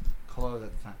close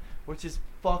at the time. Which is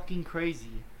fucking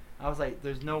crazy. I was like,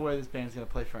 there's no way this band's going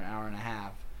to play for an hour and a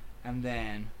half. And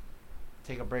then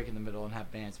take a break in the middle and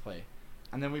have bands play.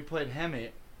 And then we played Hemet.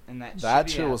 And that that shitty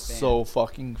shit was ass band. so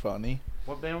fucking funny.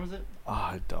 What band was it? Oh,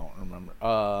 I don't remember.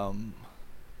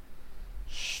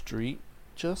 Street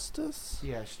Justice?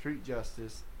 Yeah, Street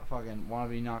Justice, a fucking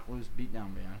wannabe Knock Loose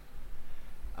beatdown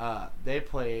band.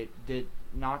 They did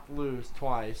Knock Loose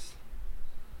twice.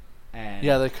 And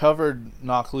Yeah, they covered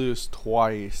Knock Loose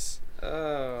twice.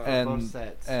 And- both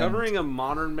sets. and- Covering a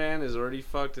modern band is already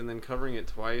fucked, and then covering it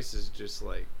twice is just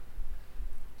like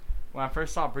When I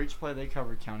first saw Breach play, they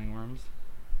covered Counting Worms.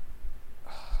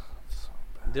 So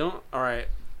bad. don't. All right,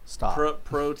 Stop.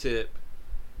 pro tip: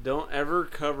 don't ever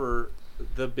cover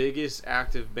the biggest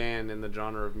active band in the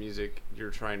genre of music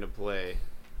you're trying to play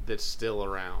that's still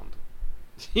around.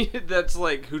 That's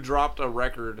like who dropped a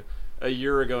record a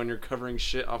year ago, and you're covering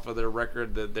shit off of their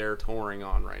record that they're touring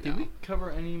on right Did now. we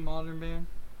cover any modern band?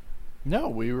 No,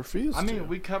 we refused I mean, to.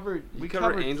 we covered. We We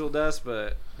covered covered Angel Dust,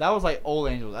 but That was like old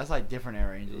Angel. That's like different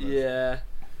era Angel. Dust. yeah,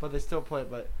 But they still play.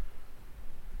 But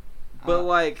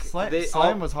like they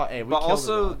Slime all, was hot. Hey, we but killed it,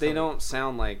 also though, they totally. don't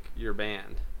sound like your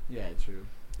band. Yeah, true.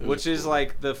 it was Which is cool.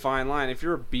 like the fine line. If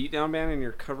you're a beatdown band and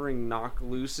you're covering Knock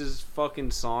Loose's fucking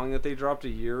song that they dropped a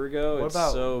year ago, What it's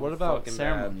about so what about fucking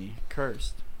Ceremony?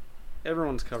 Cursed. bad.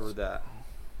 Everyone's covered that.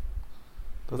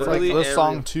 That's literally like the every-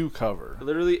 song to cover.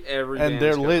 Literally every And band's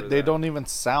they're covered lit. They that. don't even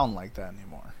sound like that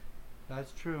anymore.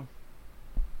 That's true.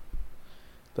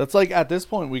 That's like at this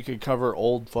point we could cover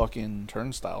old fucking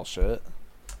Turnstile shit.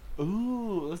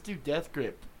 Ooh, let's do Death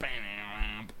Grip.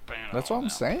 That's what I'm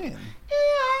saying.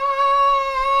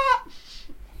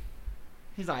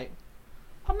 He's like,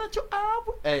 I'm not your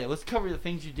album. Hey, let's cover the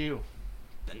things you do.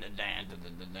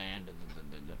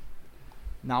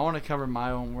 Now I want to cover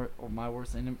my own my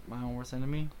worst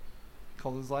enemy.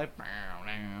 Cold as Life.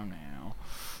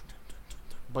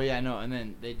 But yeah, no, and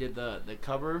then they did the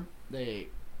cover. They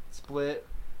split,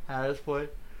 had us play.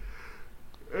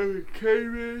 And we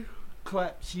came in,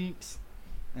 clapped cheeks,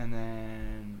 and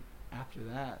then after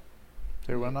that,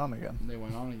 They went on again. they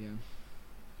went on again.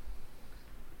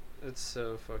 It's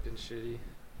so fucking shitty.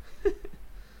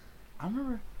 I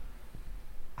remember.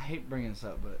 I hate bringing this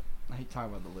up, but I hate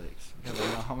talking about the lyrics because I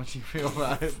know how much you feel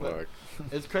about it. But Fuck.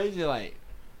 it's crazy, like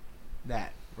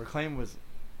that. Reclaim was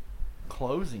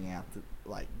closing after,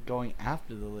 like going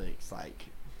after the lyrics, like,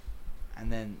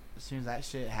 and then as soon as that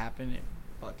shit happened, it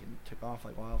fucking took off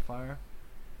like wildfire.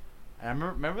 And I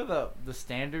remember the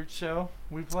standard show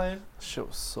we played. Shit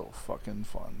was so fucking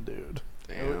fun, dude.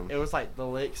 Damn. It was like the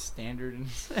Licks, Standard,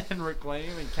 and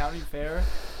Reclaim, and County Fair.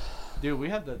 Dude, we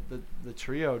had the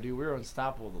trio, dude. We were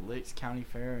unstoppable. The Licks, County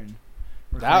Fair, and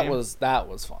That Reclaim.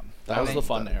 was fun. That was the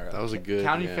fun era. That was a good.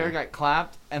 County yeah. Fair got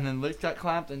clapped, and then Licks got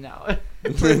clapped, and now Now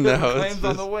it's Reclaim's on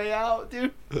the just- way out,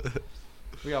 dude.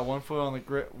 We got one foot on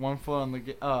the one foot on the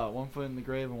one foot in the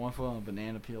grave, and one foot on the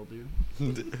banana peel, dude.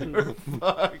 We're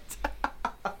fucked.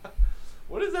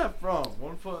 What is that from?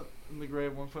 One foot in the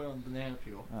grave, one foot on the banana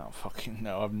peel. I don't fucking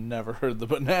know. I've never heard the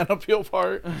banana peel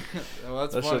part. Well,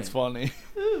 that's That funny. shit's funny.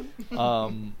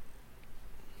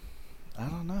 I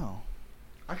don't know.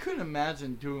 I couldn't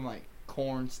imagine doing like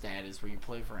Corn status where you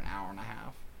play for an hour and a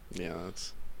half. Yeah,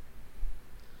 that's.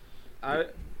 I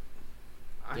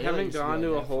Yeah, haven't used to be gone like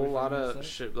to a that, whole 45 lot minutes of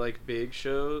set. like big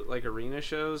shows, like arena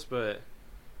shows, but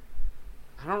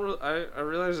I don't really. I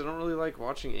realize I don't really like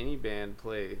watching any band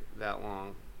play that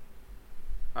long.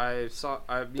 Me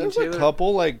and There's Taylor, a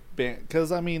couple like band,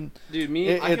 because I mean, dude. Me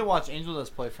It- I could watch Angel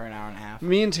Dust play for an hour and a half.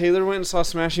 and Taylor went and saw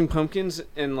Smashing Pumpkins,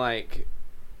 and like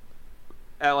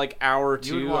at like hour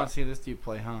You would two, want to see this dude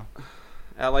play, huh?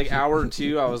 at like hour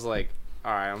two, I was like,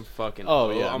 all right, I'm fucking.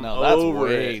 oh yeah, I'm no, that's over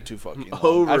way it. too fucking. I'm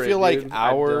long. over I feel it, like dude. I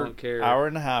hour, don't care. hour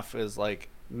and a half is like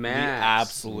Max, the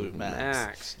absolute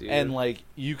max. dude. And like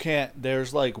you can't.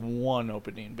 There's like one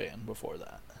opening band before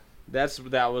that.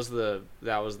 that was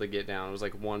the get down. It was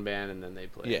like one band, and then they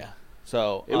played. Yeah.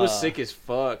 So It was sick as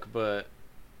fuck, but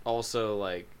also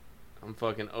like I'm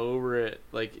fucking over it.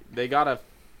 Like they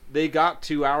got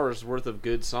 2 hours worth of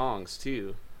good songs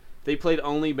too. They played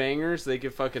only bangers. They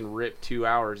could fucking rip 2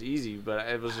 hours easy, but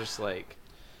it was just like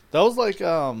That was like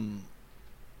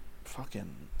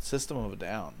fucking System of a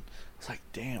Down. It's like,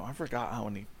 damn, I forgot how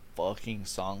many fucking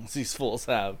songs these fools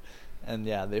have. And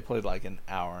yeah, they played like an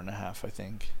hour and a half, I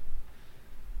think.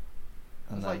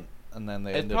 And It's then like- and then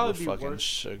they it'd ended probably with be fucking worse.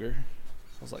 Sugar.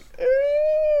 I was like,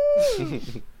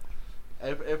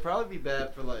 It'd probably be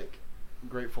bad for like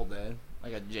Grateful Dead,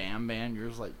 like a jam band. You're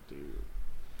just like, dude,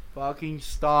 fucking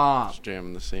stop. Just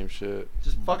jamming the same shit.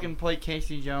 Just fucking play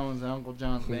Casey Jones and Uncle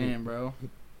John's band, bro.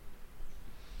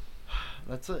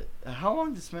 That's it. How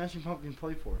long did Smashing Pumpkins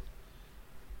play for?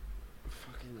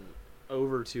 fucking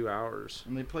over 2 hours.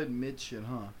 And they played mid shit,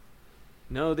 huh?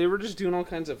 No, they were just doing all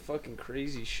kinds of fucking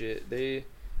crazy shit. They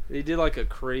did like a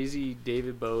crazy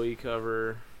David Bowie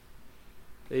cover.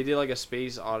 They did like a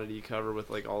Space Oddity cover with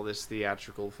like all this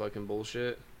theatrical fucking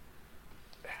bullshit.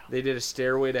 They did a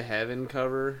Stairway to Heaven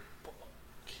cover.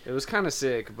 It was kind of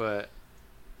sick, but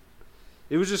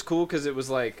it was just cool because it was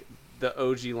like the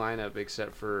OG lineup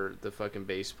except for the fucking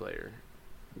bass player.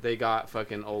 They got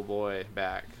fucking old boy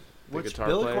back. The Which guitar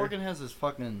Billy player. Corgan has this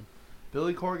fucking.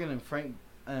 Billy Corgan and Frank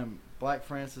Black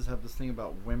Francis have this thing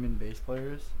about women bass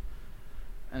players,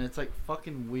 and it's like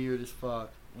fucking weird as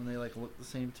fuck when they like look the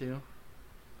same too.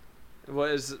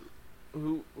 What is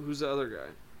who's the other guy?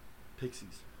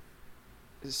 Pixies.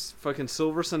 His fucking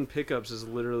Silver Sun Pickups is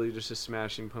literally just a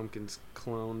Smashing Pumpkins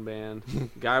clone band.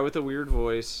 Guy with a weird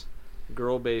voice,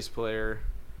 girl bass player,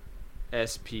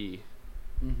 SP.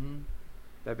 Mm-hmm.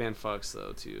 That band fucks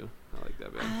though too. I like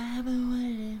that band. I've been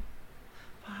waiting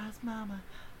for his mama.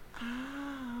 Oh,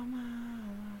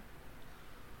 mama.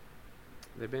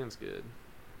 That band's good.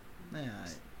 Yeah,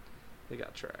 They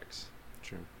got tracks.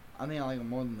 True. I think I like them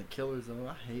more than the Killers though.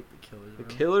 I hate the Killers. The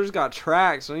Bro. Killers got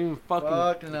tracks. Don't even fucking.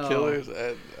 Fuck no. Killers.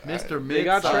 Mr. They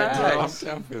got Midside, bro. tracks. I'm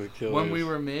down for the Killers. When we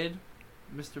were mid,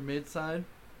 Mr. Midside,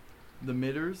 the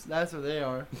Midders, that's what they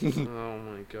are. Oh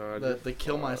my god. The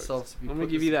Kill Fuck. Myself. I'm gonna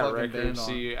give you that record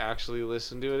so you actually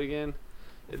listen to it again.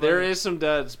 There is some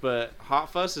duds, but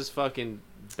Hot Fuss is fucking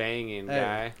banging, Hey.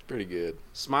 guy. Pretty good.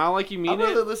 Smile Like You I'd Mean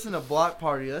rather It. listen to Block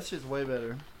Party. That shit's way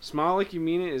better. Smile Like You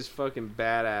Mean It is fucking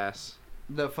badass.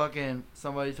 The fucking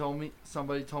somebody told me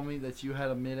that you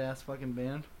had a mid ass fucking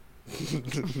band.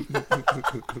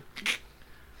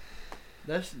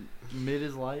 That's mid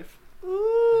is life.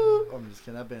 Ooh. I'm just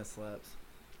kidding. That band slaps.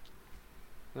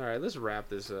 All right, let's wrap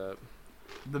this up.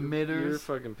 The You're Midders,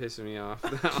 fucking pissing me off.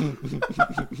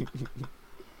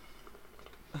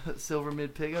 Silver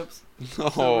Mid Pickups,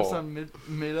 Silver Oh, Sun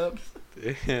Mid Ups,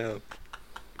 damn.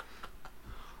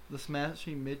 the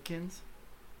Smashing Midkins.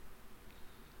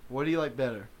 What do you like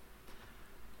better?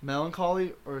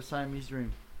 Melancholy or Siamese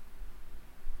Dream?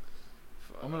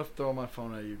 I'm gonna throw my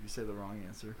phone at you if you say the wrong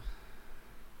answer.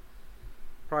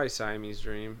 Probably Siamese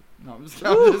Dream. No, I'm just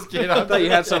kidding. I thought you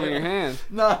had something in your hand.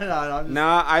 No, I'm just,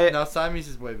 Nah, no, Siamese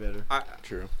is way better.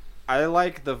 True. I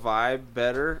like the vibe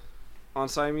better on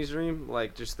Siamese Dream.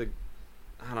 Like just the,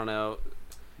 I don't know.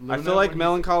 I Luna, feel like when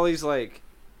Melancholy's like,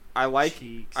 I he's- like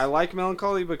Cheeks.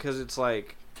 Melancholy because it's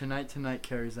like Tonight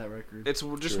carries that record. it's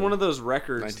just True. one of those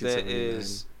records that 1979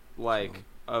 is like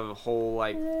a whole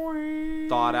like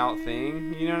thought out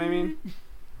thing. You know what I mean?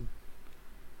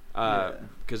 Yeah.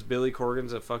 Because Billy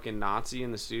Corgan's a fucking Nazi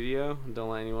in the studio. Don't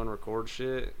let anyone record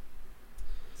shit.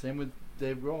 Same with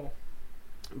Dave Grohl.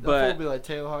 That But fool be like,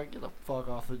 Taylor Hawk, get the fuck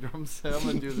off the drum set. I'm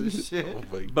gonna do this shit. Oh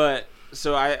my But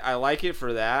so I like it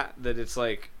for that it's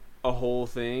like a whole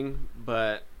thing,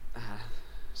 but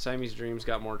Siamese Dream's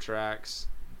got more tracks.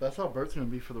 That's how Bert's gonna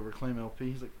be for the Reclaim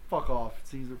LP. He's like, fuck off,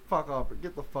 Caesar, fuck off, or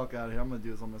get the fuck out of here. I'm gonna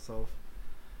do this on myself.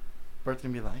 Bert's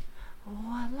gonna be like, oh,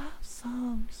 I love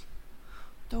songs.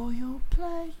 Do you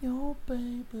play your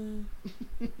baby?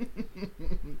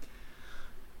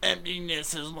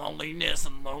 Emptiness is loneliness,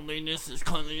 and loneliness is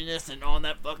cleanliness, and on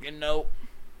that fucking note.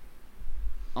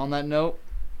 On that note,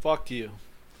 Fuck you.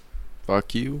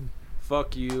 Fuck you.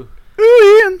 Fuck you.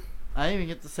 Ooh, Ian. I didn't even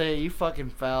get to say it. You fucking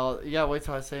foul. You gotta wait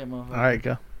till I say it, motherfucker. All right,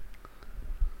 go.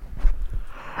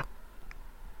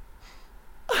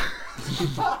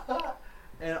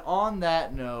 And on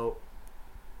that note,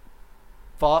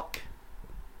 fuck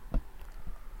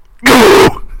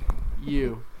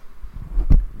you.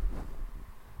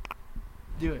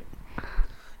 Do it.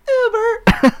 Uber.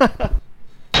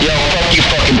 Yo, fuck you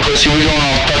fucking pussy. We're going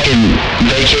on fucking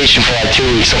vacation for like 2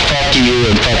 weeks, so fuck you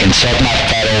and fucking suck my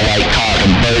fat old white cock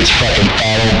and Bert's fucking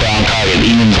fat old brown cock and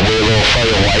Ian's weird little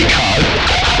fucking white cock.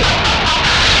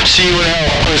 See you in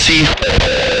hell, pussy.